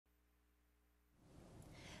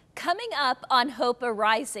coming up on Hope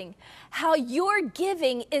Arising, how your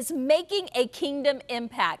giving is making a kingdom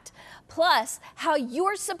impact, plus how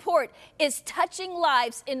your support is touching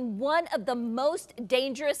lives in one of the most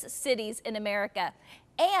dangerous cities in America,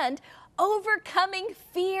 and overcoming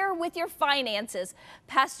fear with your finances.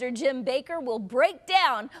 Pastor Jim Baker will break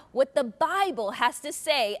down what the Bible has to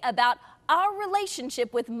say about our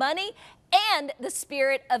relationship with money and the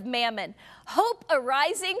spirit of mammon. Hope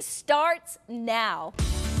Arising starts now.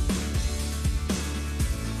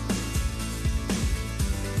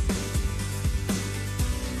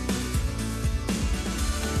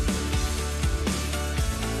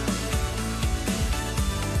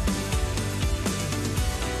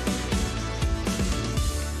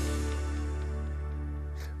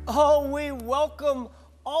 Oh, we welcome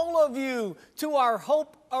all of you to our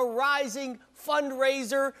Hope Arising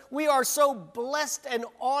fundraiser. We are so blessed and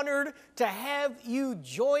honored to have you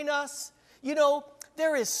join us. You know,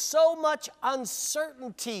 there is so much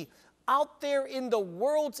uncertainty out there in the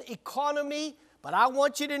world's economy, but I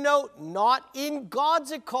want you to know, not in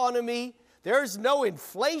God's economy. There's no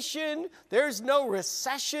inflation, there's no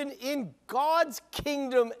recession in God's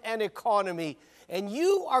kingdom and economy. And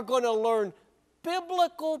you are going to learn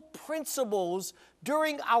biblical principles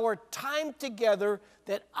during our time together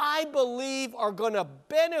that I believe are going to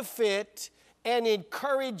benefit and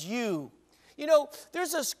encourage you. You know,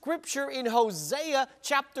 there's a scripture in Hosea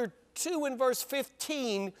chapter 2 and verse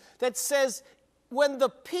 15 that says, when the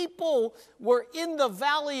people were in the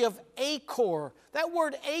valley of Achor, that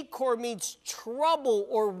word Achor means trouble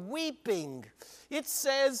or weeping. It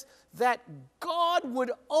says that God would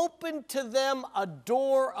open to them a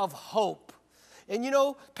door of hope. And you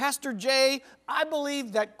know, Pastor Jay, I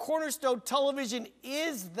believe that Cornerstone Television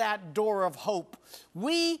is that door of hope.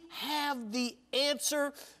 We have the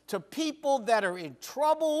answer to people that are in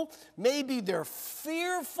trouble. Maybe they're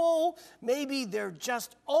fearful. Maybe they're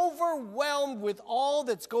just overwhelmed with all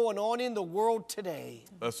that's going on in the world today.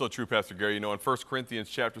 That's so true, Pastor Gary. You know, in 1 Corinthians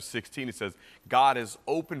chapter 16, it says, God has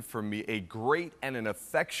opened for me a great and an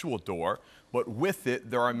effectual door, but with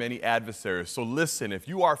it there are many adversaries. So listen, if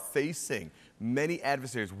you are facing many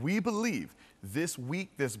adversaries, we believe this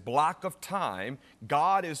week, this block of time,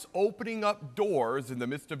 God is opening up doors in the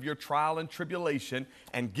midst of your trial and tribulation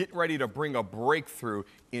and get ready to bring a breakthrough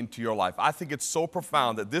into your life. I think it's so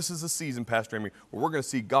profound that this is a season, Pastor Amy, where we're going to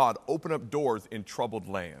see God open up doors in troubled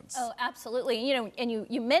lands. Oh, absolutely. You know, and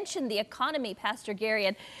you mentioned the economy, Pastor Gary,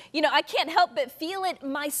 and you know, I can't help but feel it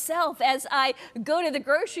myself as I go to the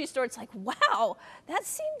grocery store. It's like, wow, that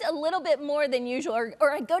seemed a little bit more than usual.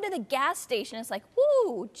 Or I go to the gas station, it's like,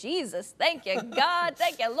 whoo, Jesus, thank you, God,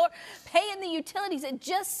 thank you, Lord. Paying the utilities, it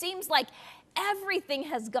just seems like everything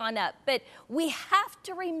has gone up. But we have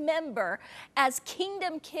to remember as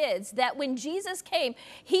kingdom kids that when Jesus came,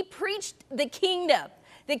 he preached the kingdom.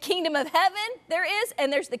 The kingdom of heaven there is,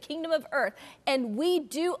 and there's the kingdom of earth. And we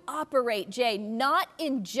do operate, Jay, not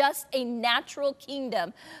in just a natural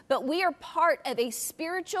kingdom, but we are part of a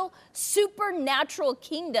spiritual, supernatural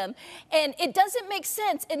kingdom. And it doesn't make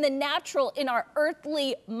sense in the natural, in our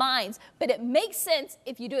earthly minds, but it makes sense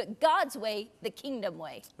if you do it God's way, the kingdom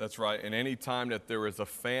way. That's right. And any time that there is a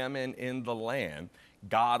famine in the land,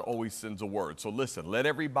 God always sends a word. So listen, let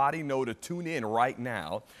everybody know to tune in right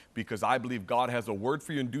now, because I believe God has a word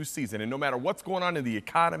for you in due season. And no matter what's going on in the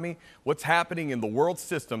economy, what's happening in the world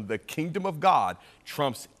system, the kingdom of God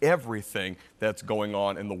trumps everything that's going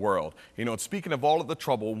on in the world. You know, and speaking of all of the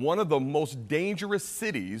trouble, one of the most dangerous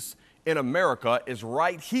cities in America is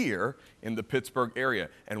right here in the Pittsburgh area.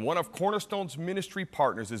 And one of Cornerstone's ministry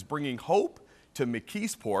partners is bringing hope to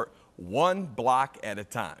McKeesport one block at a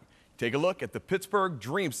time. Take a look at the Pittsburgh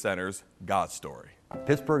Dream Center's God Story.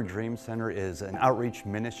 Pittsburgh Dream Center is an outreach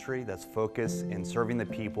ministry that's focused in serving the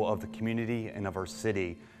people of the community and of our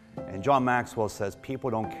city. And John Maxwell says, people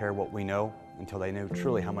don't care what we know until they know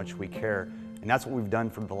truly how much we care. And that's what we've done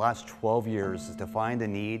for the last 12 years, is to find a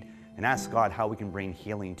need and ask God how we can bring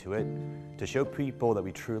healing to it, to show people that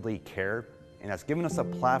we truly care. And that's given us a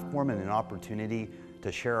platform and an opportunity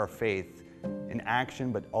to share our faith in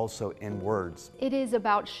action, but also in words. It is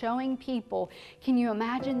about showing people, can you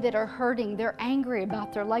imagine, that are hurting, they're angry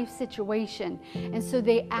about their life situation, and so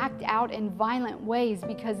they act out in violent ways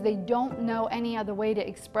because they don't know any other way to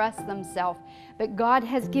express themselves. But God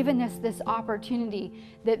has given us this opportunity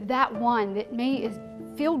that one that is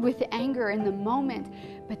filled with anger in the moment,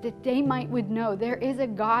 but that they would know there is a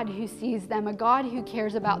God who sees them, a God who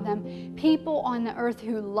cares about them, people on the earth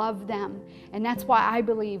who love them. And that's why I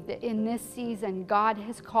believe that in this season, God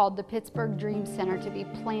has called the Pittsburgh Dream Center to be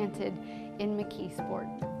planted in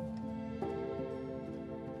McKeesport.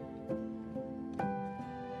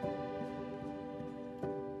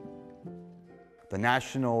 The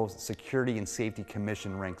National Security and Safety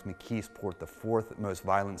Commission ranks McKeesport the 4th most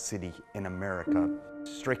violent city in America,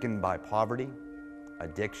 stricken by poverty,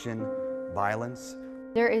 addiction, violence.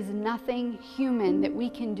 There is nothing human that we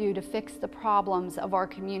can do to fix the problems of our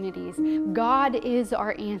communities. God is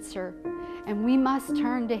our answer, and we must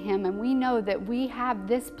turn to Him, and we know that we have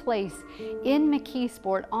this place in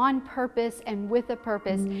McKeesport on purpose and with a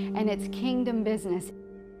purpose, and it's kingdom business.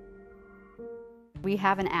 We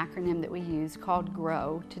have an acronym that we use called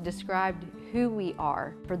GROW to describe who we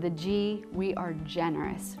are. For the G, we are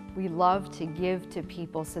generous. We love to give to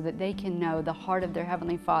people so that they can know the heart of their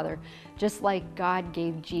Heavenly Father, just like God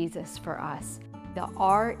gave Jesus for us. The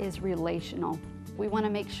R is relational. We want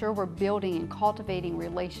to make sure we're building and cultivating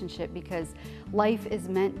relationship because life is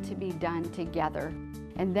meant to be done together.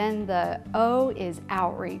 And then the O is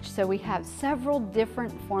outreach. So we have several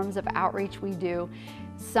different forms of outreach we do,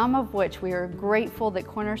 some of which we are grateful that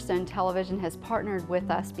Cornerstone Television has partnered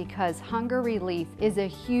with us because hunger relief is a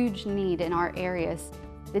huge need in our areas.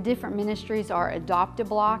 The different ministries are Adopt a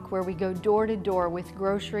Block, where we go door to door with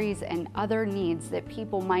groceries and other needs that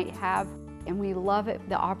people might have. And we love it,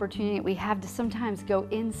 the opportunity we have to sometimes go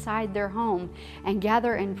inside their home and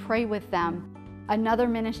gather and pray with them. Another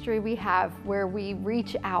ministry we have where we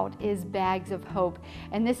reach out is Bags of Hope.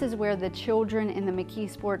 And this is where the children in the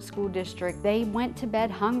McKeesport School District, they went to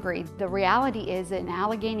bed hungry. The reality is in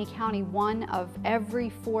Allegheny County, 1 of every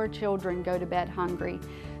 4 children go to bed hungry.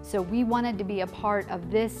 So we wanted to be a part of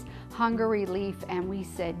this hunger relief, and we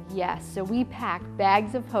said yes. So we pack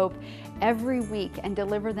Bags of Hope every week and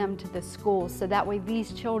deliver them to the schools so that way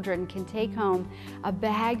these children can take home a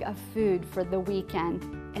bag of food for the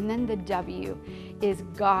weekend. And then the W is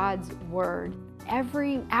God's Word.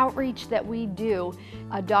 Every outreach that we do,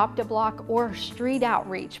 Adopt a Block or street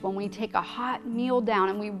outreach, when we take a hot meal down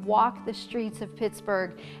and we walk the streets of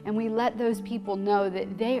Pittsburgh and we let those people know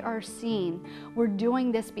that they are seen, we're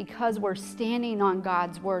doing this because we're standing on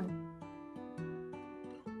God's Word.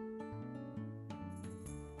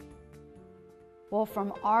 Well,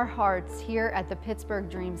 from our hearts here at the Pittsburgh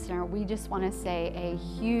Dream Center, we just want to say a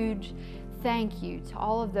huge thank you to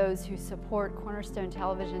all of those who support Cornerstone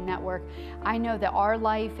Television Network. I know that our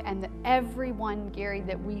life and everyone, Gary,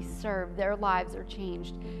 that we serve, their lives are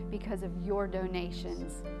changed because of your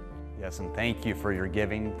donations. Yes, and thank you for your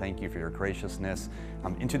giving. Thank you for your graciousness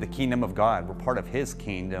into the kingdom of God. We're part of His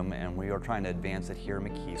kingdom, and we are trying to advance it here in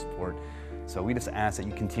McKeesport. So we just ask that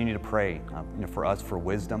you continue to pray for us for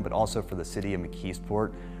wisdom, but also for the city of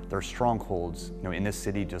McKeesport. There are strongholds in this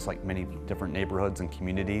city, just like many different neighborhoods and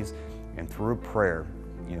communities. And through prayer,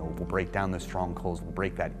 we'll break down those strongholds, we'll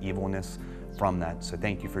break that evilness from that. So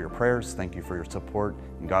thank you for your prayers, thank you for your support,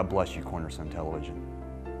 and God bless you, Cornerstone Television.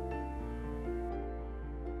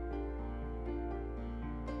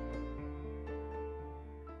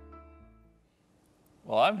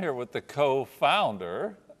 Well, I'm here with the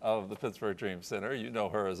co-founder of the Pittsburgh Dream Center. You know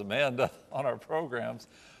her as Amanda on our programs.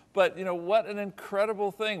 But what an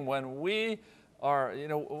incredible thing when we are,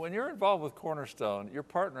 when you're involved with Cornerstone, you're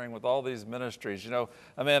partnering with all these ministries.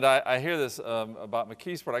 Amanda, I hear this about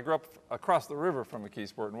McKeesport. I grew up across the river from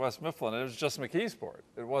McKeesport in West Mifflin, and it was just McKeesport.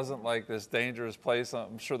 It wasn't like this dangerous place.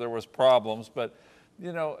 I'm sure there was problems, but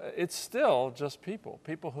it's still just people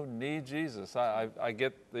who need Jesus. I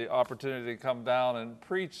get the opportunity to come down and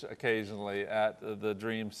preach occasionally at the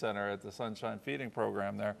Dream Center at the Sunshine Feeding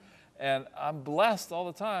Program there. And I'm blessed all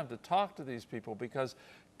the time to talk to these people because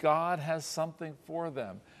God has something for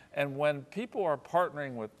them. And when people are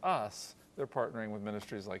partnering with us, they're partnering with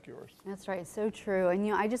ministries like yours. That's right, so true.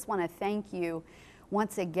 And I just want to thank you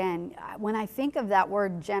once again. When I think of that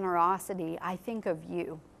word generosity, I think of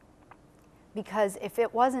you. Because if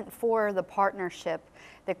it wasn't for the partnership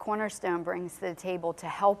that Cornerstone brings to the table to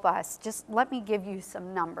help us, just let me give you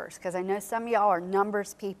some numbers, because I know some of y'all are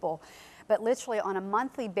numbers people. But literally on a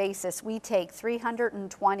monthly basis, we take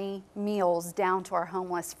 320 meals down to our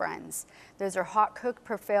homeless friends. Those are hot cooked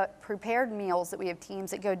prepared meals that we have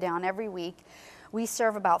teams that go down every week. We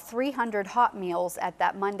serve about 300 hot meals at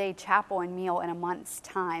that Monday chapel and meal in a month's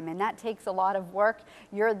time. And that takes a lot of work.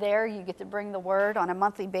 You're there, you get to bring the word on a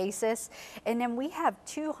monthly basis. And then we have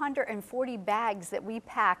 240 bags that we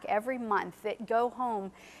pack every month that go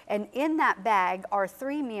home. And in that bag are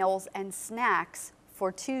 3 meals and snacks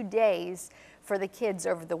for 2 days for the kids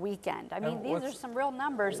over the weekend. I mean, these are some real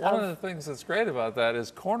numbers. One of the things that's great about that is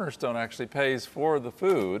Cornerstone actually pays for the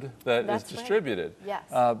food that is distributed. Right.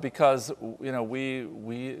 Yes. Because, you know,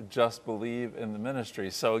 we just believe in the ministry.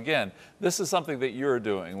 So again, this is something that you're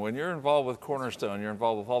doing. When you're involved with Cornerstone, you're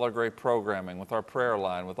involved with all our great programming, with our prayer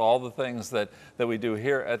line, with all the things that we do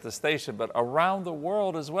here at the station, but around the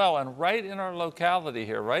world as well, and right in our locality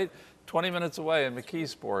here, right 20 minutes away in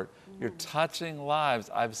McKeesport, you're touching lives.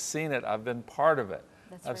 I've seen it. I've been part of it.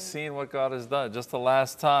 I've seen what God has done. Just the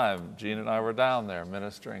last time, Gene and I were down there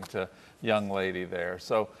ministering to a young lady there.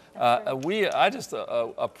 So I just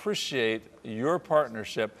appreciate your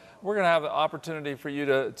partnership. We're going to have an opportunity for you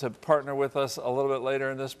to partner with us a little bit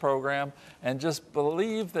later in this program, and just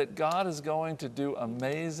believe that God is going to do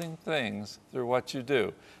amazing things through what you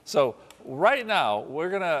do. So right now, we're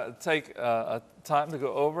going to take a time to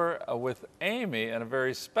go over with Amy and a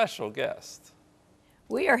very special guest.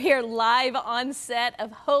 We are here live on set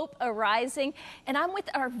of Hope Arising, and I'm with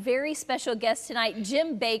our very special guest tonight.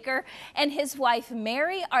 Jim Baker and his wife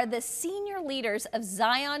Mary are the senior leaders of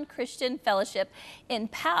Zion Christian Fellowship in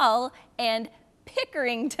Powell and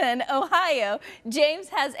Pickerington, Ohio. James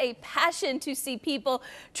has a passion to see people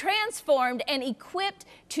transformed and equipped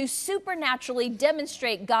to supernaturally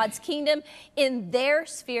demonstrate God's kingdom in their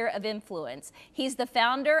sphere of influence. He's the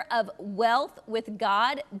founder of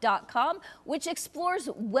wealthwithgod.com, which explores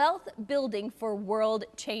wealth building for world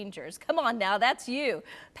changers. Come on now, that's you.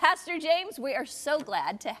 Pastor James, we are so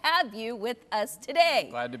glad to have you with us today.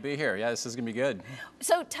 Glad to be here. Yeah, this is going to be good.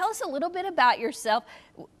 So tell us a little bit about yourself.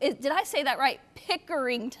 Did I say that right?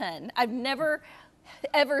 Pickerington. I've never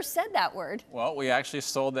ever said that word. Well, we actually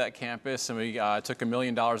sold that campus, and we took $1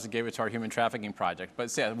 million and gave it to our human trafficking project.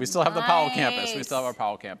 But yeah, we still have the Powell campus. We still have our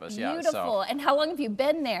Powell campus. Beautiful. Yeah. So. And how long have you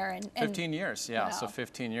been there? 15 years. Yeah. Wow. So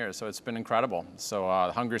 15 years. So it's been incredible. So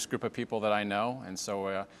the hungriest group of people that I know, and so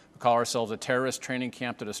we call ourselves a terrorist training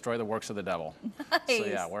camp to destroy the works of the devil. Nice. So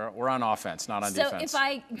yeah, we're on offense, not on defense.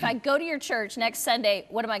 So if I go to your church next Sunday,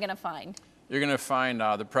 what am I going to find? You're going to find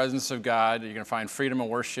the presence of God. You're going to find freedom of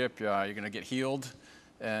worship. You're going to get healed.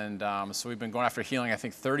 And so we've been going after healing, I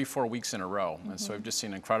think, 34 weeks in a row. And so we've just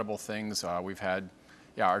seen incredible things. We've had,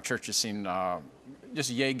 our church has seen just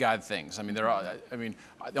yay God things. I mean, the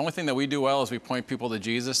only thing that we do well is we point people to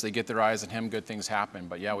Jesus. They get their eyes on Him, good things happen.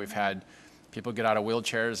 But yeah, we've had people get out of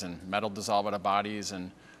wheelchairs and metal dissolve out of bodies,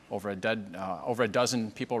 and over a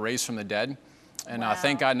dozen people raised from the dead. And wow.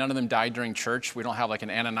 Thank God none of them died during church. We don't have like an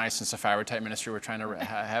Ananias and Sapphira type ministry. We're trying to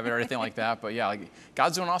have it or anything like that. But yeah,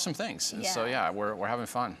 God's doing awesome things. And so yeah, we're having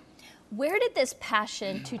fun. Where did this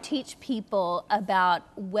passion to teach people about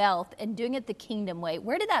wealth and doing it the kingdom way,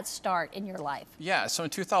 where did that start in your life? Yeah, so in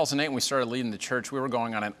 2008 when we started leading the church, we were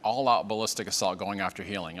going on an all-out ballistic assault going after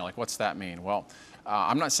healing. You're like, what's that mean? Well,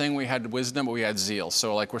 I'm not saying we had wisdom, but we had zeal.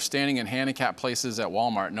 So like we're standing in handicapped places at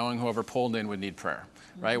Walmart knowing whoever pulled in would need prayer.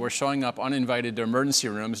 Right? We're showing up uninvited to emergency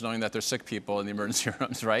rooms knowing that there's sick people in the emergency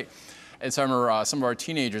rooms, right? And so I remember some of our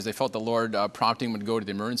teenagers, they felt the Lord prompting them to go to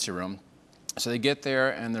the emergency room. So they get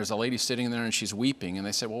there, and there's a lady sitting there, and she's weeping. And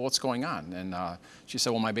they said, well, what's going on? And she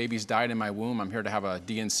said, well, my baby's died in my womb. I'm here to have a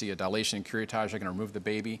DNC, a dilation and curettage. I can remove the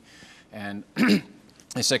baby. And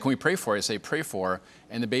they said, can we pray for her? I say, pray for her.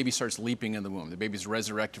 And the baby starts leaping in the womb. The baby's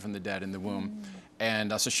resurrected from the dead in the womb.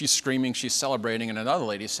 And so she's screaming, she's celebrating, and another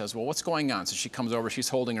lady says, well, what's going on? So she comes over, she's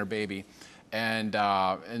holding her baby. And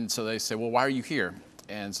so they say, well, why are you here?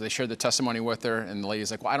 And so they shared the testimony with her, and the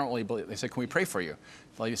lady's like, well, I don't really believe. They said, can we pray for you?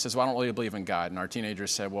 The lady says, well, I don't really believe in God. And our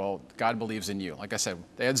teenagers said, well, God believes in you. Like I said,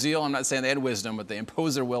 they had zeal. I'm not saying they had wisdom, but they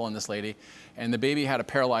imposed their will on this lady. And the baby had a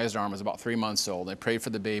paralyzed arm. It was about 3 months old. They prayed for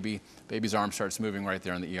the baby. Baby's arm starts moving right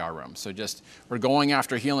there in the ER room. So just, we're going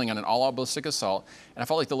after healing on an all-out ballistic assault. And I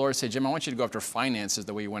felt like the Lord said, Jim, I want you to go after finances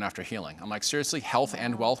the way you went after healing. I'm like, seriously, health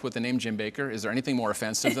and wealth with the name Jim Baker? Is there anything more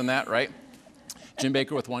offensive than that, right? Jim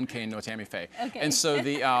Baker with one K and no Tammy Faye. Okay. And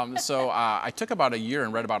so I took about a year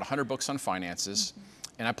and read about 100 books on finances.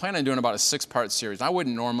 And I plan on doing about a 6-part series. I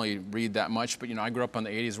wouldn't normally read that much, but I grew up in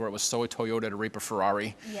the 80s where it was sow a Toyota to reap a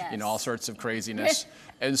Ferrari. Yes. All sorts of craziness.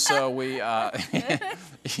 And so I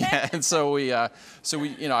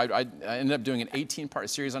ended up doing an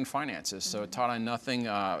 18-part series on finances. So it taught on nothing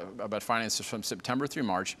about finances from September through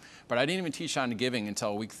March, but I didn't even teach on giving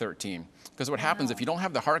until week 13. Because what happens if you don't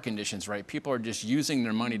have the heart conditions right, people are just using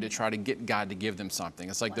their money to try to get God to give them something.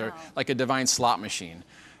 It's like they're like a divine slot machine.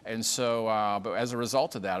 And so, but as a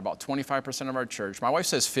result of that, about 25% of our church, my wife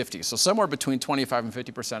says 50, so somewhere between 25 and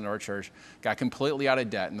 50% of our church got completely out of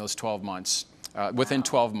debt in those 12 months, within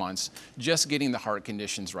 12 months, just getting the heart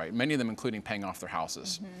conditions right, many of them including paying off their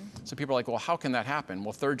houses. So people are like, well, how can that happen?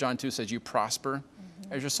 Well, 3 John 2 says you prosper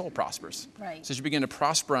as your soul prospers. Right. So as you begin to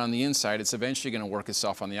prosper on the inside, it's eventually going to work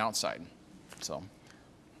itself on the outside. So.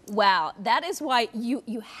 Wow, that is why you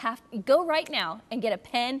have to go right now and get a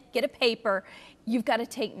pen, get a paper. You've got to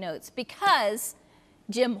take notes because,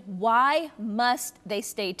 Jim, why must they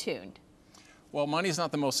stay tuned? Well, money is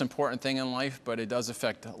not the most important thing in life, but it does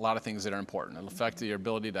affect a lot of things that are important. It'll affect your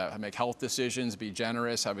ability to make health decisions, be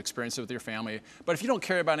generous, have experiences with your family. But if you don't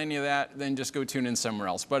care about any of that, then just go tune in somewhere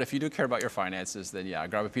else. But if you do care about your finances, then yeah,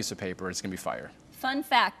 grab a piece of paper. It's going to be fire. Fun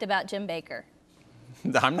fact about Jim Bakker.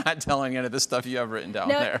 I'm not telling any of this stuff you have written down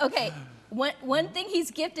there. Okay. One thing he's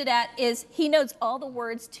gifted at is he knows all the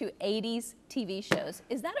words to 80s TV shows.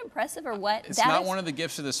 Is that impressive or what? It's not one of the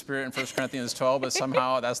gifts of the Spirit in 1 Corinthians 12, but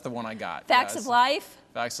somehow that's the one I got. Facts of life.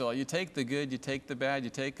 Facts of life. You take the good, you take the bad, you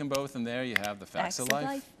take them both, and there you have the facts of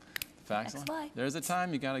life. Facts of life. There's a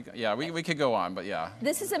time you got to go. Yeah, we could go on, but yeah.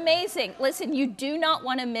 This is amazing. Listen, you do not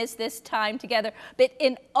want to miss this time together, but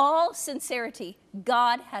in all sincerity,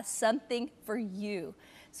 God has something for you.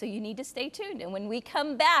 So you need to stay tuned. And when we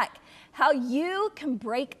come back, how you can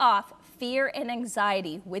break off fear and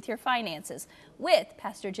anxiety with your finances with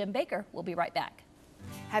Pastor Jim Bakker. We'll be right back.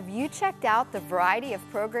 Have you checked out the variety of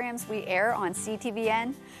programs we air on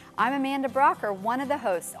CTVN? I'm Amanda Brocker, one of the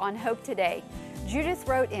hosts on Hope Today. Judith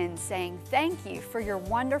wrote in saying, "Thank you for your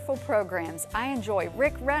wonderful programs. I enjoy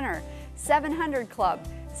Rick Renner, 700 Club,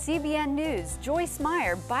 CBN News, Joyce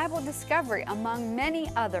Meyer, Bible Discovery, among many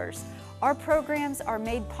others. Our programs are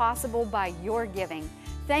made possible by your giving.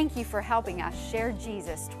 Thank you for helping us share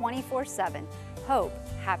Jesus 24/7. Hope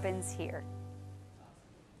happens here."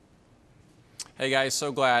 Hey guys,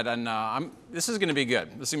 so glad, and this is going to be good.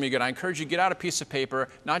 This is going to be good. I encourage you to get out a piece of paper,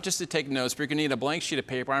 not just to take notes, but you're going to need a blank sheet of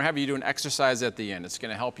paper. I'm having you do an exercise at the end. It's going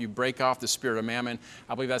to help you break off the spirit of mammon.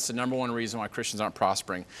 I believe that's the #1 reason why Christians aren't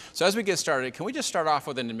prospering. So as we get started, can we just start off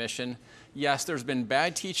with an admission? Yes, there's been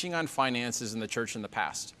bad teaching on finances in the church in the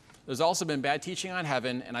past. There's also been bad teaching on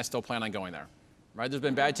heaven, and I still plan on going there. Right? There's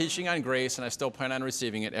been bad teaching on grace, and I still plan on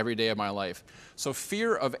receiving it every day of my life. So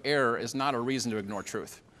fear of error is not a reason to ignore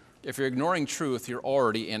truth. If you're ignoring truth, you're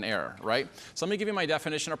already in error, right? So let me give you my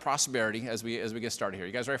definition of prosperity as we get started here.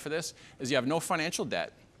 You guys ready for this? Is you have no financial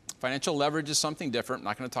debt. Financial leverage is something different. I'm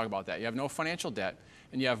not going to talk about that. You have no financial debt,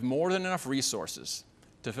 and you have more than enough resources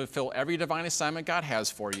to fulfill every divine assignment God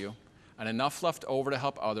has for you, and enough left over to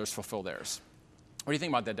help others fulfill theirs. What do you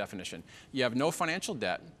think about that definition? You have no financial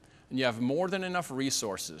debt, and you have more than enough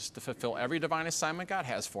resources to fulfill every divine assignment God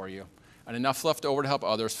has for you, and enough left over to help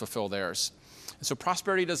others fulfill theirs. And so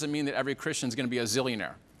prosperity doesn't mean that every Christian is going to be a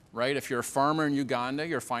zillionaire, right? If you're a farmer in Uganda,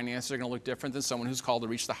 your finances are going to look different than someone who's called to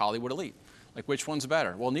reach the Hollywood elite. Like, which one's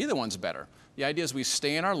better? Well, neither one's better. The idea is we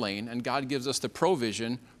stay in our lane, and God gives us the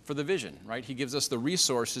provision for the vision, right? He gives us the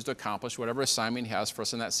resources to accomplish whatever assignment He has for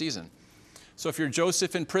us in that season. So if you're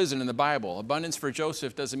Joseph in prison in the Bible, abundance for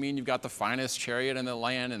Joseph doesn't mean you've got the finest chariot in the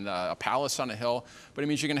land and a palace on a hill, but it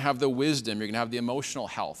means you're going to have the wisdom, you're going to have the emotional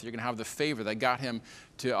health, you're going to have the favor that got him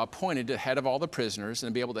to appointed to head of all the prisoners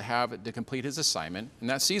and be able to have to complete his assignment in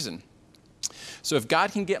that season. So if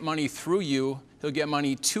God can get money through you, He'll get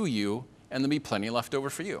money to you, and there'll be plenty left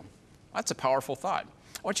over for you. That's a powerful thought.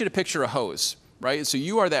 I want you to picture a hose. Right? So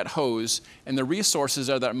you are that hose, and the resources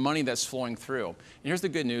are that money that's flowing through. And here's the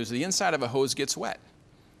good news. The inside of a hose gets wet.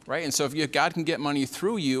 Right? And so if God can get money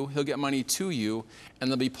through you, He'll get money to you, and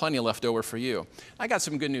there'll be plenty left over for you. I got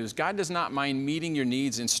some good news. God does not mind meeting your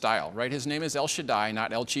needs in style. Right? His name is El Shaddai,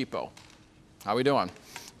 not El Cheapo. How we doing?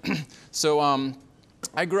 So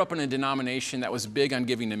I grew up in a denomination that was big on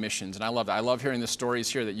giving to missions, and I love that. I love hearing the stories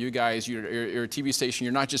here that you guys, you're a TV station,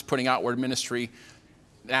 you're not just putting outward ministry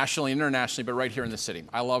nationally, internationally, but right here in the city.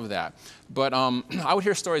 I love that. But I would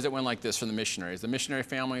hear stories that went like this from the missionaries. The missionary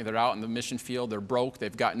family, they're out in the mission field, they're broke,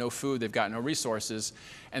 they've got no food, they've got no resources,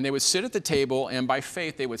 and they would sit at the table, and by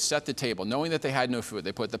faith, they would set the table, knowing that they had no food.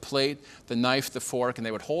 They put the plate, the knife, the fork, and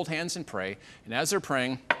they would hold hands and pray, and as they're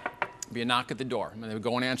praying, be a knock at the door. And they would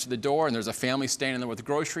go and answer the door, and there's a family standing there with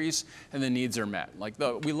groceries, and the needs are met. Like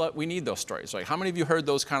we need those stories. Right? How many of you heard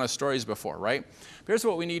those kind of stories before, right? But here's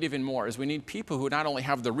what we need even more, is we need people who not only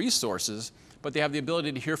have the resources, but they have the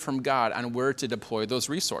ability to hear from God on where to deploy those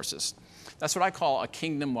resources. That's what I call a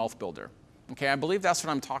kingdom wealth builder. Okay, I believe that's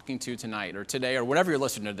what I'm talking to tonight, or today, or whenever you're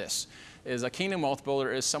listening to this, is a kingdom wealth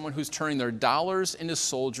builder is someone who's turning their dollars into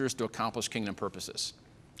soldiers to accomplish kingdom purposes.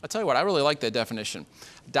 I'll tell you what, I really like that definition.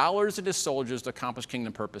 Dollars into soldiers to accomplish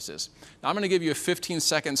kingdom purposes. Now, I'm going to give you a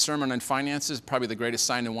 15-second sermon on finances, probably the greatest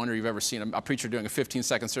sign and wonder you've ever seen, a preacher doing a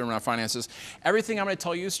 15-second sermon on finances. Everything I'm going to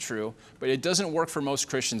tell you is true, but it doesn't work for most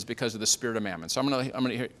Christians because of the spirit of mammon. So I'm going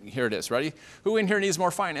to here it is. Ready? Who in here needs more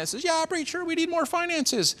finances? Yeah, preacher, we need more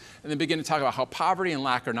finances. And then begin to talk about how poverty and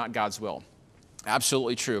lack are not God's will.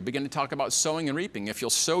 Absolutely true. Begin to talk about sowing and reaping. If you'll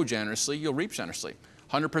sow generously, you'll reap generously.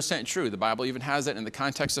 100% true. The Bible even has that in the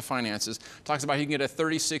context of finances. Talks about you can get a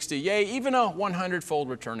 30, 60, yay, even a 100-fold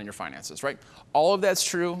return in your finances, right? All of that's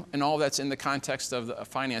true, and all of that's in the context of the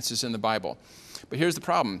finances in the Bible. But here's the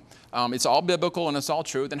problem. It's all biblical and it's all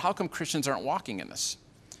true. Then how come Christians aren't walking in this?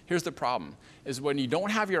 Here's the problem, is when you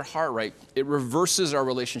don't have your heart right, it reverses our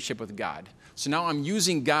relationship with God. So now I'm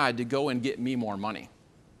using God to go and get me more money.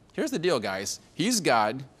 Here's the deal, guys. He's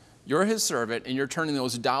God. You're his servant, and you're turning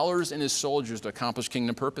those dollars into soldiers to accomplish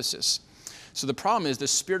kingdom purposes. So the problem is the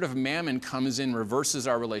spirit of mammon comes in, reverses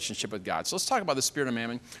our relationship with God. So let's talk about the spirit of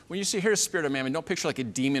mammon. When you see here's spirit of mammon, don't picture like a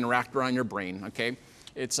demon wrapped around your brain, okay?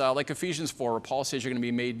 It's like Ephesians 4, where Paul says you're going to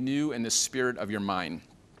be made new in the spirit of your mind.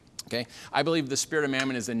 Okay? I believe the spirit of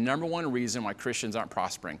mammon is the #1 reason why Christians aren't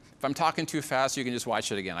prospering. If I'm talking too fast, you can just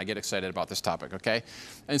watch it again. I get excited about this topic, okay?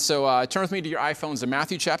 And so turn with me to your iPhones to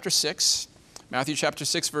Matthew chapter 6. Matthew chapter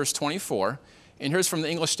 6, verse 24. And here's from the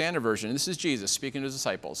English Standard Version. And this is Jesus speaking to his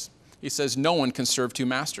disciples. He says, "No one can serve two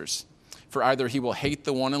masters, for either he will hate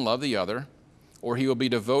the one and love the other, or he will be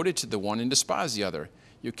devoted to the one and despise the other.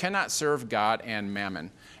 You cannot serve God and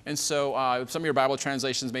mammon." And so some of your Bible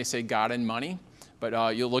translations may say God and money,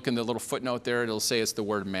 but you'll look in the little footnote there, it'll say it's the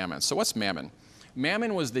word mammon. So what's mammon?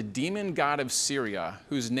 Mammon was the demon god of Syria,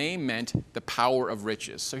 whose name meant the power of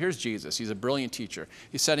riches. So here's Jesus. He's a brilliant teacher.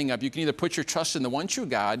 He's setting up, you can either put your trust in the one true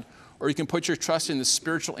God, or you can put your trust in the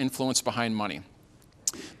spiritual influence behind money.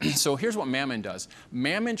 So here's what mammon does.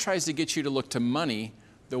 Mammon tries to get you to look to money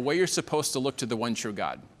the way you're supposed to look to the one true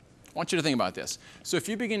God. I want you to think about this. So if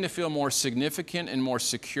you begin to feel more significant and more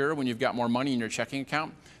secure when you've got more money in your checking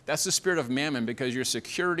account, that's the spirit of mammon, because your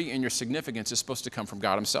security and your significance is supposed to come from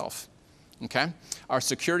God himself. Okay? Our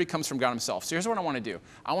security comes from God himself. So here's what I want to do.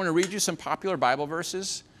 I want to read you some popular Bible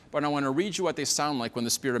verses, but I want to read you what they sound like when the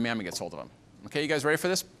spirit of mammon gets hold of them. Okay, you guys ready for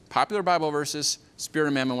this? Popular Bible verses, spirit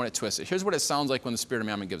of mammon when it twists it. Here's what it sounds like when the spirit of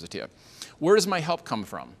mammon gives it to you. Where does my help come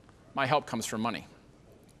from? My help comes from money.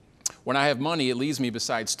 When I have money, it leads me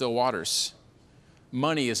beside still waters.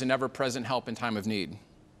 Money is an ever-present help in time of need.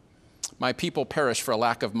 My people perish for a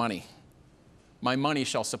lack of money. My money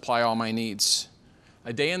shall supply all my needs.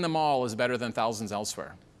 A day in the mall is better than thousands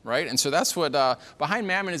elsewhere, right? And so that's what, behind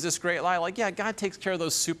mammon is this great lie. Like, yeah, God takes care of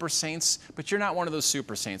those super saints, but you're not one of those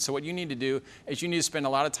super saints. So what you need to do is you need to spend a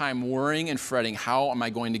lot of time worrying and fretting, how am I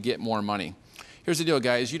going to get more money? Here's the deal,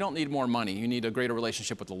 guys. You don't need more money. You need a greater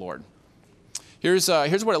relationship with the Lord. Here's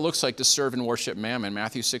what it looks like to serve and worship mammon.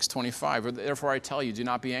 Matthew 6:25. Therefore I tell you, do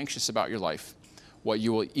not be anxious about your life, what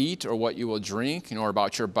you will eat or what you will drink, nor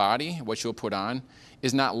about your body, what you will put on.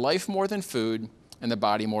 Is not life more than food, and the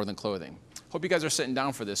body more than clothing? Hope you guys are sitting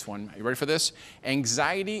down for this one. Are you ready for this?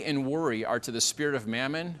 Anxiety and worry are to the spirit of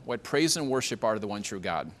mammon what praise and worship are to the one true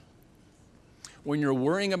God. When you're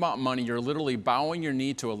worrying about money, you're literally bowing your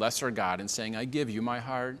knee to a lesser God and saying, I give you my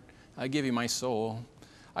heart, I give you my soul.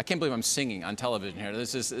 I can't believe I'm singing on television here.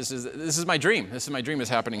 This is my dream. This is my dream is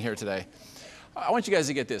happening here today. I want you guys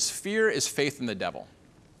to get this. Fear is faith in the devil,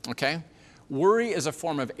 okay? Worry is a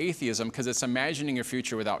form of atheism because it's imagining your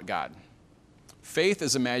future without God. Faith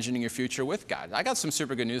is imagining your future with God. I got some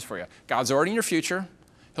super good news for you. God's already in your future.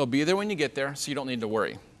 He'll be there when you get there, so you don't need to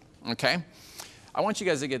worry, okay? I want you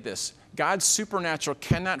guys to get this. God's supernatural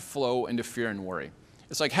cannot flow into fear and worry.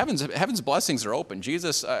 It's like heaven's blessings are open.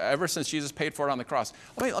 Jesus, ever since Jesus paid for it on the cross.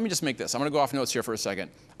 Let me just make this. I'm going to go off notes here for a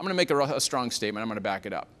second. I'm going to make a strong statement. I'm going to back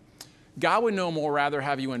it up. God would no more rather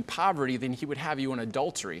have you in poverty than he would have you in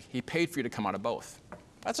adultery. He paid for you to come out of both.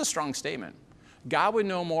 That's a strong statement. God would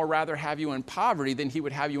no more rather have you in poverty than he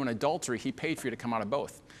would have you in adultery. He paid for you to come out of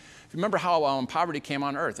both. If you remember how poverty came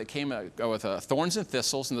on earth, it came with thorns and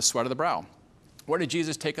thistles and the sweat of the brow. What did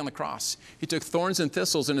Jesus take on the cross? He took thorns and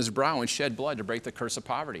thistles in his brow and shed blood to break the curse of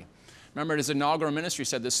poverty. Remember, his inaugural ministry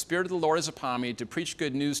said, the Spirit of the Lord is upon me to preach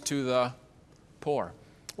good news to the poor.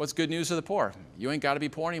 What's good news to the poor? You ain't got to be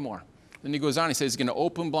poor anymore. Then he goes on, he says he's going to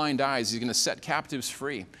open blind eyes, he's going to set captives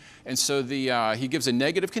free. And so he gives a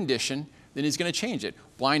negative condition, then he's going to change it.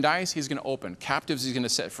 Blind eyes, he's going to open. Captives, he's going to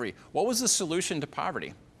set free. What was the solution to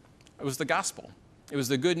poverty? It was the gospel. It was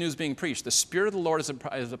the good news being preached. The Spirit of the Lord is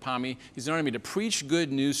upon me. He's anointed me to preach good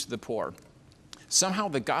news to the poor. Somehow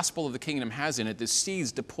the gospel of the kingdom has in it the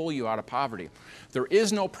seeds to pull you out of poverty. There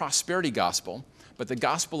is no prosperity gospel. But the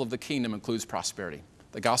gospel of the kingdom includes prosperity.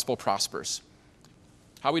 The gospel prospers.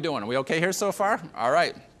 How we doing? Are we okay here so far? All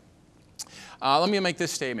right. Let me make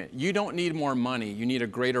this statement. You don't need more money. You need a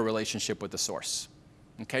greater relationship with the source.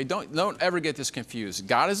 Okay? Don't ever get this confused.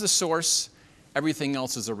 God is the source. Everything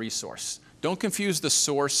else is a resource. Don't confuse the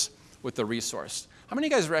source with the resource. How many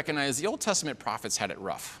of you guys recognize the Old Testament prophets had it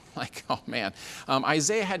rough? Like, oh man.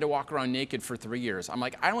 Isaiah had to walk around naked for 3 years. I'm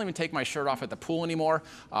like, I don't even take my shirt off at the pool anymore.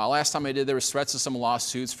 Last time I did, there was threats of some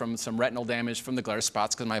lawsuits from some retinal damage from the glare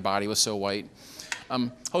spots because my body was so white.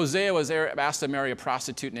 Hosea was asked to marry a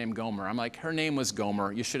prostitute named Gomer. I'm like, her name was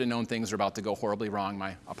Gomer. You should have known things were about to go horribly wrong.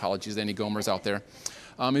 My apologies to any Gomers out there.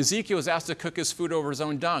 Ezekiel was asked to cook his food over his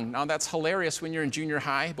own dung. Now, that's hilarious when you're in junior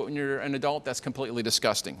high, but when you're an adult, that's completely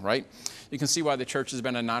disgusting, right? You can see why the church has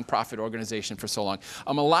been a nonprofit organization for so long.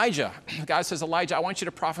 Elijah, God says, Elijah, I want you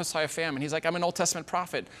to prophesy a famine. He's like, I'm an Old Testament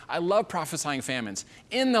prophet. I love prophesying famines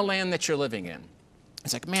in the land that you're living in.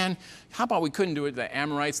 He's like, man, how about we couldn't do it? The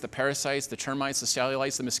Amorites, the parasites, the termites, the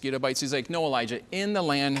cellulites, the mosquito bites. He's like, no, Elijah, in the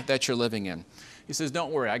land that you're living in. He says,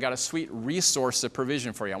 don't worry, I got a sweet resource of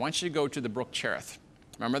provision for you. I want you to go to the brook Cherith.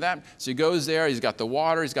 Remember that? So he goes there, he's got the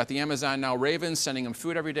water, he's got the Amazon now ravens sending him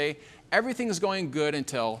food every day. Everything's going good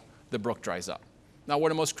until the brook dries up. Now, what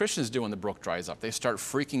do most Christians do when the brook dries up? They start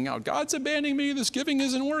freaking out. God's abandoning me, this giving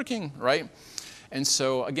isn't working, right? And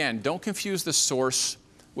so, again, don't confuse the source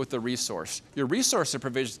with the resource. Your resource of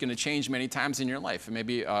provision is going to change many times in your life. And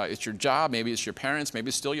maybe it's your job, maybe it's your parents, maybe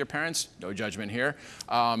it's still your parents, no judgment here.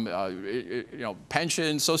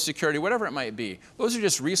 Pension, Social Security, whatever it might be. Those are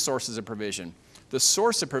just resources of provision. The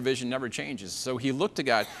source of provision never changes. So he looked to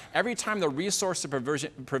God. Every time the resource of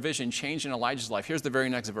provision changed in Elijah's life, here's the very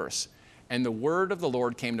next verse. And the word of the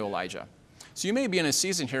Lord came to Elijah. So you may be in a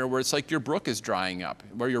season here where it's like your brook is drying up,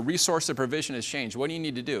 where your resource of provision has changed. What do you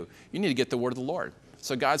need to do? You need to get the word of the Lord.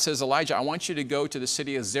 So God says, Elijah, I want you to go to the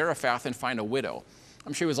city of Zarephath and find a widow.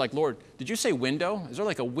 I'm sure he was like, Lord, did you say window? Is there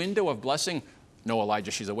like a window of blessing? No,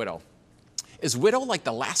 Elijah, she's a widow. Is widow like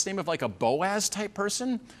the last name of like a Boaz type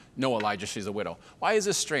person? No, Elijah, she's a widow. Why is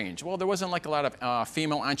this strange? Well, there wasn't like a lot of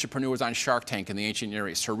female entrepreneurs on Shark Tank in the ancient Near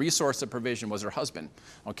East. Her resource of provision was her husband,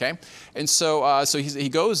 okay? And so he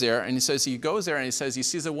goes there, and he says he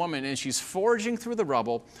sees a woman, and she's foraging through the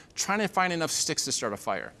rubble, trying to find enough sticks to start a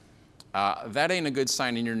fire. That ain't a good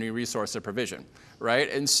sign in your new resource of provision,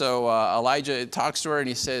 right? And so Elijah talks to her, and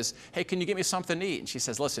he says, hey, can you get me something to eat? And she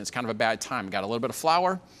says, listen, it's kind of a bad time. Got a little bit of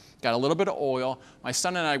flour, got a little bit of oil. My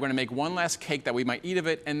son and I are going to make one last cake that we might eat of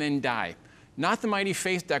it and then die. Not the mighty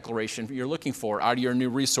faith declaration you're looking for out of your new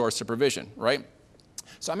resource of provision, right?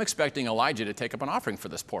 So I'm expecting Elijah to take up an offering for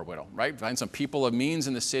this poor widow, right? Find some people of means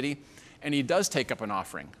in the city, and he does take up an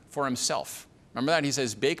offering for himself. Remember that? He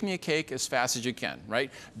says, bake me a cake as fast as you can,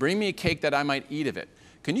 right? Bring me a cake that I might eat of it.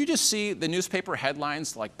 Can you just see the newspaper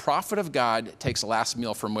headlines like, prophet of God takes last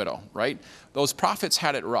meal from widow, right? Those prophets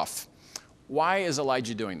had it rough. Why is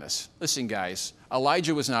Elijah doing this? Listen, guys,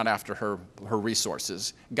 Elijah was not after her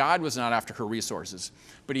resources. God was not after her resources.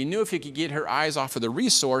 But he knew if he could get her eyes off of the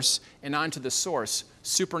resource and onto the source,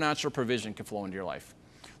 supernatural provision could flow into your life.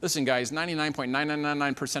 Listen, guys,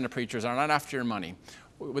 99.9999% of preachers are not after your money.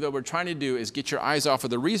 What we're trying to do is get your eyes off of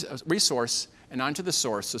the resource and onto the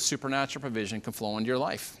source so supernatural provision can flow into your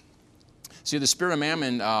life. See, the spirit of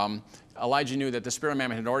mammon, Elijah knew that the spirit of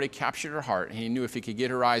mammon had already captured her heart, and he knew if he could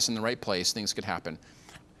get her eyes in the right place, things could happen.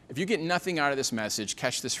 If you get nothing out of this message,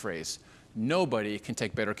 catch this phrase: nobody can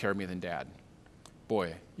take better care of me than Dad.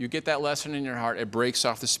 Boy, you get that lesson in your heart, it breaks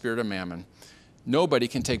off the spirit of mammon. Nobody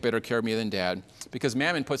can take better care of me than Dad, because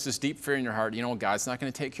mammon puts this deep fear in your heart. You know, God's not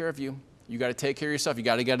going to take care of you. You got to take care of yourself. You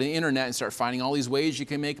got to get on the internet and start finding all these ways you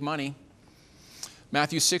can make money.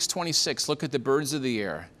 Matthew 6:26, look at the birds of the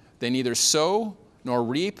air. They neither sow nor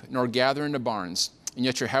reap nor gather into barns, and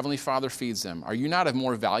yet your heavenly Father feeds them. Are you not of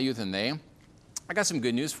more value than they? I got some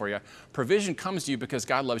good news for you. Provision comes to you because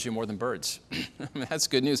God loves you more than birds. That's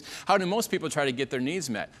good news. How do most people try to get their needs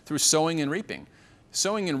met? Through sowing and reaping.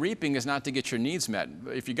 Sowing and reaping is not to get your needs met.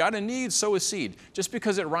 If you got a need, sow a seed. Just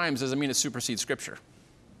because it rhymes doesn't mean it supersedes Scripture.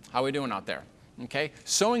 How are we doing out there? Okay?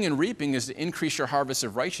 Sowing and reaping is to increase your harvest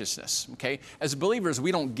of righteousness. Okay? As believers,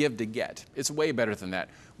 we don't give to get. It's way better than that.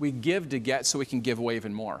 We give to get so we can give away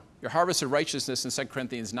even more. Your harvest of righteousness in 2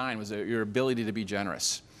 Corinthians 9 was your ability to be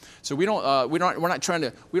generous. So we don't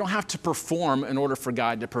have to perform in order for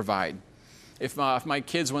God to provide. If my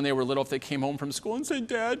kids, when they were little, if they came home from school and said,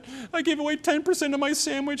 Dad, I gave away 10% of my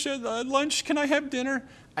sandwich at lunch, can I have dinner?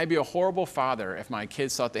 I'd be a horrible father if my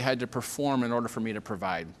kids thought they had to perform in order for me to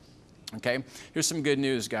provide. Okay? Here's some good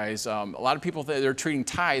news, guys. A lot of people, they're treating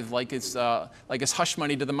tithe like it's hush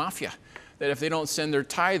money to the mafia. that if they don't send their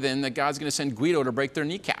tithe in, that God's going to send Guido to break their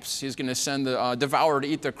kneecaps. He's going to send the devourer to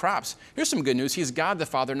eat their crops. Here's some good news. He's God the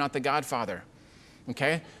Father, not the Godfather.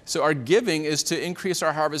 Okay? So our giving is to increase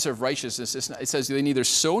our harvest of righteousness. It says they neither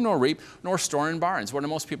sow nor reap nor store in barns. What do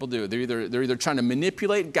most people do? They're either trying to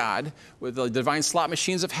manipulate God with the divine slot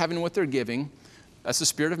machines of heaven with their giving. That's the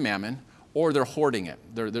spirit of mammon. Or they're hoarding it.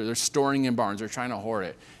 They're storing in barns. They're trying to hoard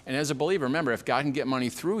it. And as a believer, remember, if God can get money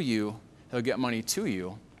through you, he'll get money to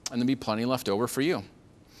you, and there'll be plenty left over for you.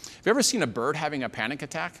 Have you ever seen a bird having a panic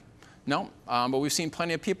attack? No, but we've seen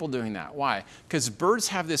plenty of people doing that. Why? Because birds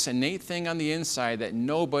have this innate thing on the inside that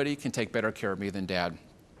nobody can take better care of me than Dad.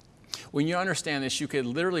 When you understand this, you could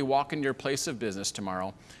literally walk into your place of business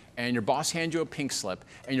tomorrow and your boss hands you a pink slip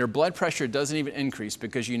and your blood pressure doesn't even increase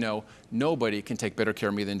because you know nobody can take better care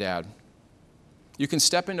of me than Dad. You can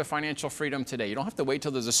step into financial freedom today. You don't have to wait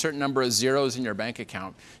till there's a certain number of zeros in your bank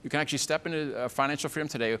account. You can actually step into financial freedom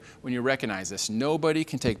today when you recognize this. Nobody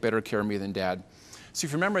can take better care of me than Dad. So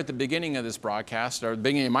if you remember at the beginning of this broadcast, or the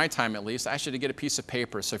beginning of my time at least, I asked you to get a piece of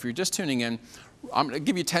paper. So if you're just tuning in, I'm going to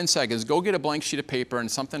give you 10 seconds. Go get a blank sheet of paper and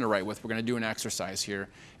something to write with. We're going to do an exercise here.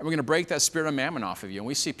 And we're going to break that spirit of mammon off of you. And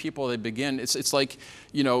we see people that begin, it's like,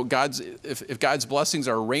 you know, if God's blessings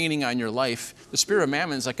are raining on your life, the spirit of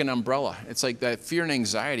mammon is like an umbrella. It's like that fear and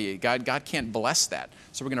anxiety. God can't bless that.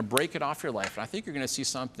 So we're going to break it off your life. And I think you're going to see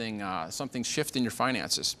something shift in your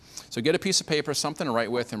finances. So get a piece of paper, something to write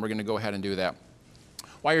with, and we're going to go ahead and do that.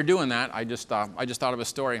 While you're doing that, I just thought of a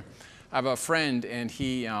story. I have a friend, and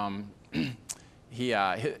the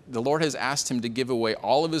Lord has asked him to give away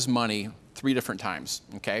all of his money 3 different times,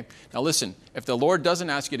 okay? Now listen, if the Lord doesn't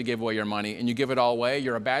ask you to give away your money and you give it all away,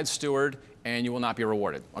 you're a bad steward and you will not be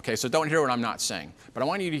rewarded, okay? So don't hear what I'm not saying. But I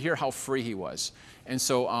want you to hear how free he was. And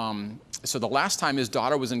so the last time his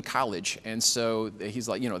daughter was in college, and so he's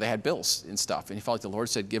like, you know, they had bills and stuff, and he felt like the Lord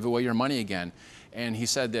said, give away your money again. And he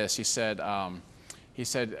said this, he said,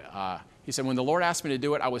 when the Lord asked me to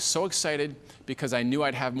do it, I was so excited because I knew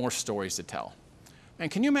I'd have more stories to tell. And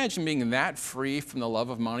can you imagine being that free from the love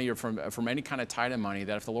of money or from any kind of tie to money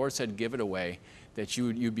that if the Lord said give it away, that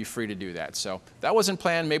you'd be free to do that? So that wasn't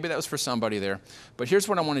planned. Maybe that was for somebody there. But here's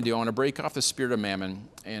what I want to do. I want to break off the spirit of mammon,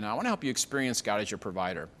 and I want to help you experience God as your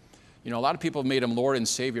provider. You know, a lot of people have made him Lord and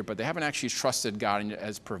Savior, but they haven't actually trusted God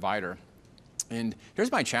as provider. And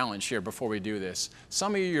here's my challenge here before we do this.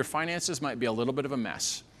 Some of you, your finances might be a little bit of a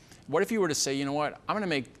mess. What if you were to say, you know what, I'm going to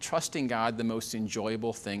make trusting God the most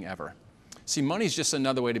enjoyable thing ever? See, money's just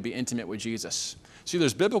another way to be intimate with Jesus. See,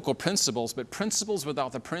 there's biblical principles, but principles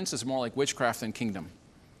without the prince is more like witchcraft than kingdom.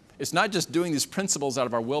 It's not just doing these principles out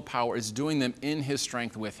of our willpower, it's doing them in his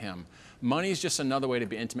strength with him. Money is just another way to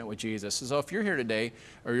be intimate with Jesus. So if you're here today,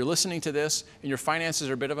 or you're listening to this, and your finances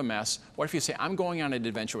are a bit of a mess, what if you say, I'm going on an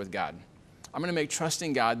adventure with God? I'm going to make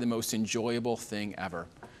trusting God the most enjoyable thing ever.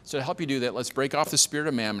 So to help you do that, let's break off the spirit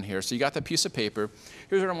of mammon here. So you got that piece of paper.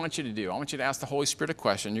 Here's what I want you to do. I want you to ask the Holy Spirit a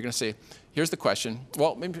question. You're going to say, here's the question.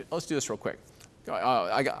 Well, maybe let's do this real quick.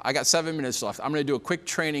 I got 7 minutes left. I'm going to do a quick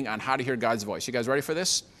training on how to hear God's voice. You guys ready for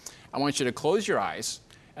this? I want you to close your eyes,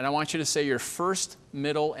 and I want you to say your first,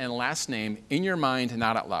 middle, and last name in your mind,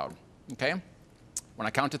 not out loud. Okay? When I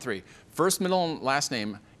count to 3. First, middle, and last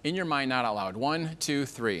name in your mind, not out loud. 1, 2,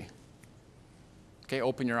 3. Okay,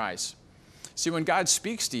 open your eyes. See, when God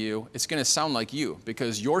speaks to you, it's going to sound like you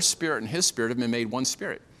because your spirit and his spirit have been made one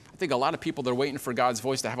spirit. I think a lot of people, they're waiting for God's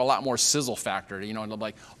voice to have a lot more sizzle factor, you know, and they're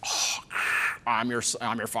like, oh, I'm your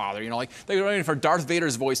father, you know, like they're waiting for Darth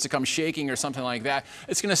Vader's voice to come shaking or something like that.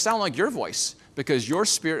 It's going to sound like your voice because your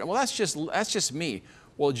spirit, well, that's just me.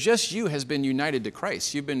 Well, just you has been united to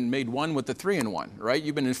Christ. You've been made one with the 3-in-1, right?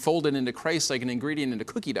 You've been enfolded into Christ like an ingredient into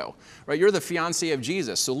cookie dough, right? You're the fiancé of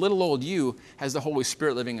Jesus. So little old you has the Holy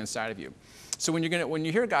Spirit living inside of you. So when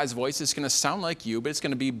you hear God's voice, it's going to sound like you, but it's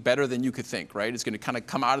going to be better than you could think, right? It's going to kind of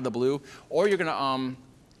come out of the blue, or you're going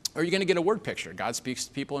to get a word picture. God speaks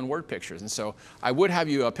to people in word pictures. And so I would have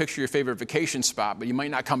you picture your favorite vacation spot, but you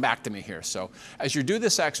might not come back to me here. So as you do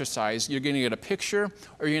this exercise, you're going to get a picture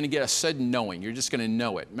or you're going to get a sudden knowing. You're just going to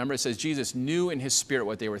know it. Remember, it says Jesus knew in his spirit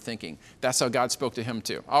what they were thinking. That's how God spoke to him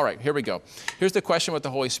too. All right, here we go. Here's the question with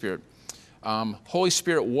the Holy Spirit. Holy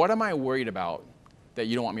Spirit, what am I worried about that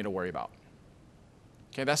you don't want me to worry about?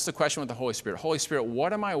 Okay, that's the question with the Holy Spirit. Holy Spirit,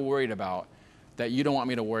 what am I worried about that you don't want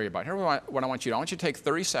me to worry about? Here's what I want you to do. I want you to take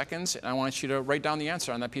 30 seconds, and I want you to write down the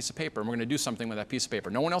answer on that piece of paper. And we're going to do something with that piece of paper.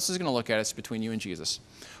 No one else is going to look at it. It's between you and Jesus.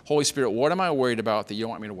 Holy Spirit, what am I worried about that you don't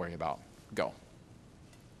want me to worry about? Go.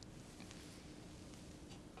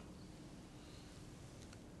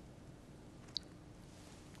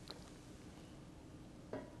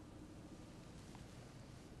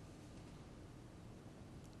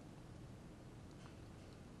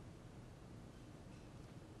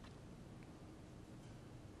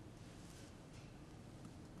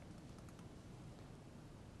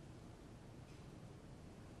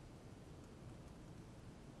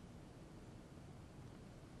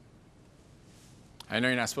 I know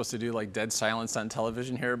you're not supposed to do like dead silence on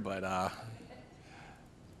television here, but I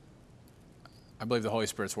believe the Holy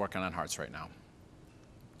Spirit's working on hearts right now.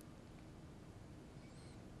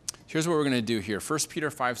 Here's what we're going to do here. 1 Peter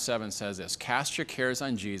 5:7 says this, cast your cares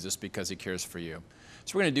on Jesus because he cares for you.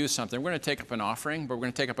 So we're going to do something. We're going to take up an offering, but we're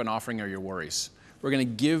going to take up an offering of your worries. We're going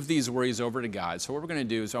to give these worries over to God. So what we're going to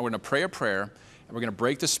do is we're going to pray a prayer, and we're going to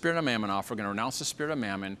break the spirit of mammon off. We're going to renounce the spirit of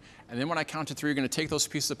mammon. And then when I count to 3, you're going to take those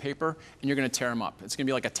pieces of paper, and you're going to tear them up. It's going to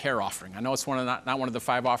be like a tear offering. I know it's not one of the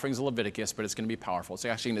 5 offerings of Leviticus, but it's going to be powerful. It's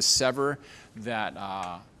actually going to sever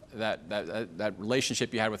that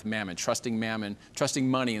relationship you had with mammon, trusting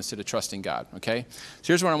money instead of trusting God, okay? So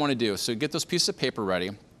here's what I want to do. So get those pieces of paper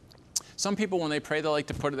ready. Some people, when they pray, they like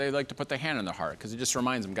to put their hand on their heart because it just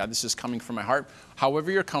reminds them, God, this is coming from my heart.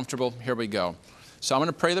 However you're comfortable, here we go. So I'm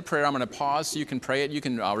going to pray the prayer. I'm going to pause so you can pray it. You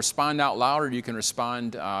can respond out loud, or you can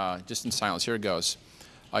respond just in silence. Here it goes.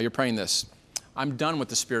 You're praying this. I'm done with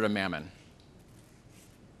the spirit of mammon.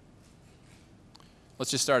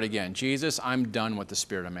 Let's just start again. Jesus, I'm done with the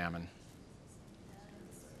spirit of mammon.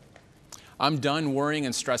 I'm done worrying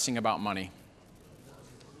and stressing about money.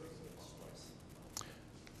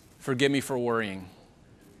 Forgive me for worrying.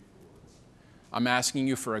 I'm asking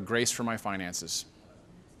you for a grace for my finances.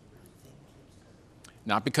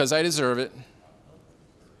 Not because I deserve it,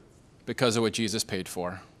 because of what Jesus paid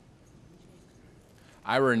for.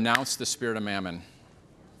 I renounce the spirit of mammon.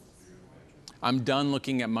 I'm done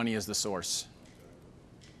looking at money as the source.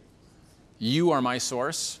 You are my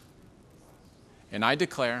source, and I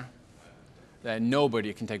declare that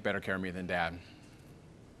nobody can take better care of me than Dad.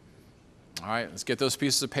 All right, let's get those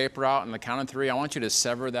pieces of paper out. On the count of 3, I want you to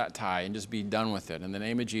sever that tie and just be done with it in the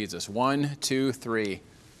name of Jesus. 1, 2, 3.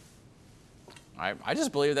 I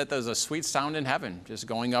just believe that there's a sweet sound in heaven just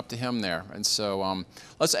going up to him there. And so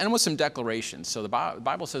let's end with some declarations. So the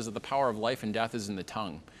Bible says that the power of life and death is in the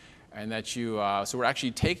tongue. And that so we're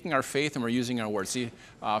actually taking our faith and we're using our words. See,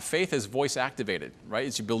 faith is voice activated, right?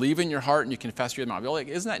 It's you believe in your heart and you confess with your mouth. You're like,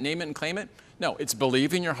 isn't that name it and claim it? No, it's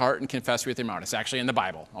believe in your heart and confess with your mouth. It's actually in the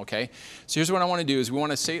Bible, okay? So here's what I want to do is we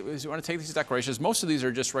want to take these declarations. Most of these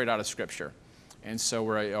are just right out of Scripture. And so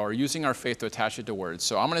we're using our faith to attach it to words.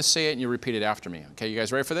 So I'm going to say it and you repeat it after me. Okay, you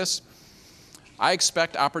guys ready for this? I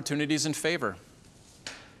expect opportunities and favor.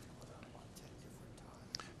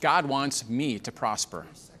 God wants me to prosper.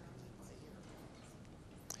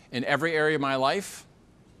 In every area of my life,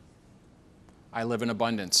 I live in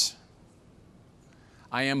abundance.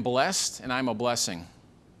 I am blessed and I'm a blessing.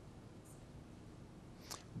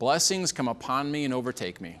 Blessings come upon me and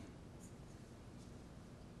overtake me.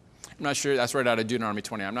 I'm not sure, that's right out of Deuteronomy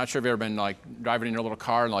 20. I'm not sure if you've ever been like driving in your little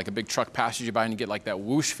car and like a big truck passes you by and you get like that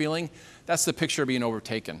whoosh feeling. That's the picture of being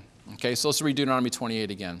overtaken. Okay, so let's read Deuteronomy 28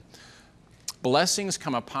 again. Blessings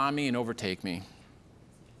come upon me and overtake me.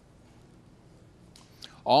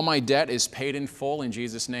 All my debt is paid in full in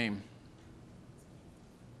Jesus' name.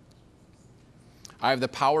 I have the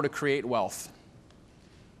power to create wealth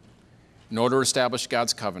in order to establish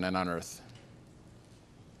God's covenant on earth.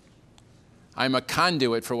 I'm a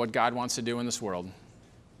conduit for what God wants to do in this world. And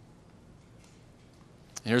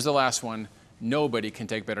here's the last one. Nobody can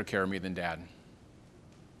take better care of me than Dad.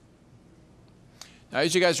 Now,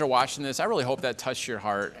 as you guys are watching this, I really hope that touched your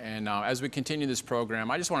heart. And as we continue this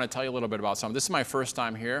program, I just want to tell you a little bit about something. This is my first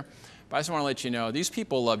time here, but I just want to let you know, these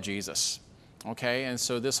people love Jesus, okay? And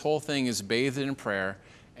so this whole thing is bathed in prayer,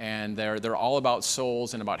 and they're all about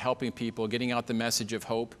souls and about helping people, getting out the message of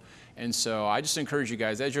hope. And so I just encourage you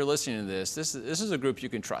guys, as you're listening to this is a group you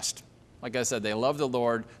can trust. Like I said, they love the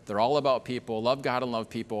Lord. They're all about people, love God and love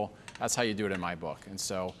people. That's how you do it in my book. And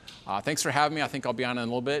so thanks for having me. I think I'll be on in a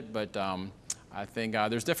little bit, but I think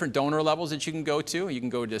there's different donor levels that you can go to. You can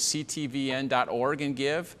go to ctvn.org and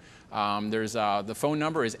give. There's the phone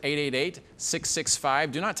number is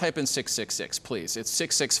 888-665. Do not type in 666, please. It's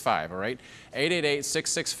 665, all right?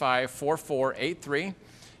 888-665-4483.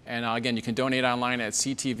 And again, you can donate online at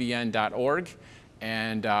ctvn.org.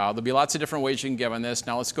 And there'll be lots of different ways you can give on this.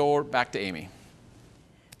 Now let's go back to Amy.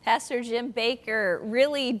 Pastor Jim Baker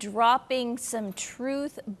really dropping some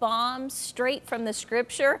truth bombs straight from the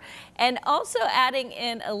Scripture and also adding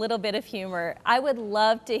in a little bit of humor. I would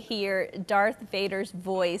love to hear Darth Vader's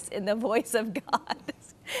voice in the voice of God.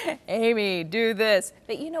 Amy, do this.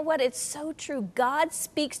 But you know what? It's so true. God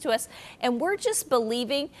speaks to us, and we're just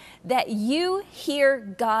believing that you hear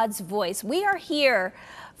God's voice. We are here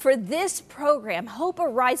for this program, Hope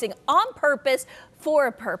Arising, on purpose, for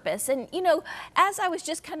a purpose. And you know, as I was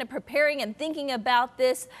just kind of preparing and thinking about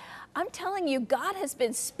this, I'm telling you, God has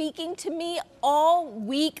been speaking to me all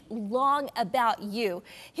week long about you.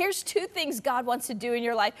 Here's 2 things God wants to do in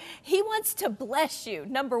your life. He wants to bless you,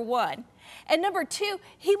 number 1. And number 2,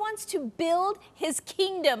 he wants to build his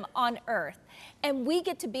kingdom on earth. And we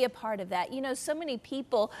get to be a part of that. You know, so many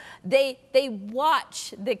people, they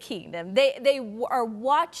watch the kingdom. They are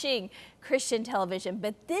watching Christian television.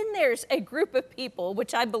 But then there's a group of people,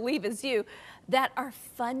 which I believe is you, that are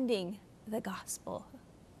funding the gospel.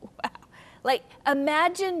 Wow. Like,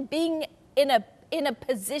 imagine being in a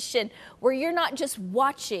position where you're not just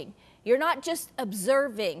watching, you're not just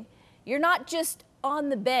observing, you're not just on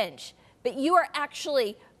the bench, but you are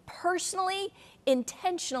actually personally,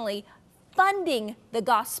 intentionally funding the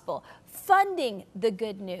gospel, funding the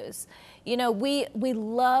good news. You know, we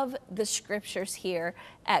love the scriptures here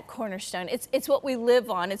at Cornerstone. It's what we live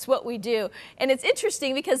on. It's what we do. And it's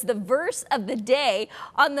interesting because the verse of the day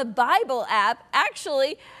on the Bible app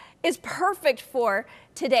actually is perfect for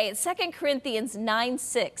today. It's 2 Corinthians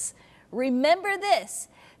 9:6. Remember this,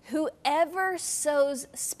 whoever sows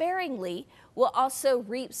sparingly will also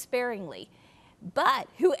reap sparingly. But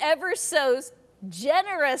whoever sows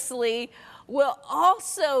generously will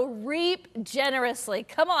also reap generously.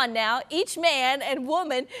 Come on now, each man and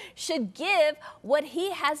woman should give what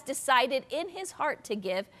he has decided in his heart to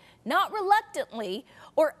give, not reluctantly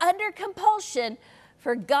or under compulsion,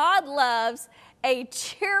 for God loves a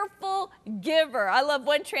cheerful giver. I love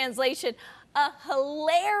one translation, a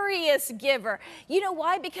hilarious giver. You know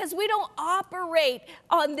why? Because we don't operate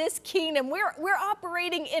on this kingdom. We're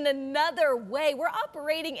operating in another way. We're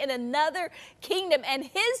operating in another kingdom, and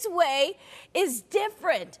his way is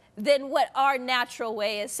different than what our natural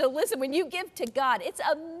way is. So listen, when you give to God, it's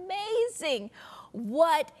amazing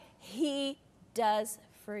what he does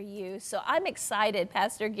for you. So I'm excited,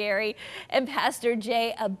 Pastor Gary and Pastor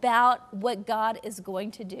Jay, about what God is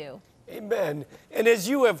going to do. Amen. And as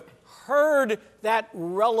you have heard that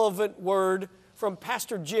relevant word from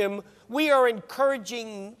Pastor Jim, we are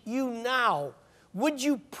encouraging you now. Would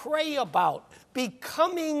you pray about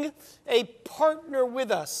becoming a partner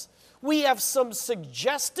with us? We have some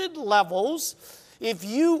suggested levels. If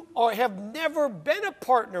you have never been a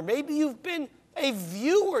partner, maybe you've been a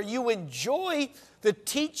viewer, you enjoy the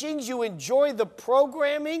teachings, you enjoy the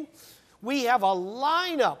programming, we have a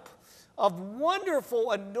lineup of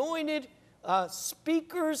wonderful anointed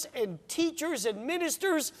speakers and teachers and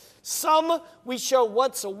ministers. Some we show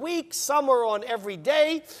once a week, some are on every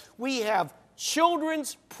day. We have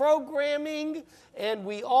children's programming, and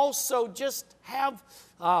we also just have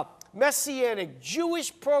Messianic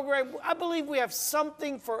Jewish program. I believe we have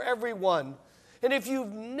something for everyone. And if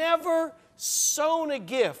you've never sown a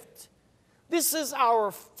gift, this is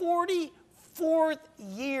our 44th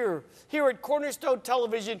year here at Cornerstone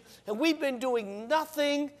Television, and we've been doing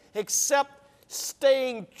nothing except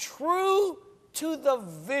staying true to the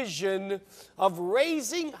vision of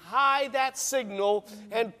raising high that signal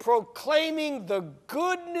and proclaiming the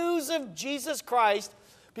good news of Jesus Christ,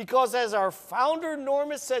 because as our founder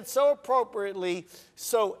Norma said so appropriately,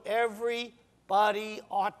 so everybody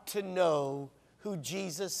ought to know who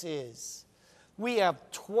Jesus is. We have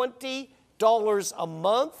 $20 a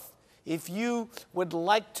month. If you would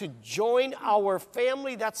like to join our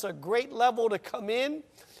family, that's a great level to come in.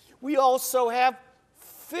 We also have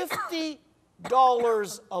 $50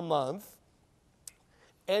 a month,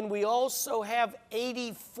 and we also have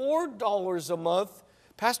 $84 a month.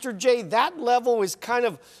 Pastor Jay, that level is kind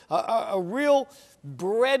of a real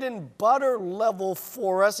bread and butter level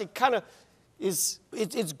for us. It kind of is,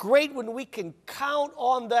 it's great when we can count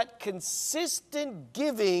on that consistent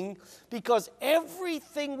giving, because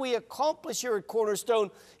everything we accomplish here at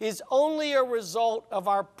Cornerstone is only a result of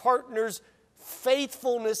our partners'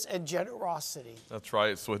 faithfulness and generosity. That's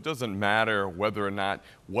right. So it doesn't matter whether or not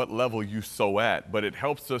what level you sow at, but it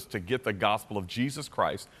helps us to get the gospel of Jesus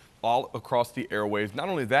Christ all across the airwaves. Not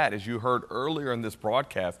only that, as you heard earlier in this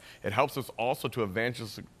broadcast, it helps us also to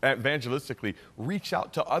evangelistically reach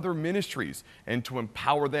out to other ministries and to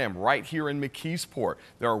empower them right here in McKeesport.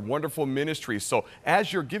 There are wonderful ministries. So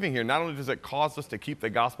as you're giving here, not only does it cause us to keep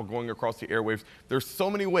the gospel going across the airwaves, there's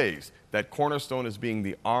so many ways that Cornerstone is being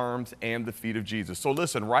the arms and the feet of Jesus. So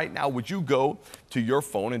listen, right now, would you go to your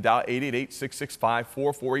phone and dial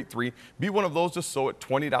 888-665-4483. Be one of those to sow at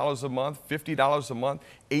 $20 a month, $50 a month,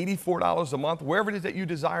 $84 a month, wherever it is that you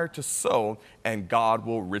desire to sow, and God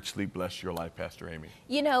will richly bless your life, Pastor Amy.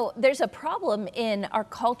 You know, there's a problem in our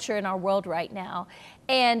culture, in our world right now,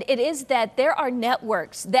 and it is that there are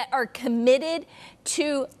networks that are committed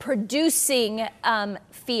to producing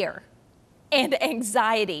fear and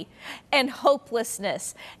anxiety and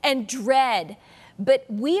hopelessness and dread. but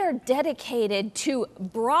we are dedicated to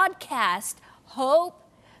broadcast hope,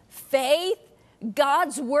 faith,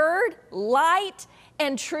 God's word, light,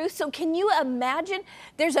 and truth. So can you imagine?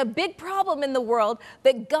 There's a big problem in the world,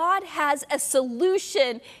 but God has a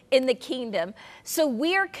solution in the kingdom. So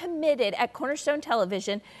we are committed at Cornerstone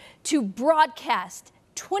Television to broadcast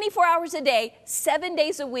 24 hours a day, 7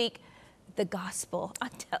 days a week, the gospel.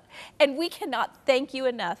 And we cannot thank you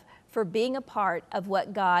enough for being a part of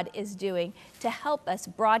what God is doing to help us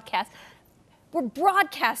broadcast. We're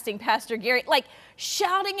broadcasting, Pastor Gary, like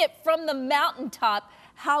shouting it from the mountaintop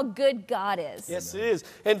how good God is. Yes, it is.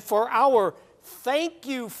 And for our thank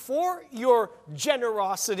you for your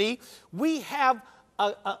generosity, we have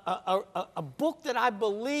a book that I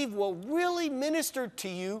believe will really minister to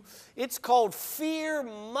you. It's called Fear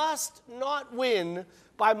Must Not Win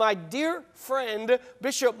by my dear friend,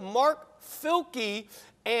 Bishop Mark Filkey.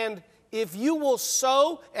 And if you will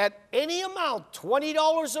sow at any amount,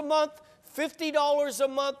 $20 a month, $50 a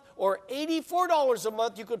month, or $84 a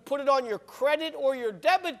month, you could put it on your credit or your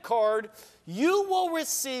debit card, you will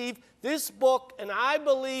receive this book, and I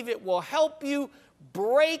believe it will help you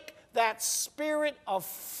break that spirit of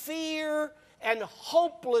fear and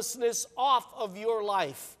hopelessness off of your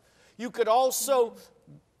life. You could also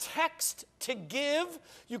text to give.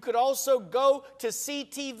 You could also go to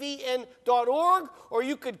ctvn.org, or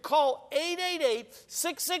you could call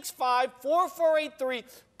 888-665-4483.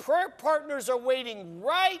 Prayer partners are waiting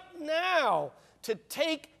right now to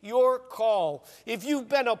take your call. If you've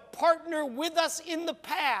been a partner with us in the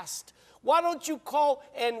past, why don't you call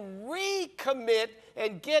and recommit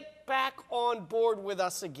and get back on board with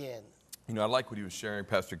us again? You know, I like what he was sharing,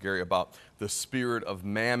 Pastor Gary, about the spirit of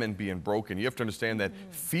mammon being broken. You have to understand that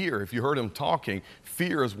fear, if you heard him talking,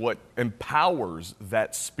 fear is what empowers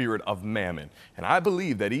that spirit of mammon. And I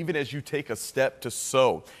believe that even as you take a step to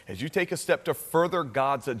sow, as you take a step to further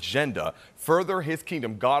God's agenda, further his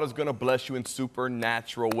kingdom, God is going to bless you in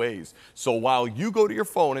supernatural ways. So while you go to your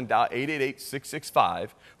phone and dial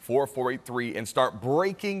 888-665-4483 and start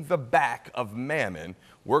breaking the back of mammon,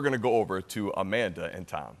 we're going to go over to Amanda and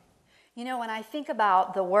Tom. You know, when I think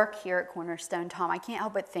about the work here at Cornerstone, Tom, I can't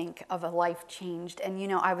help but think of a life changed. And, you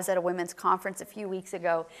know, I was at a women's conference a few weeks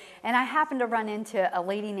ago, and I happened to run into a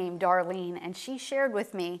lady named Darlene, and she shared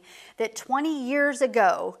with me that 20 years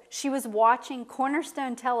ago, she was watching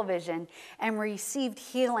Cornerstone Television and received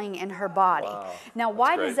healing in her body. Wow. Now,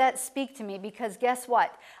 why does that speak to me? Because guess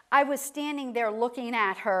what? I was standing there looking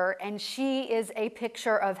at her, and she is a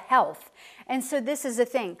picture of health. And so this is the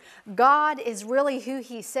thing. God is really who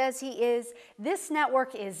he says he is. This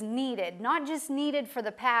network is needed, not just needed for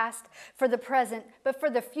the past, for the present, but for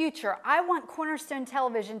the future. I want Cornerstone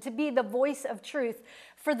Television to be the voice of truth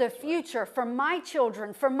for the future, for my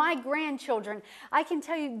children, for my grandchildren. I can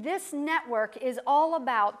tell you this network is all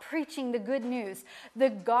about preaching the good news,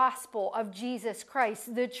 the gospel of Jesus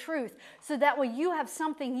Christ, the truth, so that way you have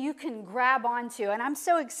something you can grab onto. And I'm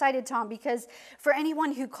so excited, Tom, because for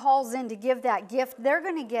anyone who calls in to give that gift, they're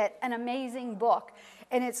going to get an amazing book.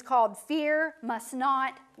 And it's called Fear Must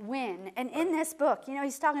Not Win. And in this book, you know,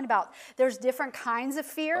 he's talking about there's different kinds of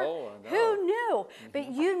fear. Oh, I know. Who knew?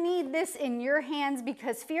 But you need this in your hands,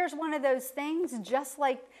 because fear is one of those things, just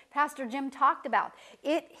like Pastor Jim talked about.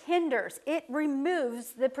 It hinders, it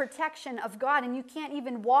removes the protection of God, and you can't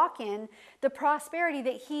even walk in the prosperity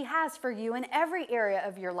that he has for you in every area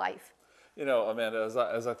of your life. You know, Amanda,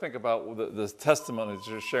 as I think about the testimony that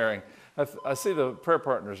you're sharing, I see the prayer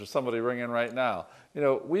partners or somebody ringing right now. You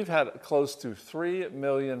know, we've had close to 3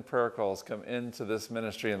 million prayer calls come into this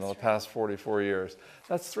ministry in the past 44 years.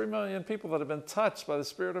 That's 3 million people that have been touched by the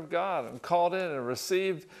Spirit of God and called in and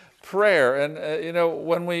received prayer. And, you know,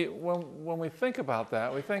 when we think about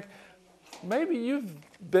that, we think, maybe you've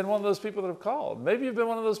been one of those people that have called. Maybe you've been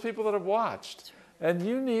one of those people that have watched. And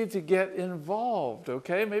you need to get involved,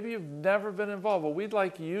 okay? Maybe you've never been involved. Well, we'd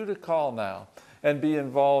like you to call now and be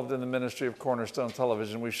involved in the ministry of Cornerstone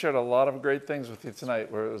Television. We've shared a lot of great things with you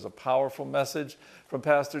tonight, where it was a powerful message from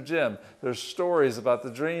Pastor Jim. There's stories about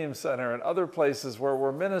the Dream Center and other places where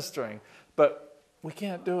we're ministering. But we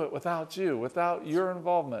can't do it without you, without your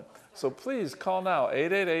involvement. So please call now,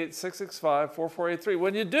 888-665-4483.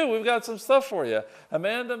 When you do, we've got some stuff for you.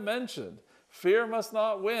 Amanda mentioned Fear Must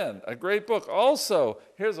Not Win, a great book. Also,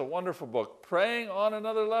 here's a wonderful book, Praying on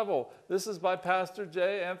Another Level. This is by Pastor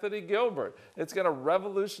J. Anthony Gilbert. It's going to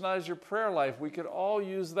revolutionize your prayer life. We could all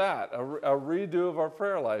use that, a redo of our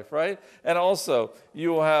prayer life, right? And also, you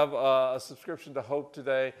will have a subscription to Hope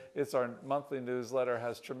Today. It's our monthly newsletter,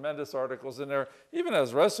 has tremendous articles in there, even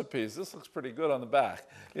has recipes. This looks pretty good on the back.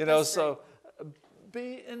 You know, so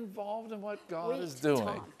be involved in what God is doing.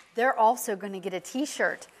 Tom. they're also going to get a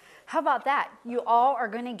t-shirt. How about that? You all are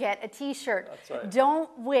going to get a t-shirt. That's right. Don't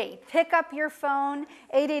wait. Pick up your phone,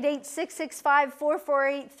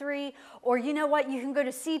 888-665-4483, or you know what? You can go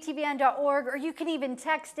to ctvn.org, or you can even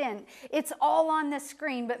text in. It's all on the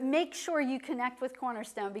screen, but make sure you connect with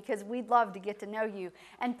Cornerstone, because we'd love to get to know you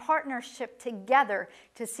and partnership together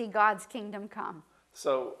to see God's kingdom come.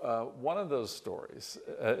 So one of those stories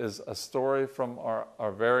is a story from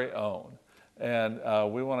our very own. And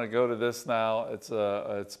we want to go to this now.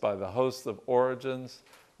 It's by the host of Origins,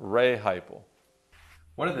 Ray Heipel.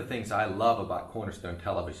 One of the things I love about Cornerstone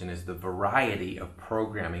Television is the variety of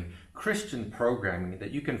programming, Christian programming,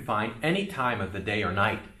 that you can find any time of the day or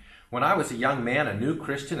night. When I was a young man, a new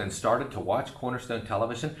Christian, and started to watch Cornerstone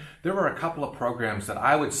Television, there were a couple of programs that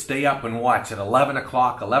I would stay up and watch at 11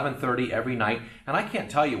 o'clock, 11:30 every night, and I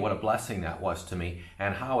can't tell you what a blessing that was to me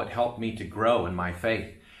and how it helped me to grow in my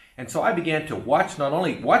faith. And so I began to not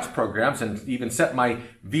only watch programs and even set my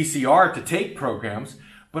VCR to tape programs,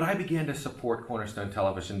 but I began to support Cornerstone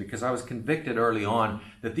Television because I was convicted early on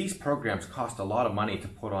that these programs cost a lot of money to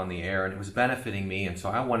put on the air, and it was benefiting me. And so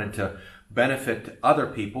I wanted to benefit other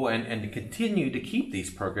people and to continue to keep these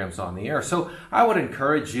programs on the air. So I would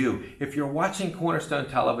encourage you, if you're watching Cornerstone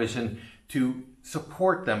Television, to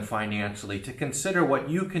support them financially, to consider what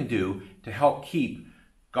you can do to help keep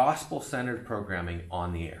gospel-centered programming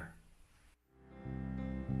on the air.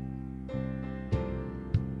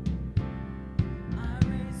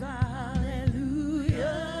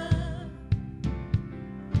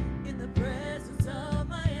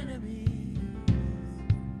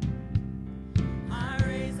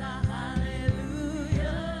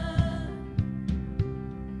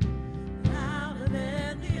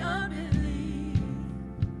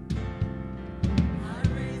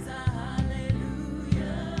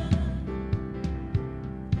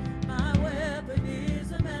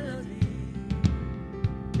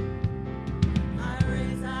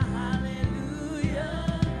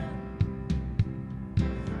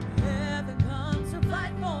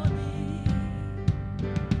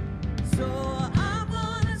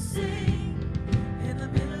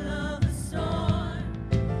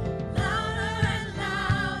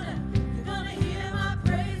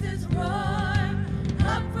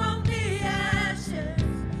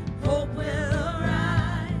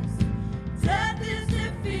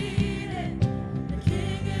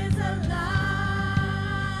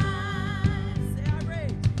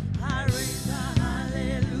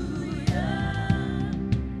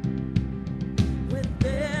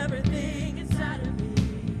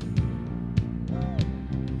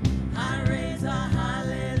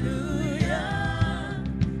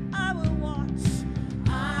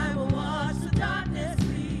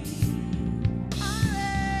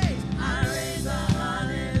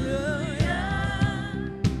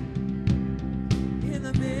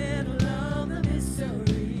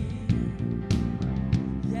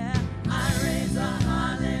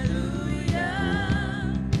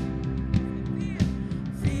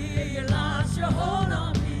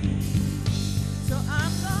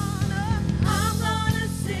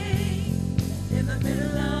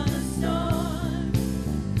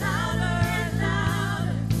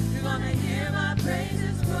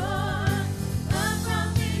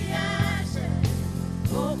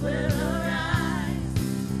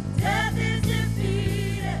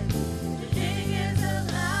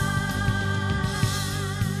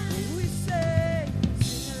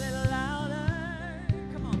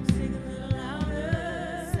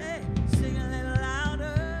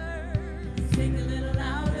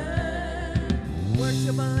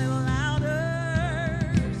 Worship a little louder.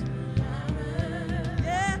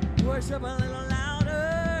 Yeah, worship a little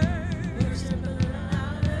louder. Worship a little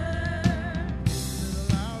louder.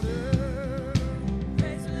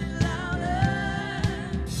 Praise a little louder.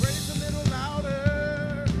 Praise a little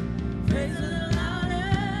louder. Praise a little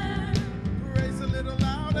louder. Praise a little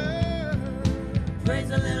louder.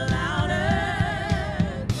 Praise a little louder.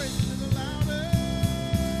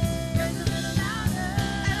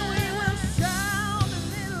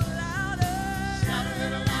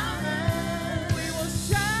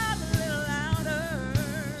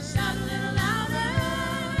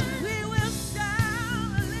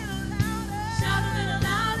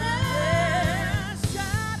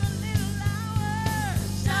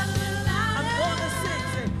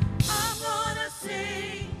 I'm gonna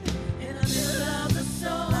sing in the middle of the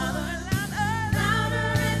storm.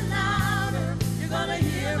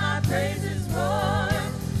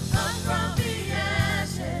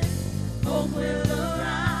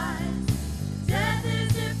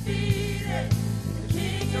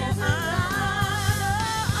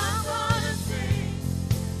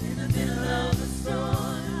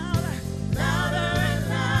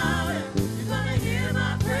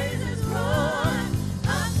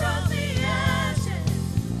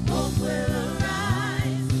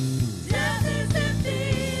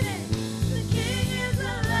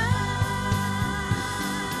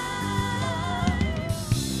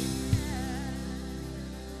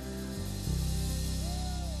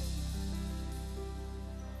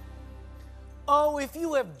 Oh, if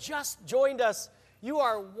you have just joined us, you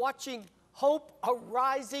are watching Hope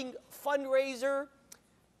Arising Fundraiser.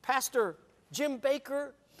 Pastor Jim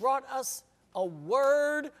Baker brought us a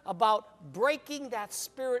word about breaking that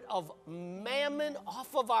spirit of mammon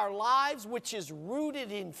off of our lives, which is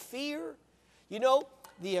rooted in fear. You know,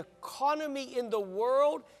 the economy in the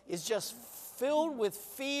world is just filled with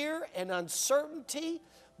fear and uncertainty,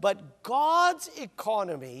 but God's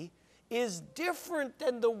economy is different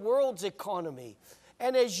than the world's economy.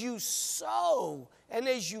 And as you sow and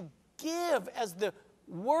as you give, as the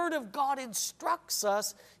Word of God instructs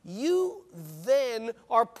us, you then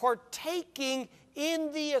are partaking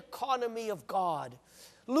in the economy of God.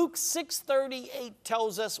 Luke 6:38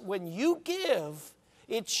 tells us, when you give,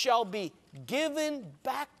 it shall be given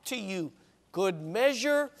back to you. Good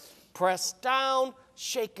measure, pressed down,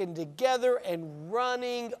 shaken together, and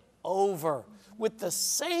running over. With the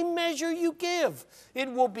same measure you give,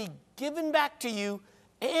 it will be given back to you.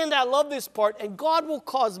 And I love this part, and God will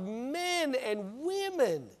cause men and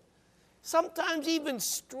women, sometimes even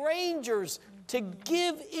strangers, to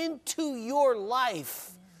give into your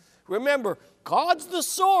life. Remember, God's the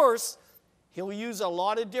source. He'll use a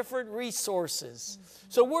lot of different resources.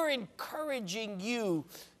 So we're encouraging you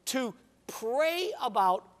to pray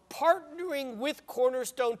about partnering with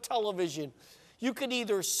Cornerstone Television. You can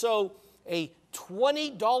either sow a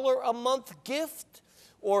 $20 a month gift,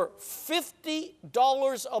 or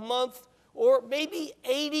 $50 a month, or maybe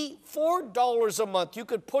 $84 a month. You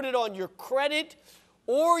could put it on your credit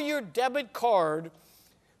or your debit card.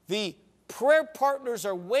 The prayer partners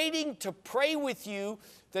are waiting to pray with you.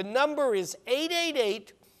 The number is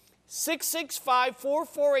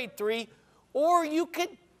 888-665-4483, or you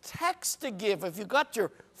could text to give. If you got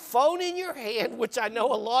your phone in your hand, which I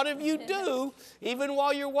know a lot of you do, even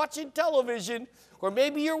while you're watching television, or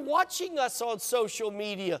maybe you're watching us on social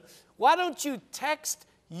media, why don't you text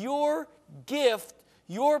your gift,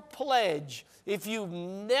 your pledge? If you've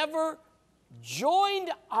never joined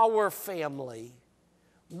our family,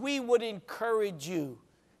 we would encourage you.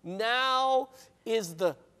 Now is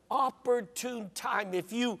the opportune time.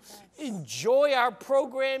 If you enjoy our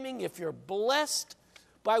programming, if you're blessed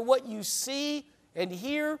by what you see and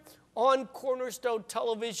hear on Cornerstone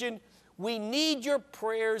Television, we need your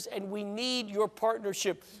prayers and we need your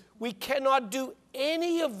partnership. We cannot do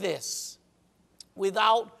any of this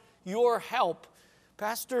without your help.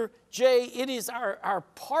 Pastor Jay, it is our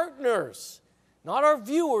partners, not our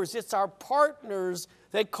viewers, it's our partners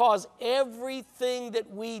that cause everything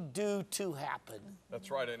that we do to happen.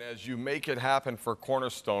 That's right, and as you make it happen for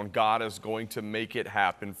Cornerstone, God is going to make it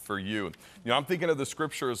happen for you. You know, I'm thinking of the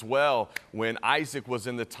scripture as well. When Isaac was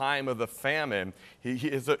in the time of the famine,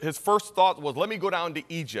 his first thought was, let me go down to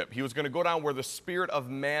Egypt. He was going to go down where the spirit of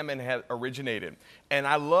mammon had originated. And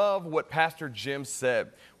I love what Pastor Jim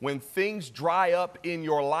said. When things dry up in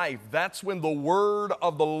your life, that's when the word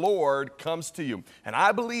of the Lord comes to you. And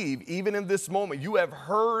I believe even in this moment, you have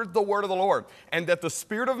heard the word of the Lord, and that the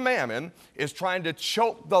spirit of mammon is trying to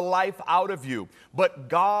choke the life out of you. But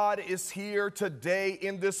God is here today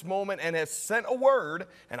in this moment and has sent a word.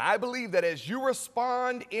 And I believe that as you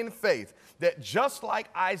respond in faith, that just like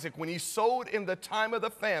Isaac, when he sowed in the time of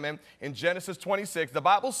the famine in Genesis 26, the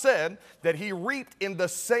Bible said that he reaped in the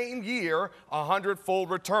same year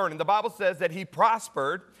 100-fold return. And the Bible says that he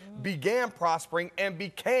prospered, began prospering, and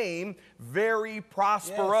became very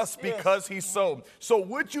prosperous because he sowed. So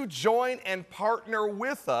would you join and partner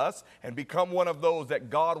with us and become one of those that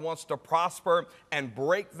God wants to prosper and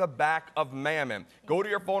break the back of mammon? Go to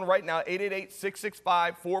your phone right now,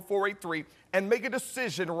 888-665-4483. And make a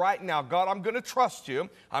decision right now. God, I'm going to trust you.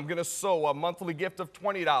 I'm going to sow a monthly gift of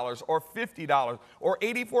 $20 or $50 or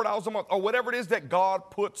 $84 a month or whatever it is that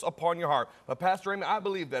God puts upon your heart. But Pastor Amy, I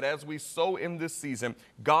believe that as we sow in this season,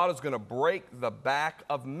 God is going to break the back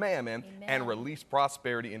of mammon and release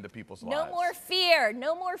prosperity into people's lives. No more fear.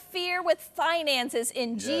 No more fear with finances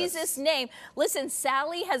in Jesus' name. Listen,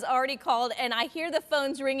 Sally has already called, and I hear the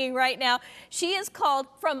phones ringing right now. She is called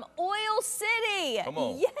from Oil City. Come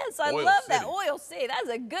on. Yes, I Oil love City. that. Oil City. That's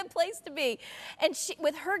a good place to be. And she,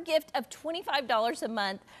 with her gift of $25 a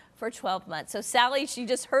month for 12 months. So Sally, she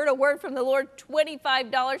just heard a word from the Lord,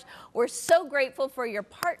 $25. We're so grateful for your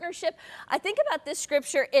partnership. I think about this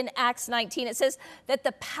scripture in Acts 19. It says that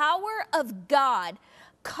the power of God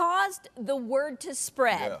caused the word to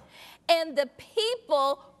spread, and the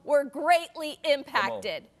people were greatly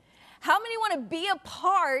impacted. How many want to be a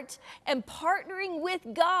part and partnering with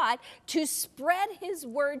God to spread his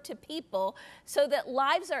word to people so that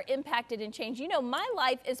lives are impacted and changed? You know, my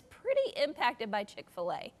life is pretty impacted by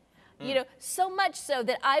Chick-fil-A. You know, so much so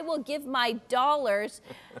that I will give my dollars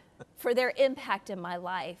for their impact in my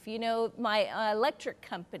life. You know, my electric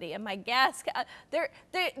company and my gas, they're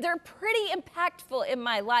pretty impactful in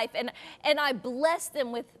my life, and I bless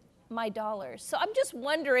them with my dollars. So I'm just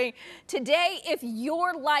wondering today if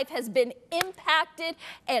your life has been impacted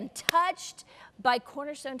and touched by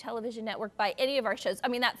Cornerstone Television Network, by any of our shows. I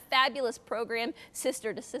mean, that fabulous program,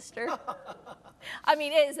 Sister to Sister. I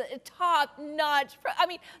mean, it is a top-notch. I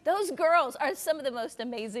mean, those girls are some of the most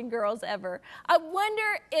amazing girls ever. I wonder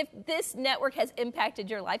if this network has impacted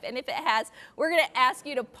your life, and if it has, we're going to ask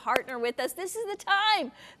you to partner with us. This is the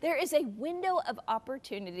time. There is a window of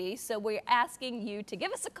opportunity, so we're asking you to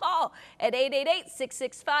give us a call at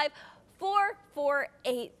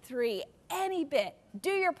 888-665-4483. Any bit.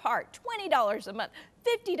 Do your part. $20 a month,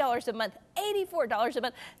 $50 a month, $84 a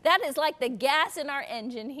month. That is like the gas in our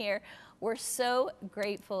engine here. We're so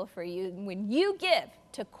grateful for you. When you give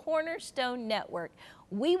to Cornerstone Network,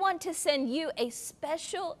 we want to send you a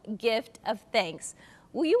special gift of thanks.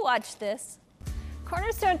 Will you watch this?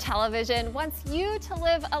 Cornerstone Television wants you to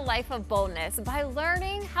live a life of boldness by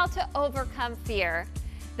learning how to overcome fear.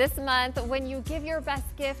 This month, when you give your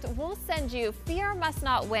best gift, we'll send you Fear Must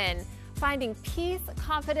Not Win, Finding Peace,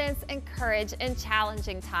 Confidence, and Courage in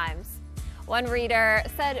Challenging Times. One reader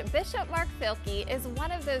said Bishop Mark Filkey is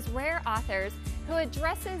one of those rare authors who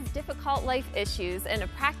addresses difficult life issues in a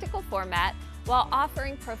practical format while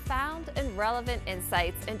offering profound and relevant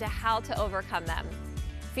insights into how to overcome them.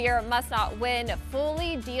 Fear Must Not Win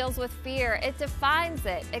fully deals with fear. It defines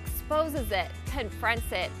it, exposes it,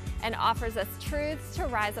 confronts it, and offers us truths to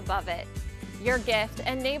rise above it. Your gift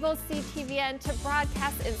enables CTVN to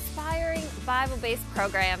broadcast inspiring Bible-based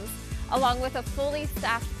programs along with a fully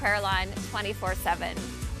staffed prayer line 24/7.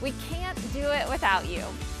 We can't do it without you.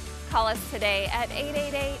 Call us today at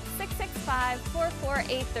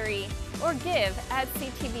 888-665-4483 or give at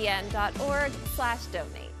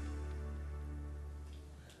ctvn.org/donate.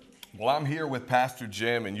 Well, I'm here with Pastor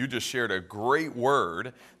Jim, and you just shared a great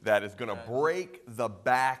word that is going to break the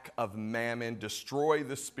back of mammon, destroy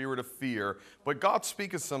the spirit of fear. But God's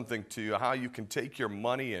speaking something to you, how you can take your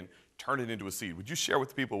money and turn it into a seed. Would you share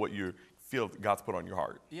with people what you feel God's put on your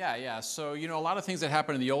heart? Yeah. So, you know, a lot of things that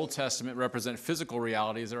happen in the Old Testament represent physical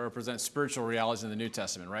realities that represent spiritual realities in the New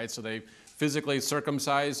Testament, right? So they physically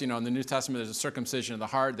circumcised, you know, in the New Testament there's a circumcision of the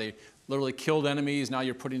heart. They literally killed enemies. Now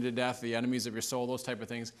you're putting to death the enemies of your soul, those type of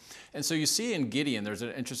things. And so you see in Gideon, there's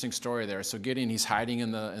an interesting story there. So Gideon, he's hiding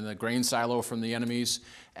in the grain silo from the enemies,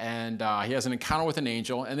 and he has an encounter with an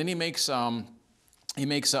angel, and then he makes a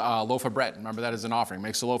loaf of bread. Remember, that is an offering.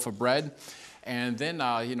 Makes a loaf of bread. And then,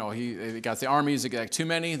 you know, he got the armies, they get like too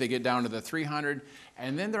many, they get down to the 300,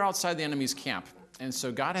 and then they're outside the enemy's camp. And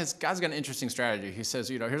so God's got an interesting strategy. He says,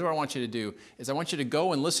 you know, here's what I want you to do, is I want you to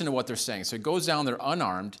go and listen to what they're saying. So he goes down there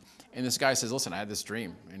unarmed, and this guy says, listen, I had this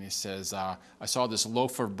dream. And he says, I saw this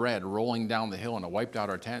loaf of bread rolling down the hill, and it wiped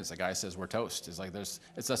out our tents. The guy says, we're toast. It's like, that's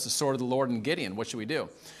the sword of the Lord and Gideon. What should we do?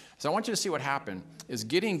 So I want you to see what happened, is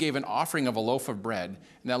Gideon gave an offering of a loaf of bread,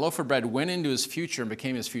 and that loaf of bread went into his future and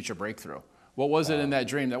became his future breakthrough. What was it in that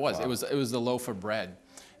dream? That was, it was the loaf of bread.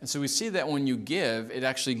 And so we see that when you give, it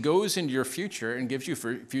actually goes into your future and gives you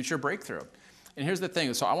future breakthrough. And here's the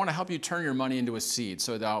thing. So I want to help you turn your money into a seed.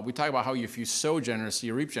 So we talk about how if you sow generously,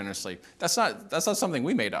 you reap generously. That's not something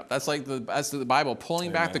we made up. That's like that's the Bible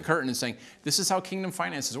pulling back the curtain and saying, this is how kingdom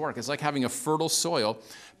finances work. It's like having a fertile soil,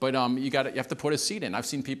 but you have to put a seed in. I've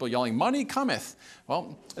seen people yelling, money cometh.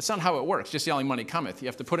 Well, that's not how it works, just yelling money cometh. You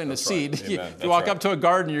have to put in a seed. Right. You walk up to a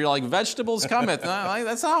garden, you're like, vegetables cometh.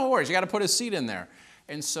 That's not how it works. You got to put a seed in there.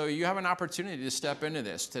 And so you have an opportunity to step into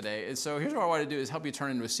this today. And so here's what I want to do is help you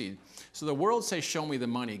turn into a seed. So the world says, show me the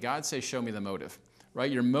money. God says, show me the motive,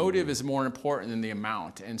 right? Your motive is more important than the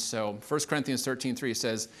amount. And so 1 Corinthians 13:3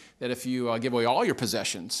 says that if you give away all your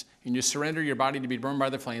possessions and you surrender your body to be burned by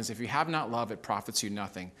the flames, if you have not love, it profits you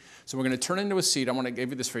nothing. So we're going to turn into a seed. I want to give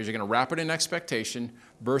you this phrase. You're going to wrap it in expectation,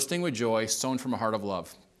 bursting with joy, sown from a heart of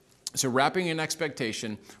love. So wrapping in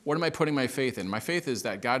expectation, what am I putting my faith in? My faith is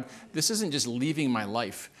that, God, this isn't just leaving my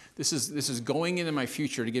life. This is going into my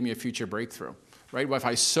future to give me a future breakthrough, right? Well, if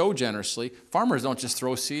I sow generously, farmers don't just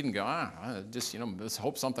throw seed and go, let's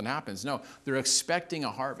hope something happens. No, they're expecting a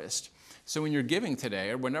harvest. So when you're giving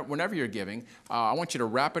today, or whenever you're giving, I want you to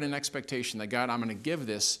wrap it in expectation that, God, I'm going to give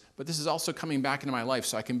this, but this is also coming back into my life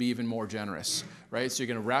so I can be even more generous, right? So you're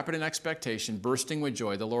going to wrap it in expectation, bursting with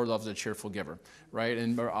joy. The Lord loves a cheerful giver, right?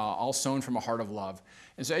 And all sown from a heart of love.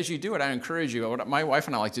 And so as you do it, I encourage you, what my wife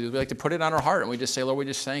and I like to do, we like to put it on our heart, and we just say, Lord, we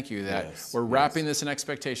just thank you that we're wrapping this in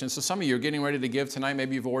expectation. So some of you are getting ready to give tonight.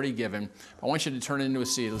 Maybe you've already given. I want you to turn it into a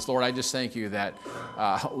seed. Lord, I just thank you that,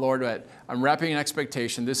 Lord, that I'm wrapping in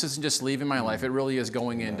expectation. This isn't just just leaving my life. It really is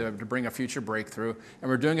going in to bring a future breakthrough. And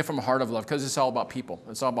we're doing it from a heart of love because it's all about people.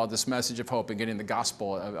 It's all about this message of hope and getting the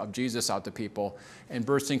gospel of Jesus out to people and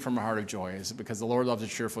bursting from a heart of joy. Is because the Lord loves a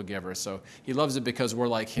cheerful giver. So he loves it because we're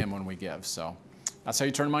like him when we give. So that's how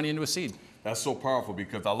you turn money into a seed. That's so powerful,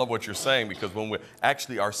 because I love what you're saying, because when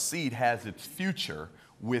our seed has its future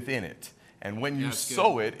within it. And when you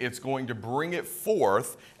sow it, it's going to bring it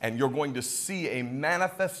forth, and you're going to see a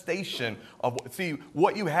manifestation of, see,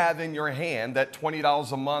 what you have in your hand, that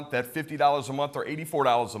 $20 a month, that $50 a month, or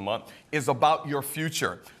 $84 a month, is about your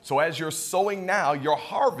future. So as you're sowing now, your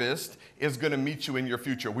harvest is going to meet you in your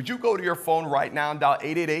future. Would you go to your phone right now and dial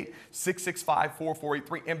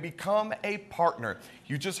 888-665-4483 and become a partner?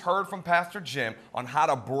 You just heard from Pastor Jim on how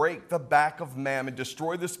to break the back of mammon,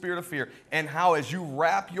 destroy the spirit of fear, and how as you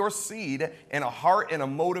wrap your seed in a heart and a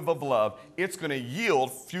motive of love, it's going to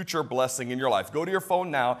yield future blessing in your life. Go to your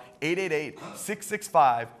phone now,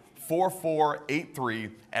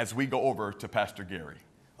 888-665-4483, as we go over to Pastor Gary.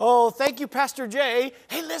 Oh, thank you, Pastor Jay.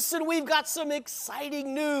 Hey, listen, we've got some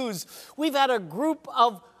exciting news. We've had a group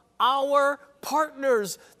of our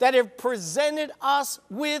partners that have presented us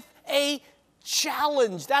with a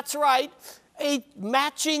challenge. That's right, a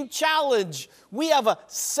matching challenge. We have a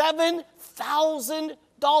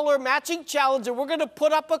 $7,000 matching challenge, and we're going to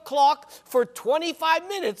put up a clock for 25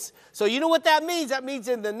 minutes. So you know what that means? That means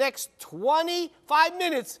in the next 25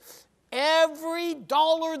 minutes, every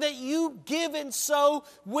dollar that you give and sow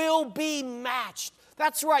will be matched.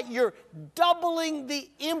 That's right, you're doubling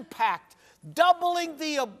the impact, doubling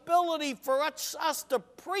the ability for us to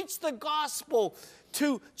preach the gospel,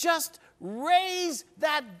 to just raise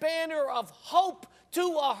that banner of hope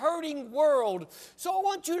to a hurting world. So I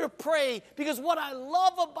want you to pray, because what I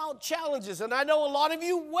love about challenges, and I know a lot of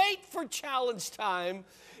you wait for challenge time,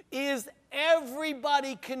 is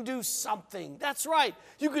everybody can do something. That's right.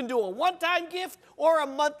 You can do a one-time gift or a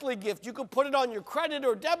monthly gift. You can put it on your credit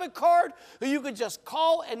or debit card, or you can just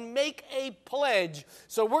call and make a pledge.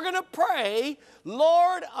 So we're going to pray,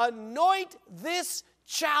 Lord, anoint this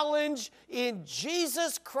challenge in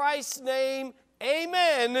Jesus Christ's name.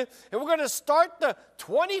 Amen. And we're going to start the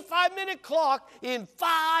 25-minute clock in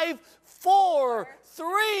 5, 4,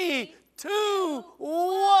 3, 2,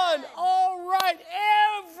 1. All right,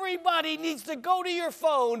 everybody needs to go to your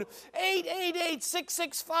phone,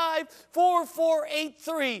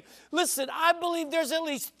 888-665-4483. Listen, I believe there's at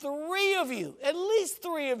least three of you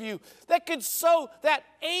that could sow that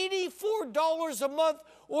 $84 a month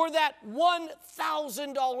or that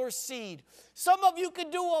 $1,000 seed. Some of you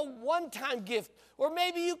could do a one-time gift, or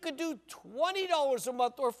maybe you could do $20 a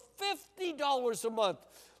month or $50 a month.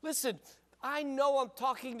 Listen, I know I'm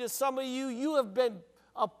talking to some of you. You have been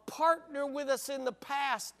a partner with us in the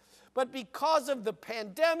past, but because of the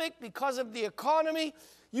pandemic, because of the economy,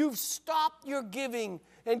 you've stopped your giving,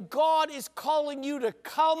 and God is calling you to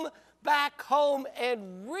come back home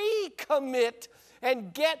and recommit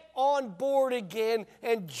and get on board again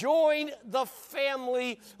and join the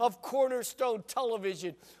family of Cornerstone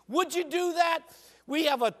Television. Would you do that? We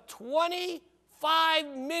have a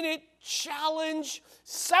 25-minute challenge,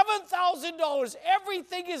 $7,000.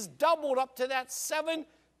 Everything is doubled up to that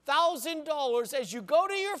 $7,000 as you go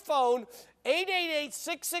to your phone,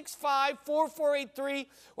 888-665-4483,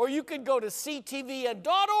 or you can go to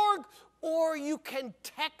ctvn.org, or you can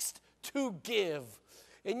text to give.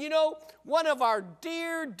 And you know, one of our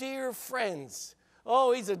dear, dear friends,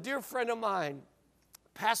 oh, he's a dear friend of mine,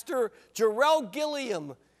 Pastor Jarrell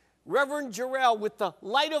Gilliam, Reverend Jarrell with the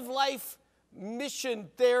Light of Life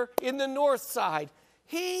mission there in the north side.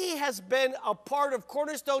 He has been a part of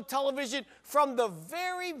Cornerstone Television from the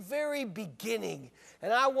very, very beginning.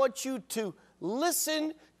 And I want you to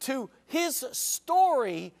listen to his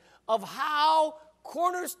story of how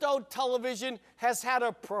Cornerstone Television has had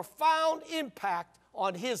a profound impact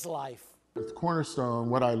on his life. With Cornerstone,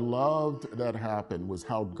 what I loved that happened was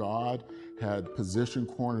how God had positioned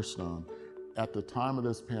Cornerstone at the time of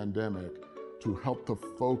this pandemic to help to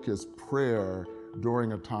focus prayer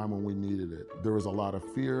during a time when we needed it. There was a lot of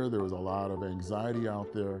fear, there was a lot of anxiety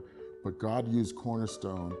out there, but God used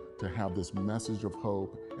Cornerstone to have this message of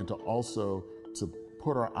hope and to also to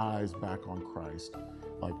put our eyes back on Christ.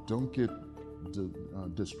 Like, don't get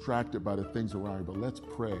distracted by the things around you, but let's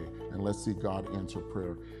pray and let's see God answer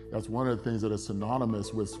prayer. That's one of the things that is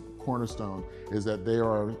synonymous with Cornerstone, is that they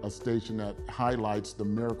are a station that highlights the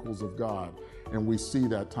miracles of God, and we see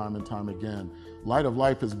that time and time again. Light of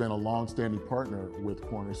Life has been a long-standing partner with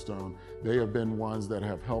Cornerstone. They have been ones that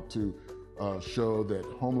have helped to show that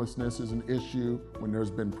homelessness is an issue when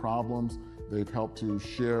there's been problems. They've helped to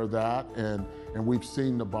share that, and we've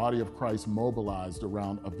seen the body of Christ mobilized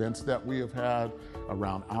around events that we have had,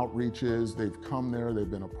 around outreaches. They've come there,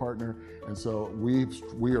 they've been a partner, and so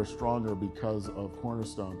we are stronger because of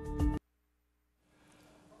Cornerstone.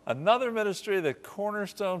 Another ministry that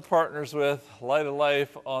Cornerstone partners with, Light of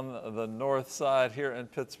Life on the north side here in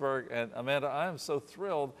Pittsburgh. And Amanda, I am so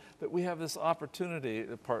thrilled that we have this opportunity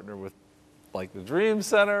to partner with like the Dream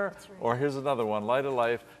Center, or here's another one, Light of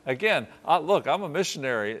Life. Again, look, I'm a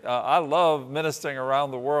missionary. I love ministering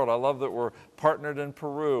around the world. I love that we're partnered in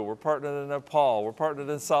Peru, we're partnered in Nepal, we're partnered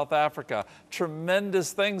in South Africa.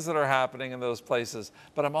 Tremendous things that are happening in those places.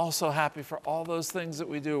 But I'm also happy for all those things that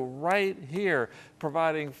we do right here,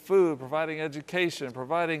 providing food, providing education,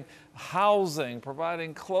 providing housing,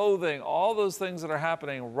 providing clothing, all those things that are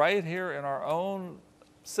happening right here in our own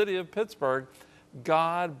city of Pittsburgh.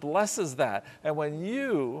 God blesses that. And when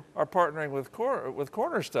you are partnering with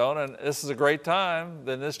Cornerstone, and this is a great time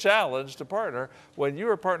in this challenge to partner, when you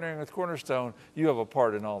are partnering with Cornerstone, you have a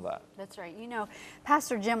part in all that. That's right. You know,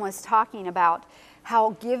 Pastor Jim was talking about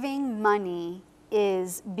how giving money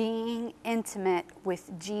is being intimate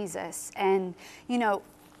with Jesus. And, you know,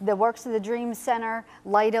 the works of the Dream Center,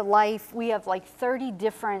 Light of Life, we have like 30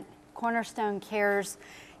 different Cornerstone Cares,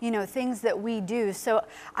 you know, things that we do. So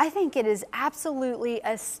I think it is absolutely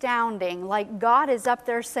astounding. Like God is up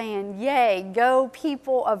there saying, yay, go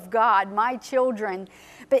people of God, my children.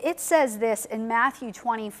 But it says this in Matthew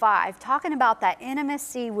 25, talking about that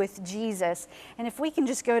intimacy with Jesus. And if we can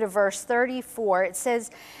just go to verse 34, it says,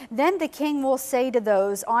 then the king will say to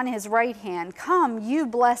those on his right hand, come, you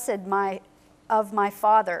blessed of my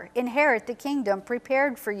Father, inherit the kingdom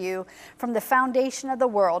prepared for you from the foundation of the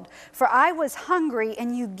world. For I was hungry,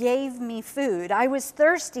 and you gave me food. I was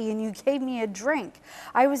thirsty, and you gave me a drink.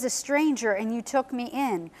 I was a stranger, and you took me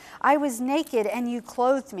in. I was naked, and you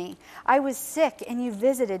clothed me. I was sick, and you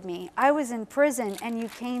visited me. I was in prison, and you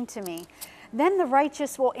came to me. Then the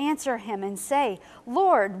righteous will answer him and say,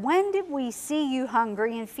 Lord, when did we see you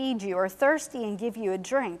hungry and feed you, or thirsty and give you a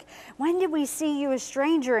drink? When did we see you a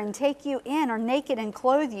stranger and take you in, or naked and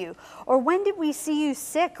clothe you? Or when did we see you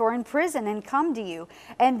sick or in prison and come to you?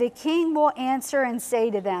 And the king will answer and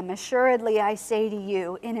say to them, assuredly I say to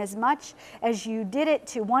you, inasmuch as you did it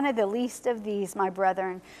to one of the least of these, my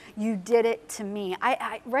brethren, you did it to me.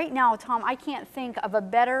 Right now, Tom, I can't think of a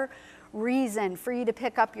better reason for you to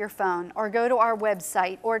pick up your phone or go to our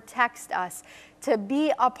website or text us to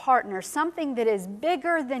be a partner, something that is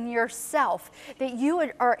bigger than yourself, that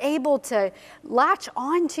you are able to latch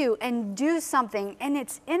onto and do something. And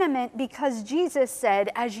it's intimate because Jesus said,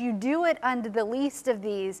 as you do it unto the least of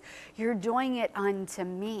these, you're doing it unto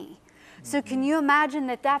me. So can you imagine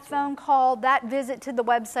that phone call, that visit to the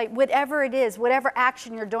website, whatever it is, whatever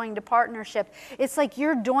action you're doing to partnership, it's like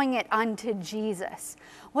you're doing it unto Jesus.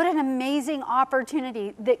 What an amazing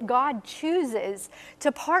opportunity that God chooses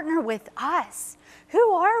to partner with us.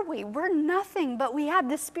 Who are we? We're nothing, but we have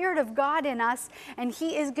the Spirit of God in us, and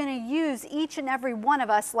He is going to use each and every one of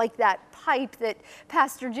us like that pipe that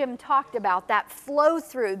Pastor Jim talked about, that flow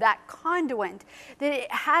through, that conduit, that it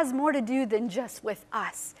has more to do than just with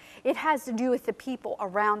us. It has to do with the people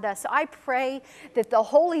around us. So I pray that the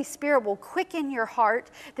Holy Spirit will quicken your heart,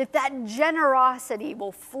 that generosity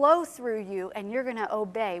will flow through you, and you're going to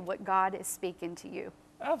obey what God is speaking to you.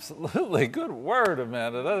 Absolutely. Good word,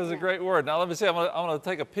 Amanda. That is a great word. Now, let me see. I'm going to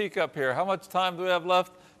take a peek up here. How much time do we have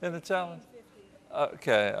left in the challenge?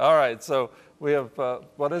 Okay. All right. So we have,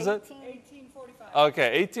 what is it? 1845.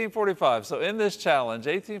 Okay, 1845. So in this challenge,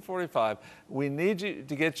 1845, we need you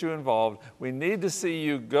to get you involved. We need to see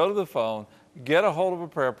you go to the phone, get a hold of a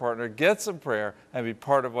prayer partner, get some prayer, and be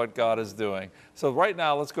part of what God is doing. So right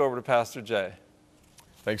now, let's go over to Pastor Jay.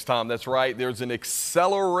 Thanks, Tom. That's right. There's an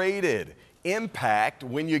accelerated impact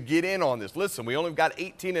when you get in on this. Listen, we only got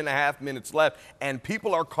 18 and a half minutes left, and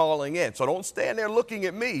people are calling in. So don't stand there looking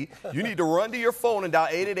at me. You need to run to your phone and dial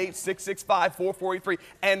 888-665-4483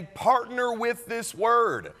 and partner with this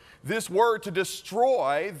word. This word to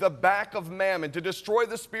destroy the back of mammon, to destroy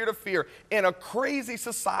the spirit of fear. In a crazy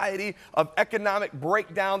society of economic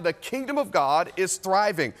breakdown, the kingdom of God is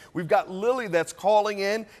thriving. We've got Lily that's calling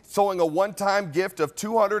in, sowing a one-time gift of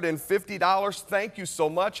 $250. Thank you so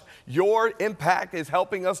much. Your impact is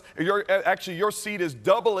helping us. Your seed is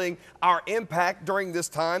doubling our impact during this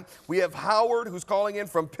time. We have Howard, who's calling in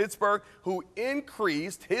from Pittsburgh, who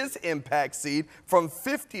increased his impact seed from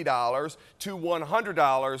 $50 to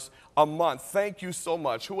 $100 a month. Thank you so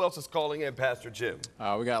much. Who else is calling in, Pastor Jim?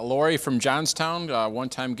 We got Lori from Johnstown,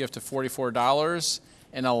 one-time gift of $44,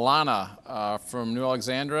 and Alana from New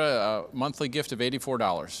Alexandria, a monthly gift of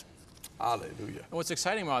 $84. Hallelujah. And what's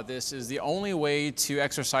exciting about this is the only way to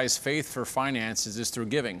exercise faith for finances is through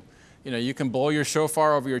giving. You know, you can blow your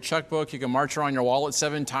shofar over your checkbook, you can march around your wallet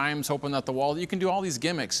 7 times, hoping that the wallet, you can do all these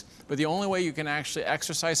gimmicks, but the only way you can actually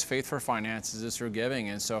exercise faith for finances is through giving.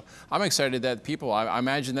 And so I'm excited that people, I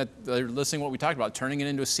imagine that they're listening to what we talked about, turning it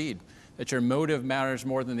into a seed, that your motive matters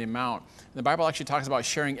more than the amount. And the Bible actually talks about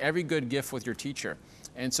sharing every good gift with your teacher.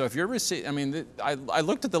 And so if you're receiving, I mean, I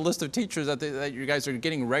looked at the list of teachers that you guys are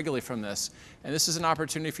getting regularly from this, and this is an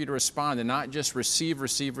opportunity for you to respond and not just receive,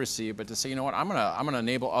 but to say, you know what, I'm gonna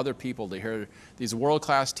enable other people to hear these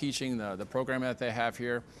world-class teaching, the program that they have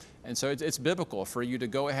here. And so it's biblical for you to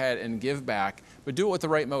go ahead and give back, but do it with the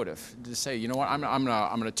right motive. To say, you know what, I'm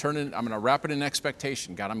gonna wrap it in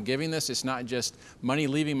expectation. God, I'm giving this. It's not just money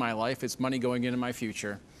leaving my life, it's money going into my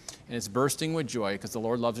future. And it's bursting with joy because the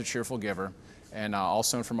Lord loves a cheerful giver. And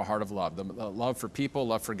also from a heart of love, the love for people,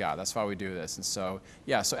 love for God. That's why we do this. And so,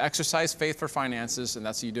 yeah, so exercise faith for finances, and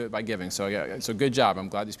that's how you do it by giving. So, yeah, so good job. I'm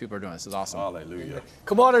glad these people are doing this. It's awesome. Hallelujah.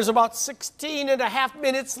 Come on, there's about 16 and a half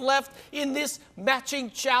minutes left in this matching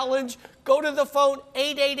challenge. Go to the phone,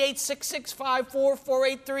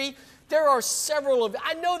 888-665-4483. There are several of you.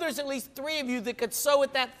 I know there's at least 3 of you that could sow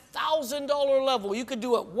at that $1,000 level. You could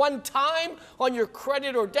do it one time on your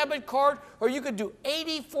credit or debit card, or you could do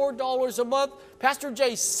 $84 a month. Pastor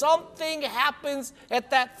Jay, something happens at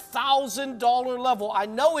that $1,000 level. I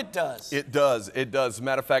know it does. It does. It does.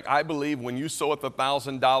 Matter of fact, I believe when you sow at the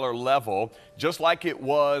 $1,000 level, just like it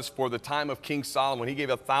was for the time of King Solomon when he gave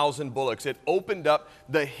 1,000 bullocks, it opened up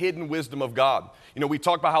the hidden wisdom of God. You know, we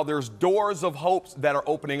talked about how there's doors of hopes that are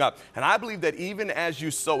opening up. And I believe that even as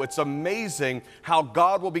you sow, it's amazing how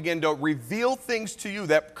God will begin to reveal things to you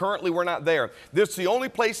that currently were not there. This is the only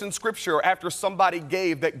place in Scripture after somebody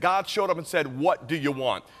gave that God showed up and said, what do you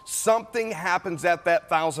want? Something happens at that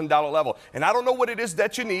 $1,000 level. And I don't know what it is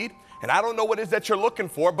that you need. And I don't know what it is that you're looking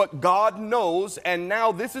for, but God knows, and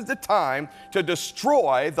now this is the time to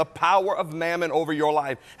destroy the power of mammon over your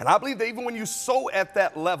life. And I believe that even when you sow at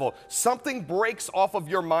that level, something breaks off of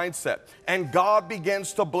your mindset, and God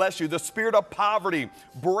begins to bless you. The spirit of poverty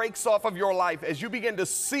breaks off of your life as you begin to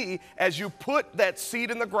see, as you put that seed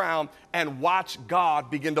in the ground and watch God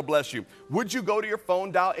begin to bless you. Would you go to your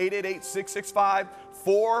phone, dial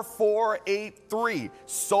 888-665-4483,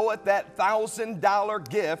 sow at that $1,000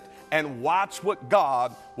 gift, and watch what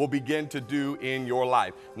God will begin to do in your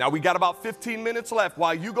life. Now, we got about 15 minutes left.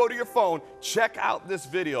 While you go to your phone, check out this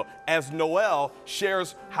video as Noelle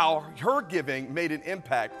shares how her giving made an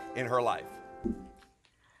impact in her life.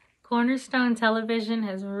 Cornerstone Television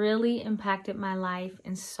has really impacted my life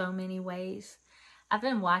in so many ways. I've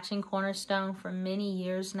been watching Cornerstone for many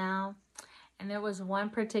years now, and there was one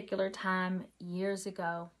particular time years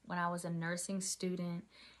ago when I was a nursing student,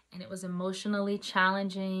 and it was emotionally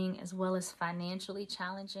challenging as well as financially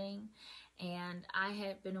challenging. And I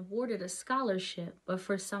had been awarded a scholarship, but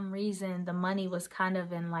for some reason the money was kind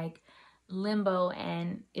of in like limbo,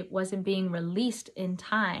 and it wasn't being released in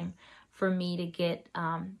time for me to get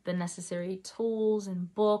the necessary tools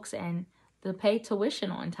and books and to pay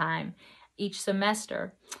tuition on time each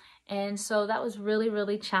semester. And so that was really,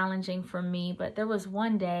 really challenging for me. But there was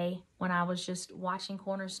one day when I was just watching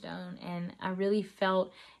Cornerstone, and I really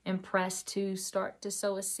felt impressed to start to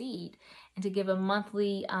sow a seed and to give a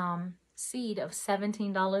monthly seed of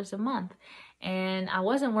 $17 a month. And I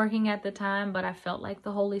wasn't working at the time, but I felt like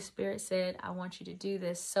the Holy Spirit said, I want you to do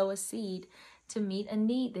this, sow a seed to meet a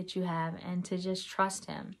need that you have and to just trust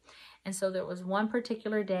Him. And so there was one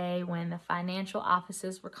particular day when the financial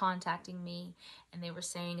offices were contacting me, and they were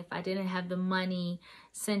saying if I didn't have the money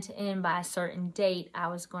sent in by a certain date, I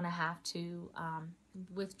was going to have to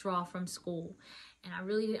withdraw from school. And I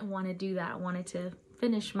really didn't want to do that. I wanted to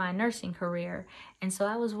finish my nursing career. And so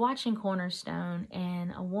I was watching Cornerstone,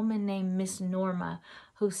 and a woman named Miss Norma,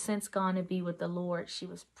 who's since gone to be with the Lord, she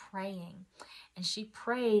was praying. And she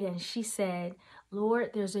prayed and she said,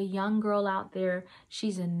 Lord, there's a young girl out there.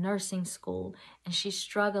 She's in nursing school and she's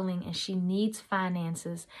struggling and she needs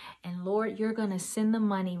finances. And Lord, you're going to send the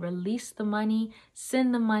money, release the money,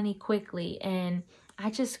 send the money quickly. And I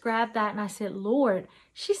just grabbed that and I said, Lord,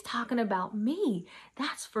 she's talking about me.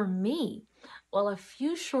 That's for me. Well, a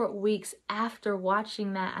few short weeks after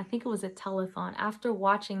watching that, I think it was a telethon, after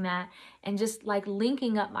watching that and just like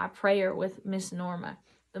linking up my prayer with Miss Norma,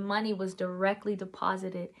 the money was directly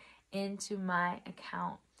deposited into my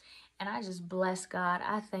account. And I just bless God.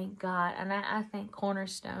 I thank God. And I thank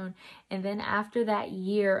Cornerstone. And then after that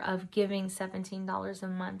year of giving $17 a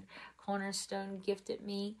month, Cornerstone gifted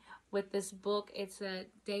me with this book. It's a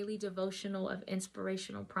daily devotional of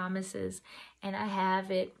inspirational promises, and I have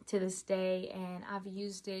it to this day, and I've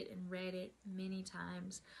used it and read it many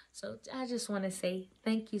times. So I just want to say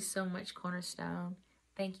thank you so much, Cornerstone.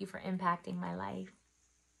 Thank you for impacting my life.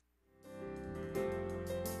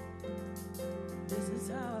 This is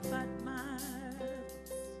how I fight my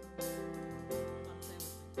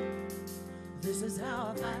This is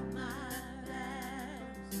how I fight my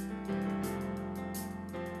battles.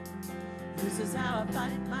 This is how I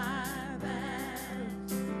fight my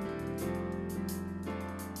battles.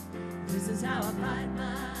 This is how I fight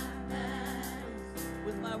my battles.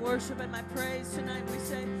 With my worship and my praise tonight we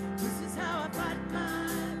say, this is how I fight my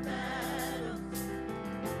battles.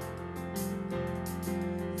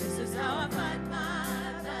 This is how I fight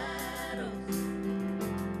my battles.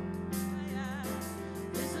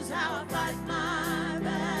 This is how I fight my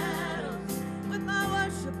battles. With my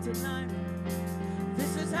worship tonight,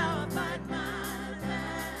 this is how I fight my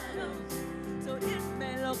battles. So it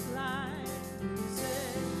may look like,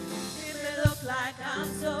 say, it may look like I'm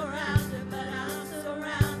surrounded, but I'm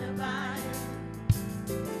surrounded by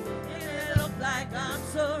you. It may look like I'm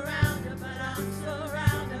surrounded, but I'm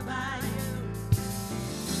surrounded by you.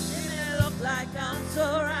 It may look like I'm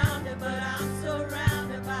surrounded, but I'm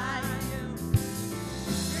surrounded by you.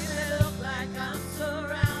 It may look like I'm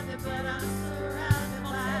surrounded, but I'm surrounded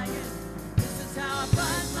by you. This is how I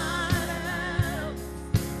fight my battles.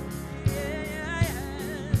 Yes.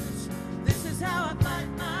 This is how I fight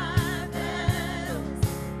my battles.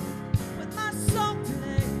 With my song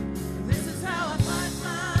today, this is how I fight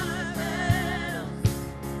my battles.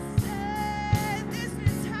 Say, this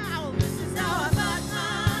is how I fight my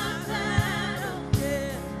battles.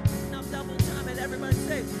 Yeah. Now double time it, everybody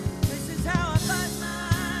say, this is how I fight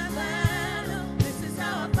my battle. This is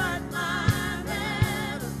how I fight my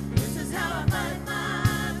battle. This is how I fight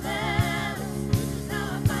my battle. This is how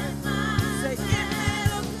I fight my say, it may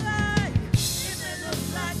look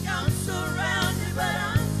like I'm surrounded, but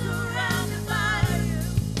I'm surrounded by you.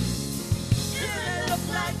 It may look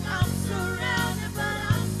like I'm surrounded, but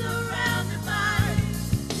I'm surrounded by you.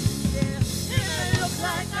 Yeah. It may look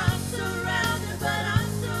like I'm surrounded, but I'm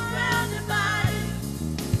surrounded by you.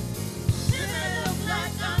 It may look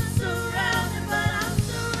like I'm surrounded, but I'm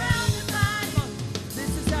surrounded by you.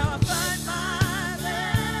 This is how I fight my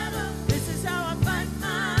battle. This is how I fight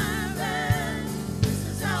my battle. This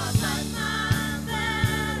is how I fight my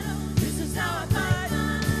battle. This is how I fight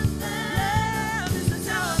my battle. This is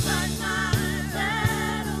how I fight my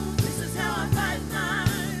battle. This is how I fight my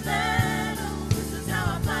battle. This is how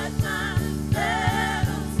I fight my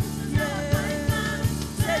battle. Yeah.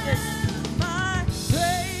 Say this. My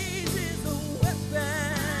praise is a weapon.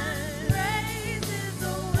 Praise is a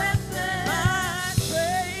weapon. My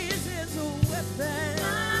praise is a weapon.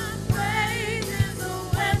 My praise is a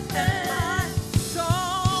weapon. My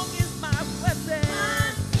song is my weapon. My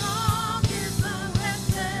song is my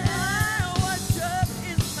weapon. My worship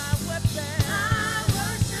is my weapon. My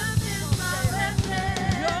worship is my weapon.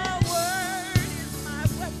 Your word is my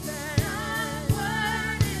weapon. Your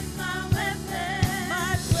word is my weapon.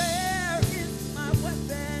 My prayer is my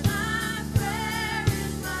weapon. My prayer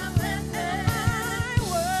is my weapon. My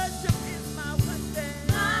worship is my weapon.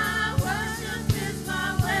 My worship is my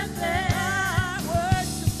weapon. My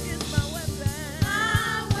worship is my weapon. My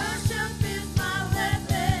worship is my weapon.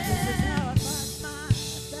 This is how I fight my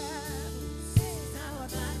battles. This is how I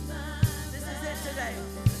fight my. This is it today.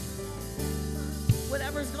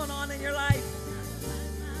 Whatever's going on in your life,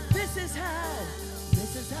 this is how.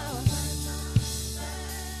 This is how I fight my.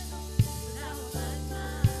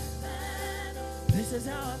 This is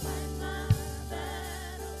how I fight my battle.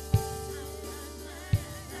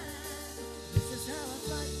 This is how I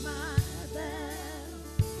fight my battle.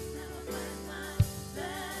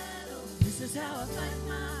 This is how I fight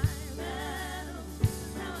my battle. This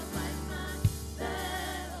is how I fight my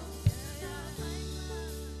battle.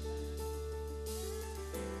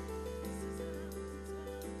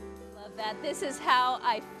 Love that. This is how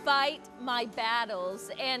I fight my battles.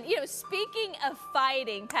 And, you know, speaking of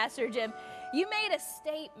fighting, Pastor Jim, you made a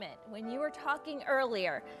statement when you were talking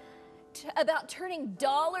earlier about turning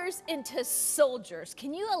dollars into soldiers.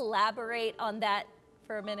 Can you elaborate on that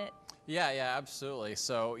for a minute? Yeah, absolutely.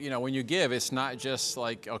 So, you know, when you give, it's not just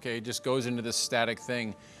like, okay, it just goes into this static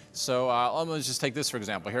thing. So let's just take this, for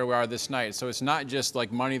example. Here we are this night. So it's not just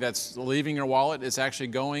like money that's leaving your wallet. It's actually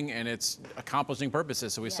going and it's accomplishing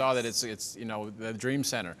purposes. So we saw that it's you know, the Dream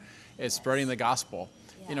Center. It's spreading the gospel.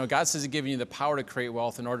 You know, God says He's giving you the power to create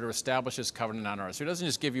wealth in order to establish His covenant on earth. So He doesn't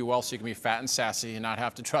just give you wealth so you can be fat and sassy and not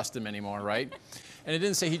have to trust Him anymore, right? And it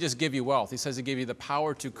didn't say he just give you wealth. He says he gave you the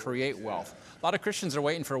power to create wealth. A lot of Christians are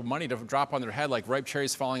waiting for money to drop on their head like ripe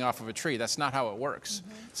cherries falling off of a tree. That's not how it works.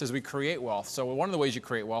 It says we create wealth. So one of the ways you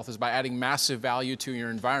create wealth is by adding massive value to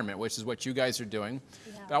your environment, which is what you guys are doing.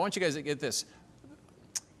 But I want you guys to get this.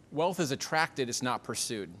 Wealth is attracted, it's not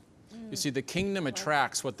pursued. You see, the kingdom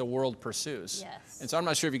attracts what the world pursues. Yes. And so I'm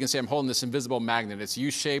not sure if you can see, I'm holding this invisible magnet. It's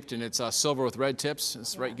U-shaped and it's silver with red tips.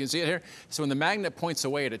 It's right, you can see it here. So when the magnet points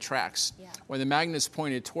away, it attracts. When the magnet is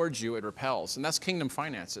pointed towards you, it repels. And that's kingdom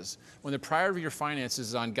finances. When the priority of your finances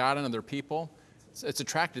is on God and other people, it's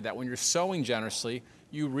attracted that. When you're sowing generously,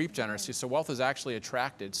 you reap generously. So wealth is actually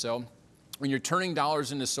attracted. So when you're turning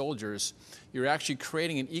dollars into soldiers, you're actually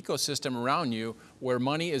creating an ecosystem around you where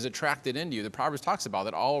money is attracted into you. The Proverbs talks about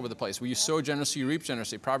that all over the place. When you sow generously, you reap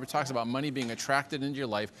generously. Proverbs talks about money being attracted into your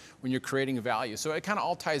life when you're creating value. So it kind of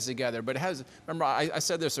all ties together. But it has, remember, I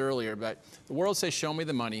said this earlier, but the world says, show me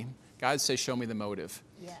the money. God says, show me the motive.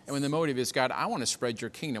 Yes. And when the motive is, God, I want to spread your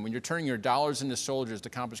kingdom. When you're turning your dollars into soldiers to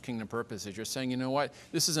accomplish kingdom purposes, you're saying, you know what,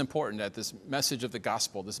 this is important, that this message of the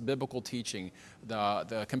gospel, this biblical teaching,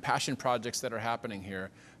 the compassion projects that are happening here,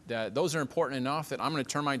 that those are important enough that I'm going to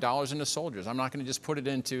turn my dollars into soldiers. I'm not going to just put it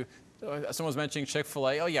into, someone's mentioning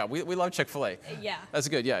Chick-fil-A. Oh yeah, we love Chick-fil-A. Yeah. That's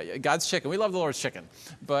good, yeah. God's chicken. We love the Lord's chicken.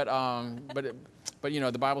 But you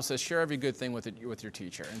know, the Bible says, share every good thing with your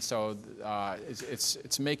teacher. And so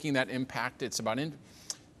it's making that impact. It's about,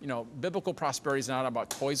 you know, biblical prosperity is not about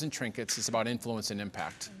toys and trinkets. It's about influence and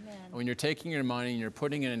impact. Amen. And when you're taking your money and you're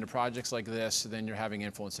putting it into projects like this, then you're having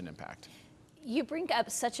influence and impact. You bring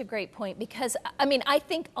up such a great point because, I mean, I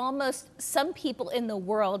think almost some people in the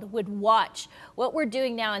world would watch what we're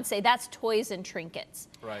doing now and say, that's toys and trinkets.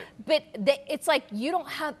 Right. But it's like you don't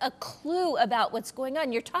have a clue about what's going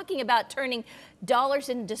on. You're talking about turning dollars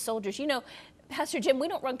into soldiers. You know, Pastor Jim, we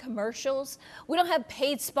don't run commercials. We don't have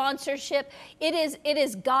paid sponsorship. It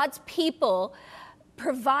is God's people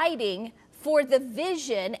providing for the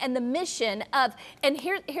vision and the mission of, and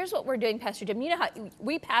here's what we're doing, Pastor Jim. You know how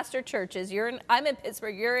we pastor churches. I'm in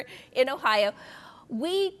Pittsburgh, you're in Ohio.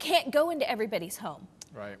 We can't go into everybody's home.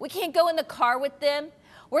 Right. We can't go in the car with them.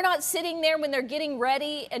 We're not sitting there when they're getting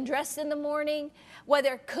ready and dressed in the morning, while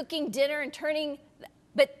they're cooking dinner and turning,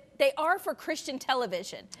 but they are for Christian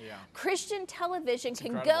television. Yeah. Christian television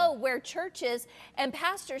can go where churches and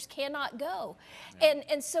pastors cannot go. Yeah.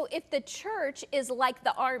 And so if the church is like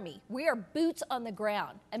the army, we are boots on the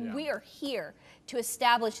ground and we are here to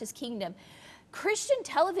establish his kingdom. Christian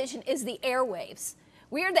television is the airwaves.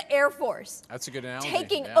 We are the Air Force. That's a good analogy.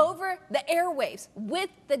 Taking over the airwaves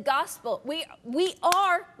with the gospel. We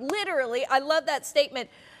are literally, I love that statement,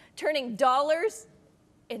 turning dollars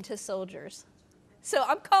into soldiers. So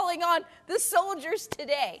I'm calling on the soldiers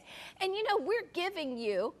today. And you know, we're giving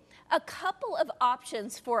you a couple of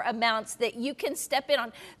options for amounts that you can step in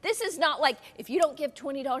on. This is not like, if you don't give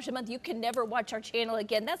 $20 a month, you can never watch our channel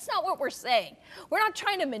again. That's not what we're saying. We're not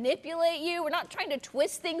trying to manipulate you. We're not trying to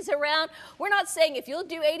twist things around. We're not saying if you'll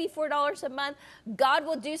do $84 a month, God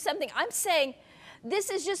will do something. I'm saying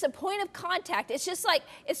this is just a point of contact. It's just like,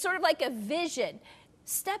 it's sort of like a vision.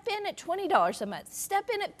 Step in at $20 a month.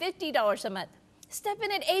 Step in at $50 a month. Step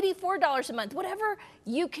in at $84 a month, whatever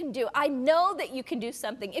you can do. I know that you can do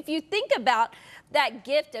something. If you think about that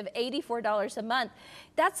gift of $84 a month,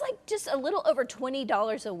 that's like just a little over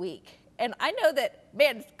 $20 a week. And I know that,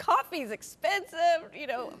 man, coffee's expensive. You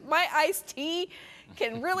know, my iced tea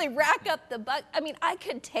can really rack up the buck. I mean, I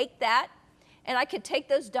could take that and I could take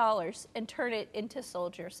those dollars and turn it into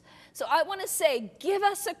soldiers. So I want to say, give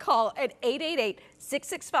us a call at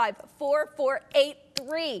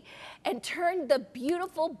 888-665-4483 and turn the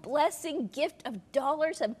beautiful blessing gift of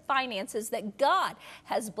dollars and finances that God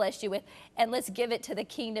has blessed you with, and let's give it to the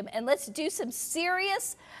kingdom, and let's do some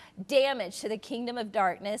serious damage to the kingdom of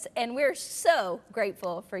darkness. And we're so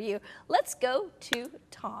grateful for you. Let's go to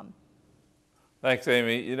Tom. Thanks,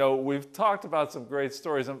 Amy. You know, we've talked about some great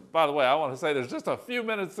stories. And by the way, I want to say there's just a few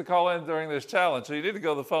minutes to call in during this challenge. So you need to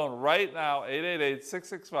go to the phone right now,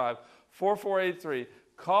 888-665-4483.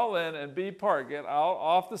 Call in and be part. Get out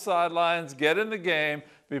off the sidelines, get in the game,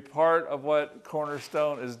 be part of what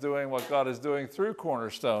Cornerstone is doing, what God is doing through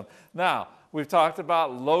Cornerstone. Now, we've talked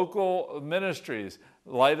about local ministries,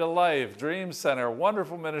 Light of Life, Dream Center,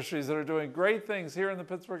 wonderful ministries that are doing great things here in the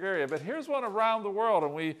Pittsburgh area. But here's one around the world,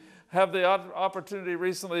 and we have the opportunity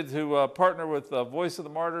recently to partner with Voice of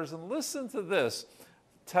the Martyrs, and listen to this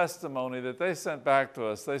testimony that they sent back to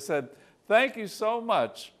us. They said, thank you so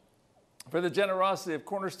much for the generosity of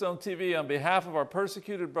Cornerstone TV on behalf of our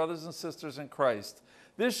persecuted brothers and sisters in Christ.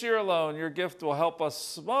 This year alone, your gift will help us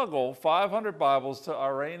smuggle 500 Bibles to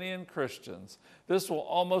Iranian Christians. This will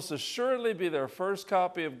almost assuredly be their first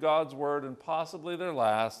copy of God's Word and possibly their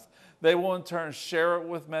last. They will in turn share it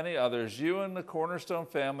with many others. You and the Cornerstone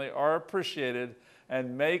family are appreciated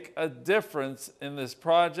and make a difference in this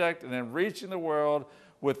project and in reaching the world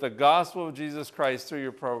with the gospel of Jesus Christ through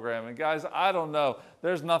your program. And guys, I don't know,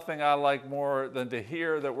 there's nothing I like more than to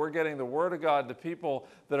hear that we're getting the Word of God to people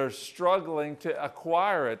that are struggling to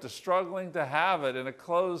acquire it, to struggling to have it in a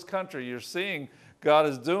closed country. You're seeing God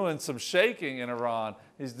is doing some shaking in Iran.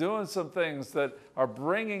 He's doing some things that are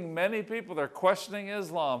bringing many people. They're questioning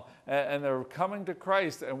Islam and they're coming to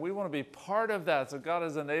Christ, and we want to be part of that. So God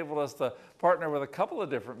has enabled us to partner with a couple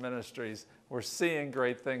of different ministries. We're seeing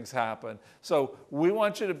great things happen. So we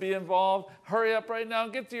want you to be involved. Hurry up right now.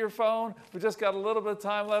 Get to your phone. We just got a little bit of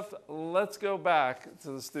time left. Let's go back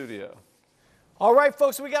to the studio. All right,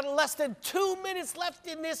 folks, we got less than 2 minutes left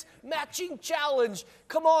in this matching challenge.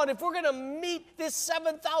 Come on, if we're going to meet this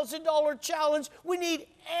 $7,000 challenge, we need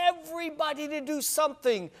everybody to do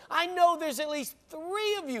something. I know there's at least 3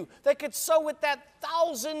 of you that could sow at that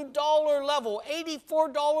 $1,000 level,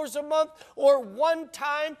 $84 a month, or one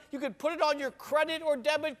time. You could put it on your credit or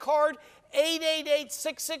debit card.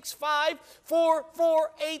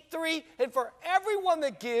 888-665-4483. And for everyone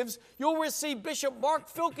that gives, you'll receive Bishop Mark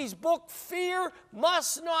Filkey's book, Fear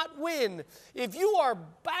Must Not Win. If you are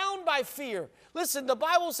bound by fear, listen, the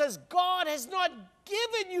Bible says God has not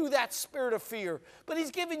given you that spirit of fear, but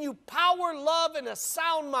He's given you power, love, and a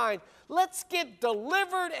sound mind. Let's get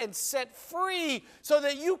delivered and set free so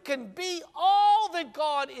that you can be all that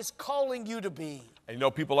God is calling you to be. And you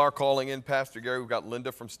know, people are calling in, Pastor Gary. We've got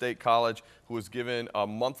Linda from State College who was given a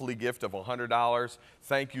monthly gift of $100.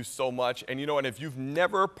 Thank you so much. And you know, and if you've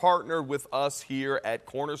never partnered with us here at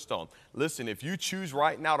Cornerstone, listen, if you choose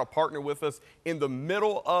right now to partner with us in the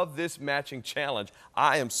middle of this matching challenge,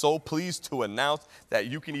 I am so pleased to announce that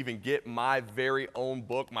you can even get my very own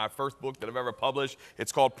book, my first book that I've ever published.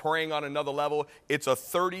 It's called Praying on Another Level. It's a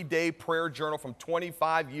 30-day prayer journal from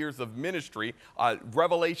 25 years of ministry,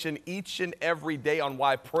 revelation each and every day on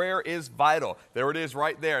why prayer is vital. There it is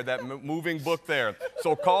right there, that moving book there.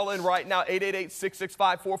 So call in right now,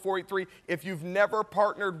 888-665-4483. If you've never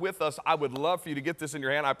partnered with us, I would love for you to get this in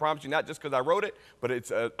your hand. I promise you, not just because I wrote it, but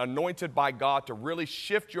it's anointed by God to really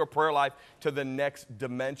shift your prayer life to the next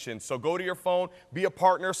dimension. So go to your phone, be a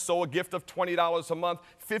partner, sow a gift of $20 a month,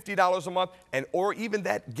 $50 a month, or even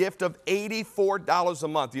that gift of $84 a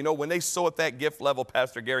month. You know, when they sow at that gift level,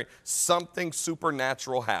 Pastor Gary, something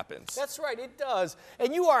supernatural happens. That's right, it does.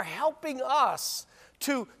 And you are helping us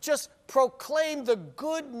to just proclaim the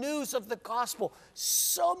good news of the gospel.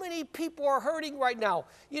 So many people are hurting right now.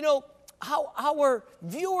 You know, how our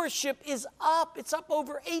viewership is up. It's up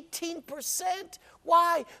over 18%.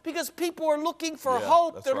 Why? Because people are looking for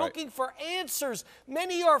hope. They're looking for answers.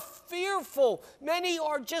 Many are fearful. Many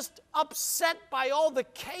are just upset by all the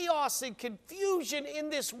chaos and confusion in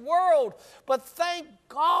this world. But thank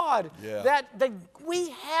God that we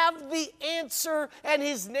have the answer, and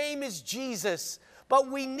His name is Jesus. But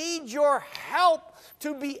we need your help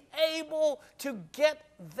to be able to get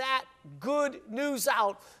that good news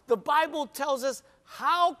out. The Bible tells us,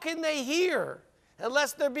 how can they hear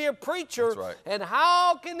unless there be a preacher? That's right. And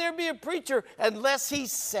how can there be a preacher unless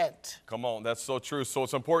he's sent? Come on, that's so true. So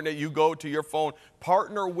it's important that you go to your phone,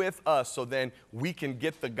 partner with us, so then we can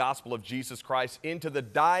get the gospel of Jesus Christ into the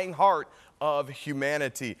dying heart of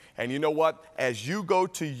humanity. And you know what? As you go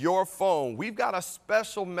to your phone, we've got a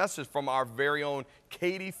special message from our very own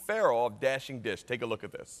Katie Farrell of Dashing Dish. Take a look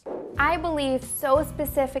at this. I believe so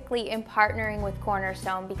specifically in partnering with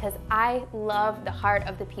Cornerstone because I love the heart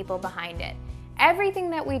of the people behind it. Everything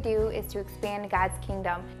that we do is to expand God's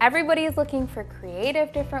kingdom. Everybody is looking for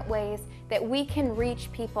creative, different ways that we can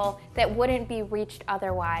reach people that wouldn't be reached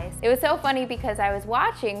otherwise. It was so funny because I was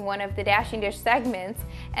watching one of the Dashing Dish segments,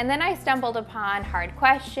 and then I stumbled upon Hard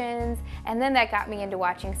Questions, and then that got me into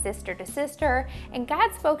watching Sister to Sister, and God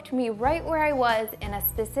spoke to me right where I was in a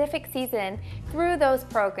specific season through those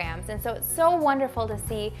programs. And so it's so wonderful to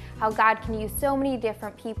see how God can use so many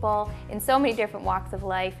different people in so many different walks of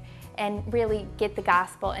life and really get the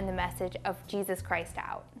gospel and the message of Jesus Christ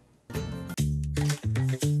out.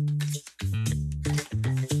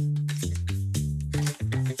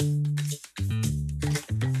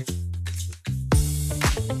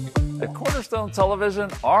 At Cornerstone Television,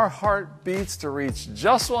 our heart beats to reach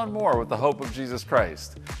just one more with the hope of Jesus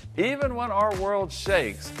Christ. Even when our world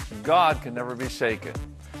shakes, God can never be shaken.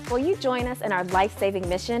 Will you join us in our life-saving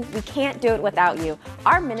mission? We can't do it without you.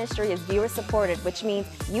 Our ministry is viewer-supported, which means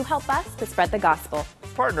you help us to spread the gospel.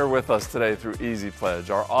 Partner with us today through Easy Pledge,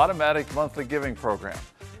 our automatic monthly giving program.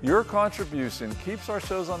 Your contribution keeps our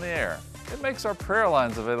shows on the air. It makes our prayer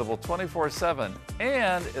lines available 24/7,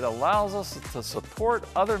 and it allows us to support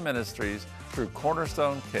other ministries through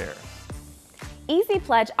Cornerstone Cares. Easy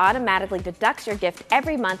Pledge automatically deducts your gift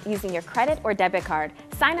every month using your credit or debit card.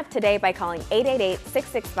 Sign up today by calling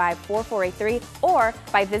 888-665-4483 or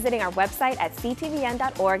by visiting our website at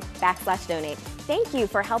ctvn.org/donate. Thank you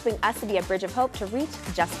for helping us to be a bridge of hope to reach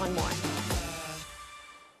just one more.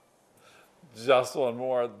 Just one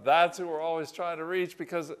more. That's who we're always trying to reach,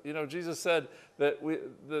 because, you know, Jesus said that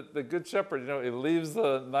the good shepherd, you know, he leaves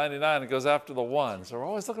the 99 and goes after the one. So we're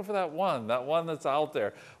always looking for that one that's out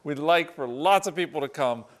there. We'd like for lots of people to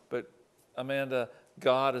come, but Amanda,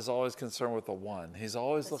 God is always concerned with the one. He's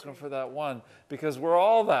always looking for that one, because we're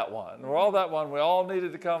all that one. We're all that one. We all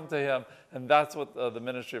needed to come to him, and that's what the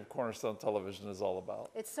ministry of Cornerstone Television is all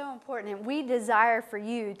about. It's so important, and we desire for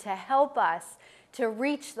you to help us to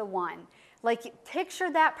reach the one. Like, picture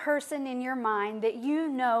that person in your mind that you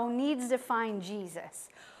know needs to find Jesus.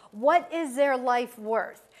 What is their life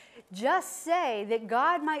worth? Just say that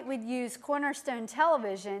God would use Cornerstone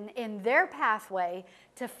Television in their pathway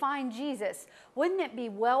to find Jesus. Wouldn't it be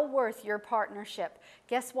well worth your partnership?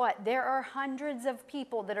 Guess what? There are hundreds of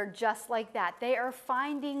people that are just like that. They are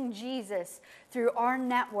finding Jesus through our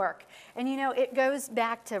network. And you know, it goes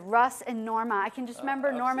back to Russ and Norma. I can just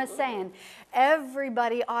remember Norma saying,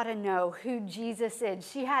 everybody ought to know who Jesus is.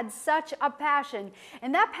 She had such a passion,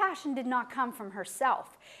 and that passion did not come from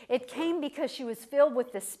herself. It came because she was filled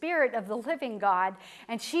with the Spirit of the living God,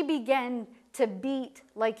 and she began to beat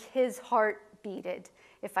like his heart beated.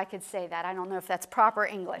 If I could say that. I don't know if that's proper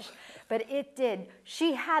English, but it did.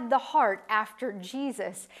 She had the heart after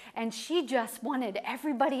Jesus, and she just wanted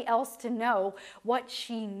everybody else to know what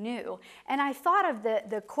she knew. And I thought of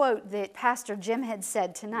the quote that Pastor Jim had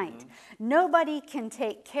said tonight. Nobody can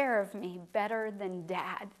take care of me better than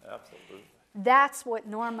Dad. Absolutely. That's what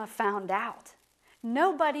Norma found out.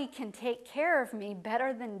 Nobody can take care of me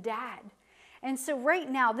better than Dad. And so right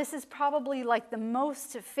now, this is probably like the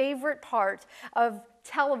most favorite part of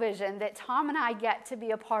television that Tom and I get to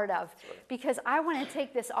be a part of, because I want to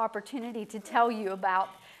take this opportunity to tell you about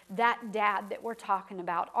that Dad that we're talking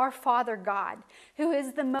about, our Father God, who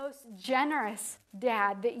is the most generous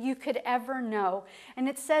Dad that you could ever know. And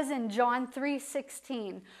it says in John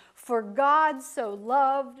 3:16, "For God so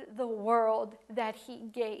loved the world that he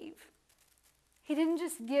gave." He didn't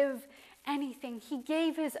just give anything. He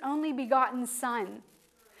gave his only begotten Son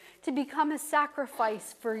to become a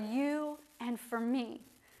sacrifice for you and for me,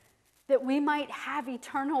 that we might have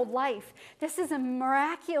eternal life. This is a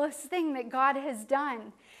miraculous thing that God has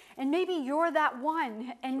done. And maybe you're that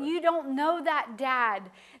one, and you don't know that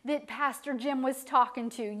Dad that Pastor Jim was talking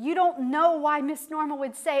to. You don't know why Miss Norma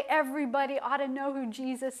would say everybody ought to know who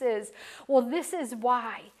Jesus is. Well, this is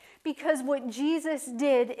why. Because what Jesus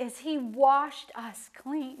did is he washed us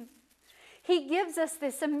clean. He gives us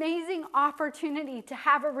this amazing opportunity to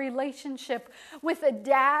have a relationship with a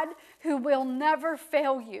Dad who will never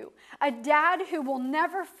fail you, a Dad who will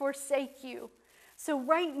never forsake you. So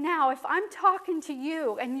right now, if I'm talking to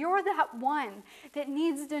you and you're that one that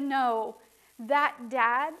needs to know that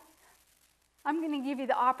Dad, I'm going to give you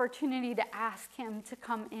the opportunity to ask him to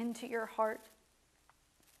come into your heart.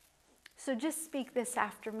 So just speak this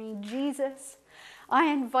after me. Jesus, I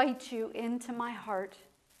invite you into my heart.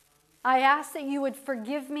 I ask that you would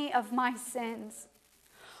forgive me of my sins.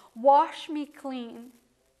 Wash me clean.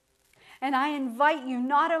 And I invite you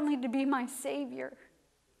not only to be my Savior,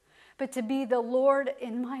 but to be the Lord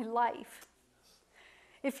in my life.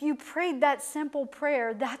 If you prayed that simple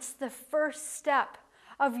prayer, that's the first step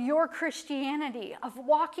of your Christianity, of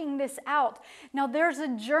walking this out. Now, there's a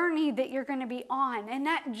journey that you're going to be on, and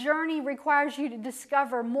that journey requires you to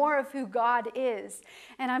discover more of who God is.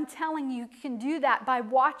 And I'm telling you, you can do that by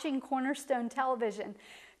watching Cornerstone Television.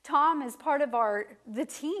 Tom is part of the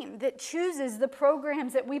team that chooses the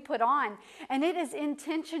programs that we put on, and it is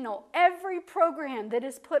intentional. Every program that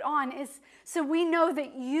is put on is so we know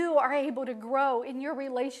that you are able to grow in your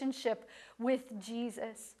relationship with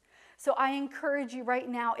Jesus. So I encourage you right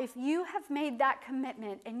now, if you have made that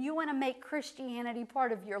commitment and you want to make Christianity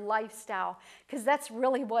part of your lifestyle, because that's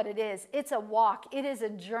really what it is. It's a walk. It is a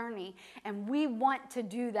journey, and we want to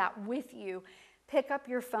do that with you. Pick up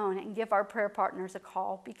your phone and give our prayer partners a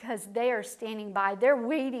call, because they are standing by. They're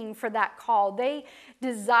waiting for that call. They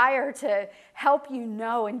desire to help you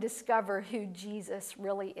know and discover who Jesus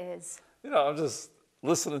really is. You know, I'm just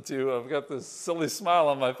listening to you. I've got this silly smile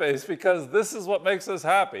on my face because this is what makes us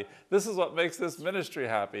happy. This is what makes this ministry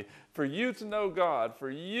happy. For you to know God, for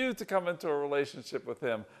you to come into a relationship with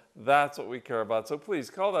Him, that's what we care about. So please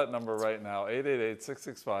call that number right now,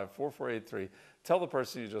 888-665-4483. Tell the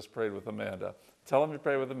person you just prayed with Amanda. Tell them you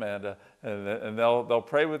prayed with Amanda, and they'll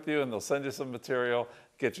pray with you, and they'll send you some material,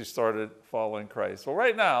 get you started following Christ. Well,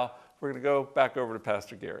 right now, we're going to go back over to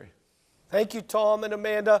Pastor Gary. Thank you, Tom and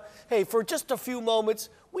Amanda. Hey, for just a few moments,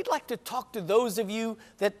 we'd like to talk to those of you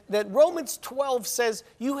that Romans 12 says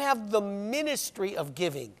you have the ministry of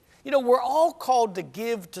giving. You know, we're all called to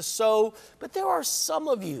give, to sow, but there are some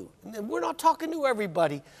of you, and we're not talking to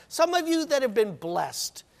everybody, some of you that have been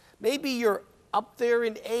blessed. Maybe you're up there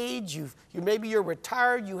in age, maybe you're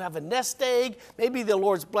retired, you have a nest egg, maybe the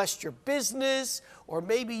Lord's blessed your business, or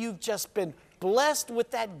maybe you've just been blessed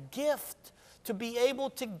with that gift to be able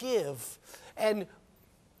to give. And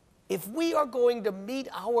if we are going to meet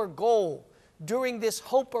our goal during this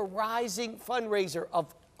Hope Arising fundraiser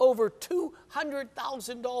of over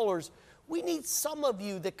 $200,000, we need some of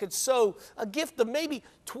you that could sow a gift of maybe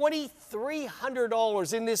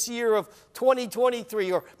 $2,300 in this year of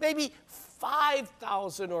 2023, or maybe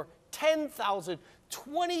 $5,000 or $10,000,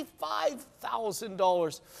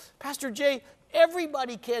 $25,000. Pastor Jay,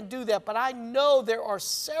 everybody can't do that, but I know there are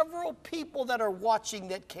several people that are watching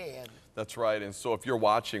that can. That's right. And so if you're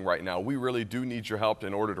watching right now, we really do need your help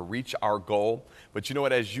in order to reach our goal. But you know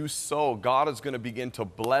what? As you sow, God is going to begin to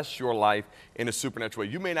bless your life in a supernatural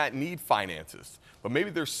way. You may not need finances, but maybe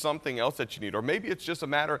there's something else that you need. Or maybe it's just a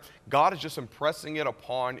matter, God is just impressing it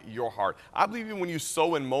upon your heart. I believe even when you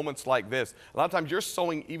sow in moments like this, a lot of times you're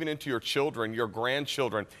sowing even into your children, your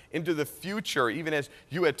grandchildren, into the future. Even as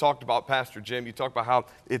you had talked about, Pastor Jim, you talked about how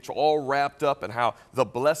it's all wrapped up and how the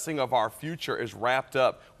blessing of our future is wrapped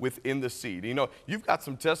up within the seed. You know, you've got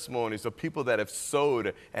some testimonies of people that have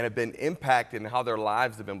sowed and have been impacted and how their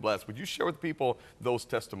lives have been blessed. Would you share with people those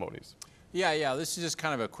testimonies? Yeah, this is just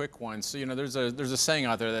kind of a quick one. So, you know, there's a saying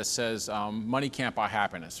out there that says, money can't buy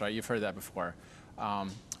happiness, right? You've heard that before.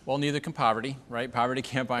 Well, neither can poverty, right? Poverty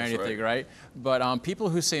can't buy anything, right? But people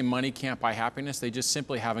who say money can't buy happiness, they just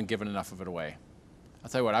simply haven't given enough of it away. I'll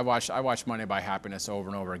tell you what, I watched Money Buy Happiness over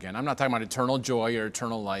and over again. I'm not talking about eternal joy or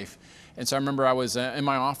eternal life. And so I remember I was in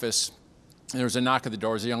my office, and there was a knock at the door.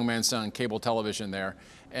 There was a young man selling cable television there.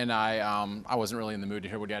 And I wasn't really in the mood to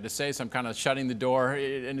hear what he had to say, so I'm kind of shutting the door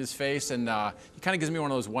in his face, and he kind of gives me one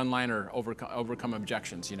of those one-liner overcome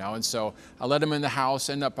objections, you know. And so I let him in the house,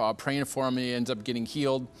 end up praying for him, he ends up getting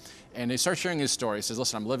healed. And he starts sharing his story. He says,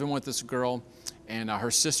 listen, I'm living with this girl, and her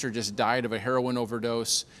sister just died of a heroin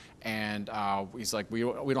overdose. And he's like, we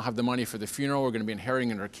don't have the money for the funeral. We're going to be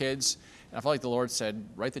inheriting her kids. And I felt like the Lord said,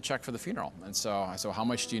 write the check for the funeral. And so I said, how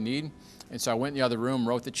much do you need? And so I went in the other room,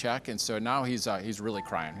 wrote the check, and so now he's really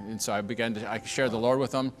crying. And so I shared the Lord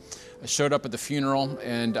with him. I showed up at the funeral,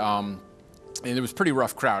 and it was a pretty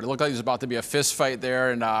rough crowd. It looked like there was about to be a fist fight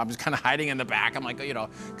there, and I was kind of hiding in the back. I'm like, you know,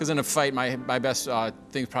 because in a fight, my best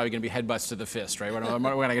thing's probably going to be headbutts to the fist, right? What am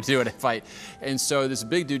I going to do in a fight? And so this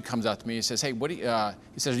big dude comes up to me. He says, hey,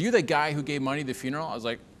 he says, are you the guy who gave money to the funeral? I was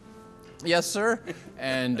like, yes, sir.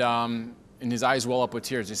 And his eyes well up with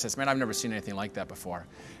tears. He says, man, I've never seen anything like that before.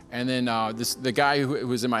 And then the guy who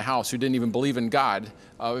was in my house, who didn't even believe in God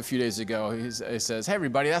a few days ago, he says, hey,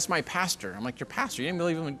 everybody, that's my pastor. I'm like, your pastor? You didn't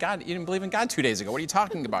believe in God? You didn't believe in God 2 days ago. What are you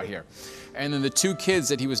talking about here? And then the two kids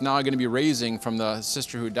that he was now going to be raising from the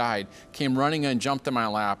sister who died came running and jumped in my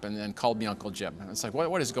lap and then called me Uncle Jim. And it's like,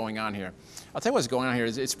 what is going on here? I'll tell you what's going on here.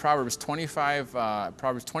 It's Proverbs 24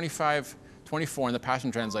 in the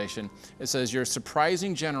Passion Translation. It says, your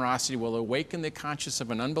surprising generosity will awaken the conscience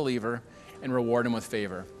of an unbeliever and reward him with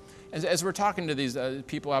favor. As we're talking to these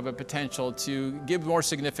people who have a potential to give more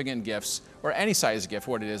significant gifts, or any size gift,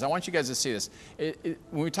 what it is, I want you guys to see this.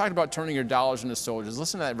 When we talked about turning your dollars into soldiers,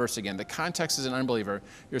 listen to that verse again. The context is an unbeliever.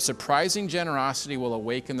 Your surprising generosity will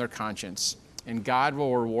awaken their conscience, and God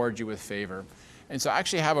will reward you with favor. And so I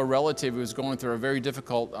actually have a relative who was going through a very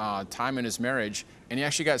difficult time in his marriage, and he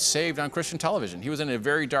actually got saved on Christian television. He was in a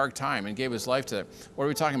very dark time and gave his life to it. What are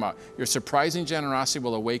we talking about? Your surprising generosity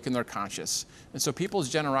will awaken their conscience. And so people's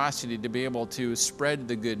generosity to be able to spread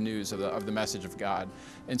the good news of the message of God.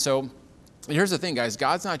 And so here's the thing, guys.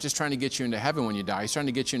 God's not just trying to get you into heaven when you die. He's trying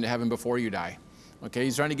to get you into heaven before you die. Okay,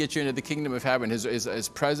 he's trying to get you into the kingdom of heaven, his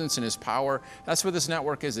presence and his power. That's what this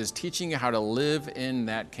network is teaching you how to live in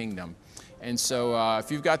that kingdom. And so if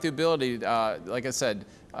you've got the ability, like I said,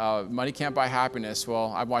 money can't buy happiness.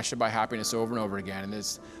 Well, I've watched it buy happiness over and over again. And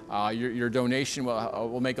this, your donation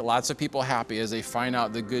will make lots of people happy as they find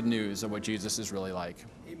out the good news of what Jesus is really like.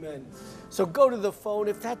 Amen. So go to the phone.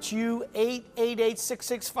 If that's you,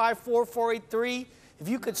 888-665-4483. If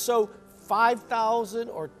you could sow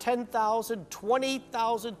 $5,000 or $10,000,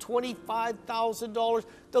 $20,000, $25,000.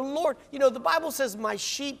 The Lord, you know, the Bible says, my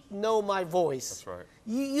sheep know my voice. That's right.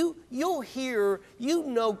 You'll hear, you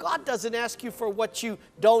know, God doesn't ask you for what you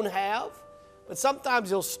don't have, but sometimes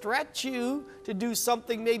He'll stretch you to do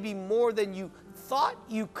something maybe more than you thought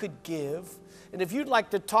you could give. And if you'd like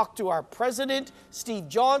to talk to our president, Steve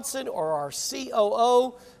Johnson, or our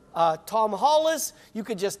COO, Tom Hollis, you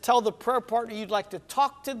could just tell the prayer partner you'd like to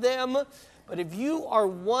talk to them. But if you are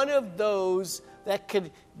one of those that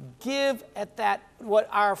could give at that, what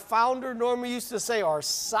our founder Norma used to say, are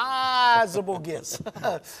sizable gifts,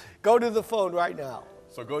 go to the phone right now.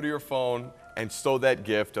 So go to your phone and sow that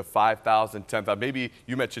gift of $5,000, $10,000. Maybe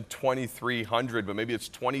you mentioned $2,300, but maybe it's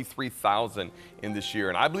 $23,000 in this year.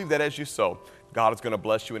 And I believe that as you sow, God is going to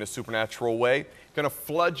bless you in a supernatural way, going to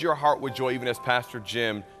flood your heart with joy, even as Pastor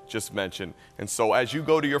Jim just mentioned. And so as you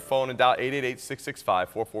go to your phone and dial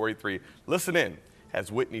 888-665-4483, listen in as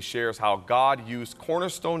Whitney shares how God used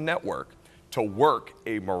Cornerstone Network to work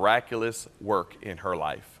a miraculous work in her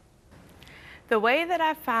life. The way that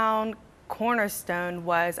I found Cornerstone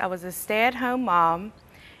was I was a stay-at-home mom,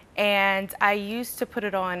 and I used to put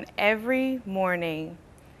it on every morning.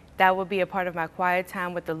 That would be a part of my quiet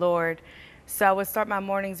time with the Lord. So I would start my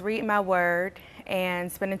mornings reading my word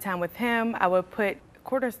and spending time with Him. I would put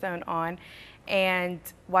Cornerstone on and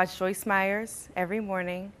watch Joyce Myers every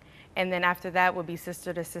morning. And then after that would be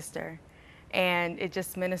Sister to Sister. And it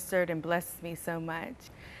just ministered and blessed me so much.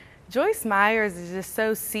 Joyce Myers is just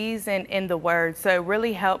so seasoned in the Word, so it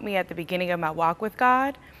really helped me at the beginning of my walk with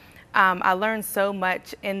God. I learned so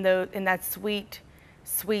much in that sweet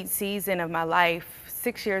season of my life.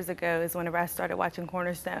 6 years ago is whenever I started watching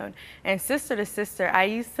Cornerstone. And Sister to Sister, I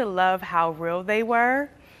used to love how real they were.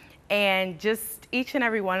 And just each and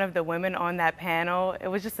every one of the women on that panel, it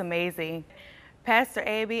was just amazing. Pastor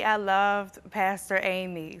Abby, I loved Pastor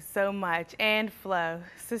Amy so much, and Flo,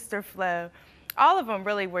 Sister Flo. All of them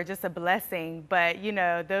really were just a blessing, but you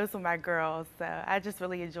know, those were my girls, so I just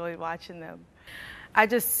really enjoyed watching them. I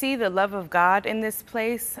just see the love of God in this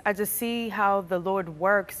place. I just see how the Lord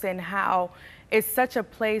works and how it's such a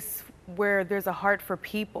place where there's a heart for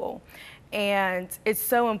people. And it's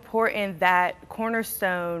so important that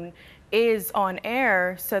Cornerstone is on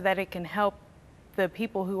air so that it can help the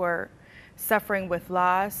people who are suffering with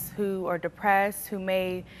loss, who are depressed, who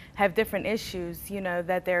may have different issues, you know,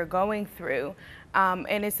 that they're going through.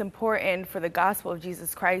 And it's important for the gospel of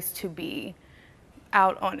Jesus Christ to be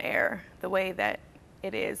out on air the way that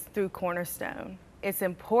it is through Cornerstone. It's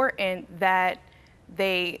important that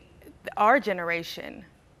our generation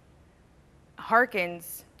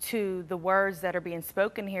hearkens to the words that are being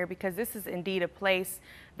spoken here, because this is indeed a place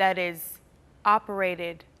that is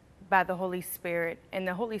operated by the Holy Spirit, and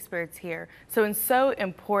the Holy Spirit's here. So it's so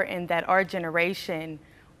important that our generation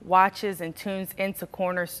watches and tunes into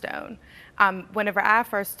Cornerstone. Whenever I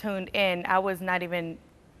first tuned in, I was not even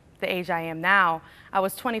the age I am now. I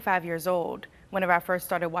was 25 years old whenever I first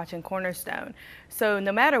started watching Cornerstone. So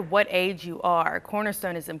no matter what age you are,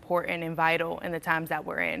 Cornerstone is important and vital in the times that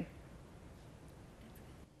we're in.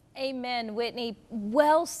 Amen, Whitney.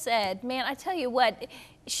 Well said. Man, I tell you what,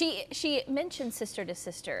 she mentioned Sister to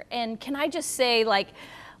Sister. And can I just say, like,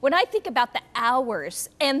 when I think about the hours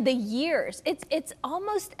and the years, it's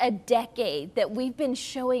almost a decade that we've been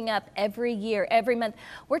showing up every year, every month.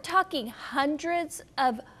 We're talking hundreds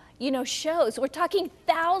of shows. We're talking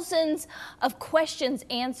thousands of questions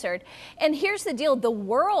answered. And here's the deal. The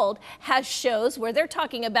world has shows where they're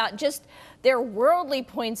talking about just their worldly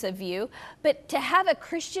points of view, but to have a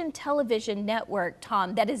Christian television network,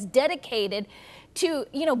 Tom, that is dedicated to,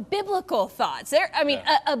 biblical thoughts.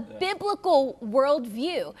 A biblical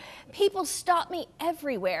worldview. People stop me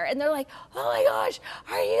everywhere and they're like, oh my gosh,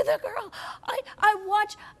 are you the girl?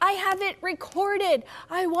 I have it recorded.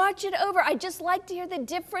 I watch it over. I just like to hear the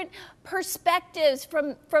different perspectives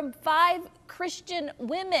from 5 Christian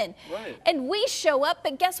women. Right. And we show up,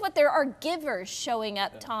 but guess what? There are givers showing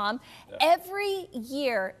up, Tom, every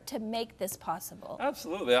year to make this possible.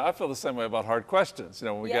 Absolutely. I feel the same way about hard questions.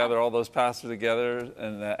 When we gather all those pastors together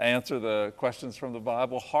and answer the questions from the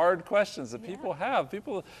Bible, hard questions that people have.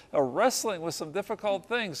 People are wrestling with some difficult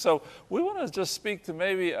things. So we want to just speak to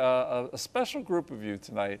maybe a special group of you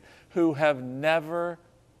tonight who have never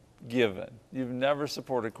given. You've never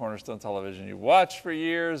supported Cornerstone Television. You've watched for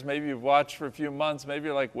years, maybe you've watched for a few months, maybe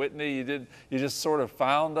you're like Whitney, you just sort of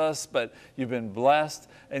found us, but you've been blessed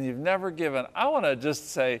and you've never given. I want to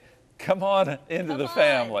just say, come on into the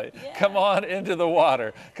family. Yeah. Come on into the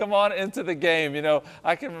water. Come on into the game. You know,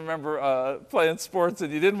 I can remember playing sports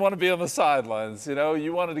and you didn't want to be on the sidelines. You know,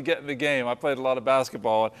 you wanted to get in the game. I played a lot of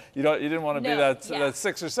basketball. And you didn't want to be that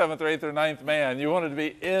 6th or 7th or 8th or 9th man. You wanted to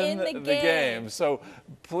be in the game. So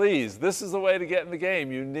please, this is the way to get in the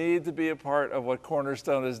game. You need to be a part of what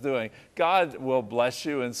Cornerstone is doing. God will bless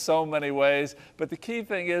you in so many ways, but the key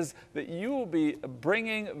thing is that you will be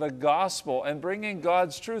bringing the gospel and bringing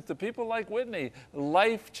God's truth to people like Whitney.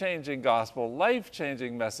 Life-changing gospel,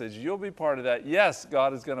 life-changing message. You'll be part of that. Yes,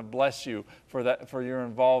 God is going to bless you for that, for your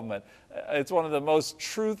involvement. It's one of the most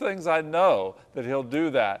true things I know, that He'll do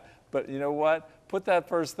that. But you know what? Put that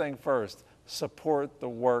first thing first. Support the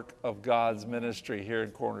work of God's ministry here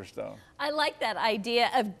in Cornerstone. I like that idea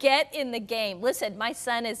of get in the game. Listen, my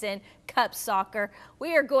son is in cup soccer.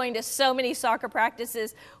 We are going to so many soccer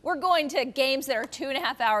practices. We're going to games that are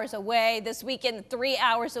 2.5 hours away. This weekend, 3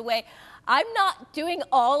 hours away. I'm not doing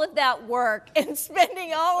all of that work and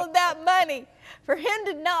spending all of that money for him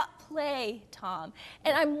to not play, Tom.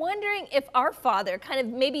 And I'm wondering if our Father kind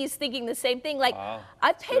of maybe is thinking the same thing, like,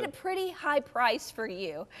 I've paid a pretty high price for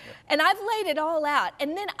you, and I've laid it all out,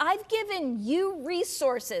 and then I've given you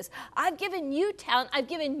resources, I've given you talent, I've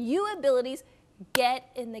given you abilities. Get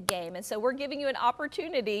in the game. And so we're giving you an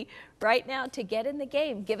opportunity right now to get in the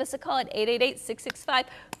game. Give us a call at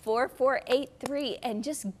 888-665-4483 and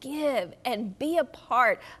just give and be a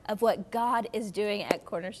part of what God is doing at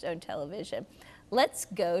Cornerstone Television. Let's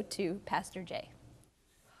go to Pastor Jay.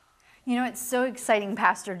 You know, it's so exciting,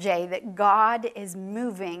 Pastor Jay, that God is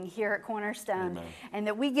moving here at Cornerstone. Amen. And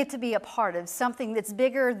that we get to be a part of something that's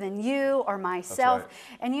bigger than you or myself. That's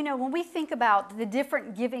right. And you know, when we think about the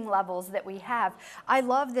different giving levels that we have, I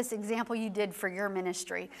love this example you did for your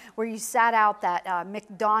ministry, where you sat out that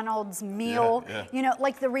McDonald's meal. You know,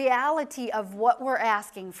 like the reality of what we're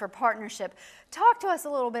asking for partnership. Talk to us a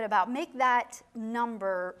little bit about, make that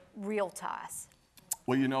number real to us.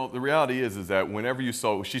 Well, you know, the reality is that whenever you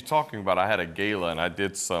saw, she's talking about, I had a gala and I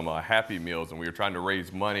did some Happy Meals and we were trying to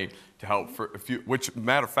raise money to help for a few, which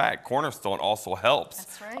matter of fact, Cornerstone also helps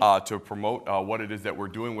to promote what it is that we're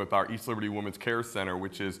doing with our East Liberty Women's Care Center,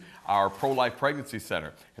 which is our pro-life pregnancy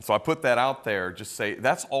center. And so I put that out there, just say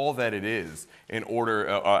that's all that it is in order,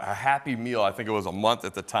 a Happy Meal, I think it was a month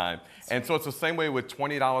at the time. And so it's the same way with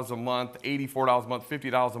 $20 a month, $84 a month,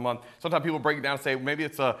 $50 a month. Sometimes people break it down and say maybe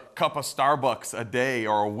it's a cup of Starbucks a day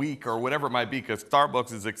or a week or whatever it might be, because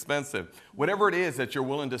Starbucks is expensive. Whatever it is that you're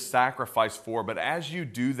willing to sacrifice for, but as you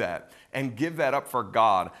do that and give that up for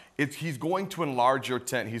God, He's going to enlarge your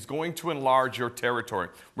tent. He's going to enlarge your territory.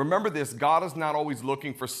 Remember this, God is not always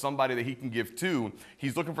looking for somebody that He can give to.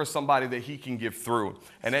 He's looking for somebody that He can give through.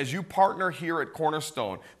 And as you partner here at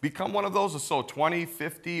Cornerstone, become one of those that sow $20,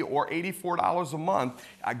 $50, or $84 a month.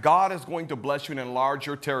 God is going to bless you and enlarge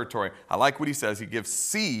your territory. I like what He says. He gives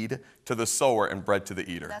seed to the sower and bread to the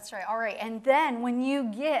eater. That's right. All right. And then when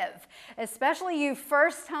you give, especially you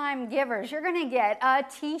first-time givers, you're going to get a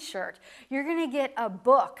t-shirt. You're going to get a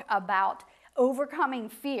book about overcoming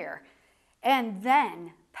fear. And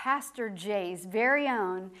then Pastor Jay's very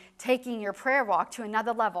own Taking Your Prayer Walk to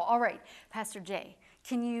Another Level. All right, Pastor Jay,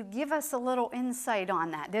 can you give us a little insight on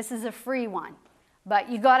that? This is a free one, but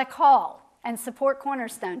you got to call and support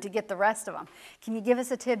Cornerstone to get the rest of them. Can you give us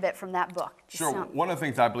a tidbit from that book? Sure. One of the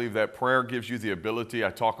things I believe that prayer gives you the ability, I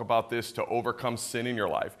talk about this, to overcome sin in your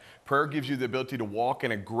life. Prayer gives you the ability to walk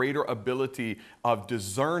in a greater ability of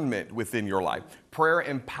discernment within your life. Prayer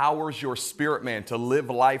empowers your spirit man to live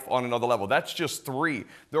life on another level. That's just 3.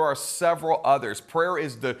 There are several others. Prayer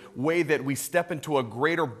is the way that we step into a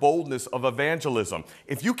greater boldness of evangelism.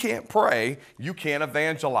 If you can't pray, you can't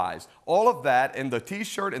evangelize. All of that and the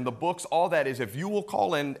t-shirt and the books, all that is if you will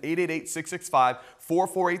call in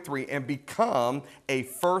 888-665-4483 and become a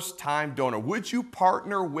first-time donor. Would you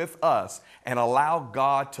partner with us and allow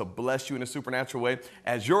God to bless you in a supernatural way?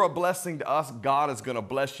 As you're a blessing to us, God is going to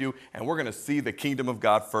bless you, and we're going to see the kingdom of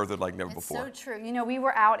God furthered like never before. So true. You know, we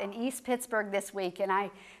were out in East Pittsburgh this week, and I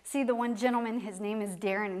see the one gentleman, his name is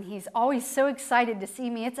Darren, and he's always so excited to see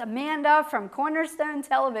me. It's Amanda from Cornerstone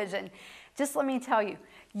Television. Just let me tell you,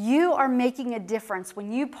 you are making a difference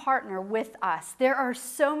when you partner with us. There are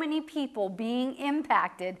so many people being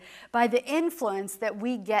impacted by the influence that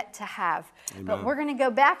we get to have. Amen. But we're going to go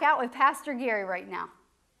back out with Pastor Gary right now.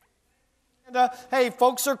 And, hey,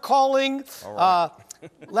 folks are calling. All right.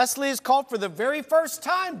 Leslie is called for the very first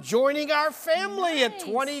time, joining our family at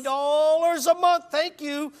 $20 a month. Thank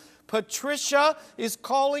you, Patricia is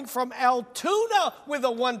calling from Altoona with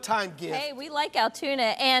a one-time gift. Hey, we like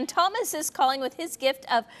Altoona. And Thomas is calling with his gift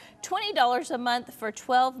of $20 a month for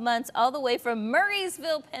 12 months, all the way from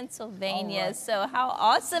Murraysville, Pennsylvania. Right. So how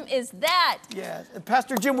awesome is that? Yes. And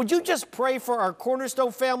Pastor Jim, would you just pray for our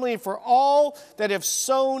Cornerstone family and for all that have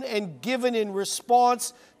sown and given in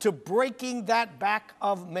response to breaking that back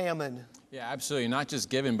of mammon? Yeah, absolutely. Not just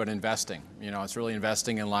giving, but investing. You know, it's really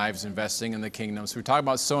investing in lives, investing in the kingdom. So we talk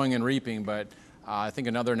about sowing and reaping, but I think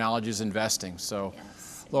another analogy is investing. So,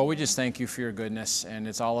 yes. Lord, we just thank you for your goodness, and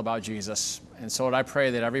it's all about Jesus. And so, Lord, I pray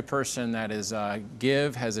that every person that is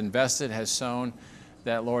has invested, has sown,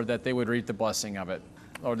 that, Lord, that they would reap the blessing of it.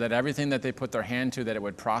 Lord, that everything that they put their hand to, that it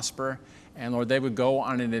would prosper. And, Lord, they would go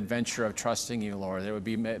on an adventure of trusting you, Lord. It would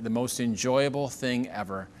be the most enjoyable thing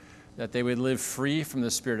ever. That they would live free from the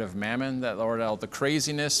spirit of mammon, that, Lord, all the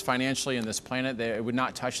craziness financially in this planet, it would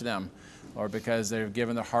not touch them, Lord, because they've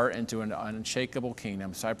given their heart into an unshakable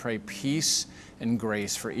kingdom. So I pray peace and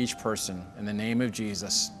grace for each person in the name of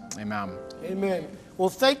Jesus. Amen. Amen. Well,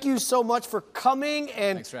 thank you so much for coming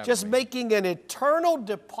and just making an eternal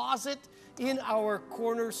deposit in our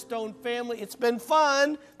Cornerstone family. It's been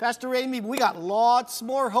fun. Pastor Amy, we got lots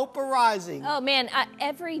more hope arising. Oh man,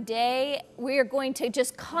 every day we are going to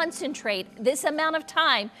just concentrate this amount of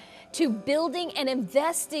time to building and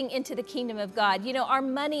investing into the kingdom of God. You know, our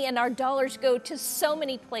money and our dollars go to so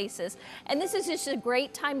many places. And this is just a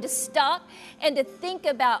great time to stop and to think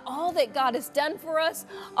about all that God has done for us,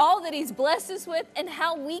 all that he's blessed us with, and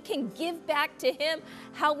how we can give back to him,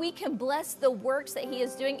 how we can bless the works that he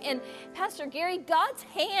is doing. And Pastor Gary, God's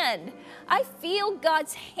hand, I feel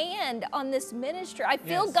God's hand on this ministry. I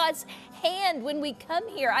feel God's hand when we come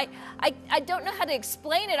here. I don't know how to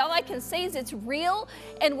explain it. All I can say is it's real,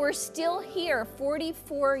 and we're still here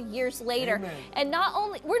 44 years later. Amen. And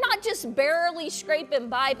we're not just barely scraping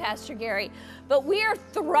by, Pastor Gary, but we are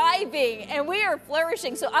thriving and we are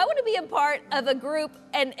flourishing. So I want to be a part of a group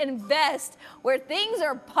and invest where things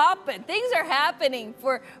are popping, things are happening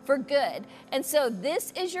for good. And so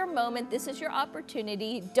this is your moment, this is your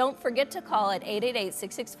opportunity. Don't forget to call at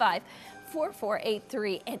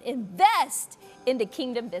 888-665-4483 and invest into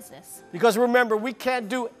kingdom business. Because remember, we can't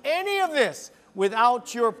do any of this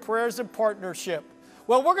without your prayers and partnership.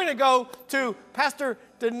 Well, we're going to go to Pastor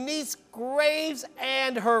Denise Graves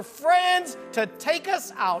and her friends to take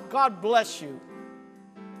us out. God bless you.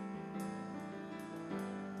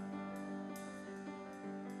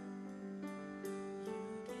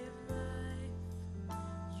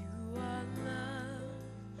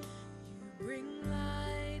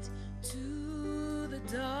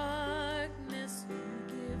 Darkness, you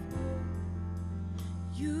give hope,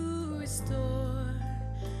 you restore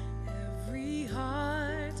every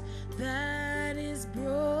heart that is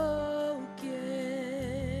broken.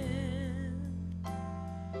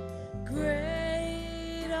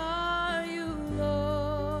 Great are you,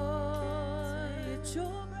 Lord. It's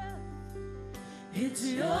your breath, it's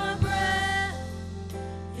your breath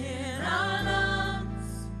in our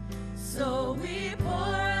lungs, so we pour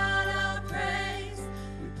out our praise.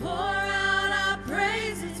 Pour out our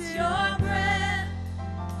praise, it's your breath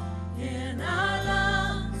in our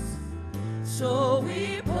lungs. So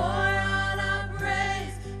we pour out our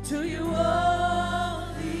praise to you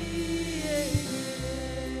only.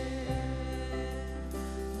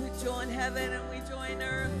 We join heaven and we join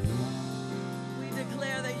earth. We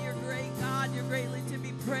declare that you're great, God. You're greatly to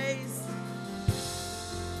be praised.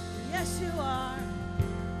 Yes, you are.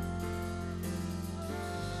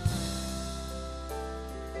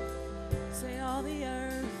 Say all the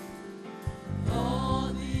earth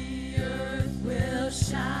will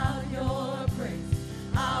shout.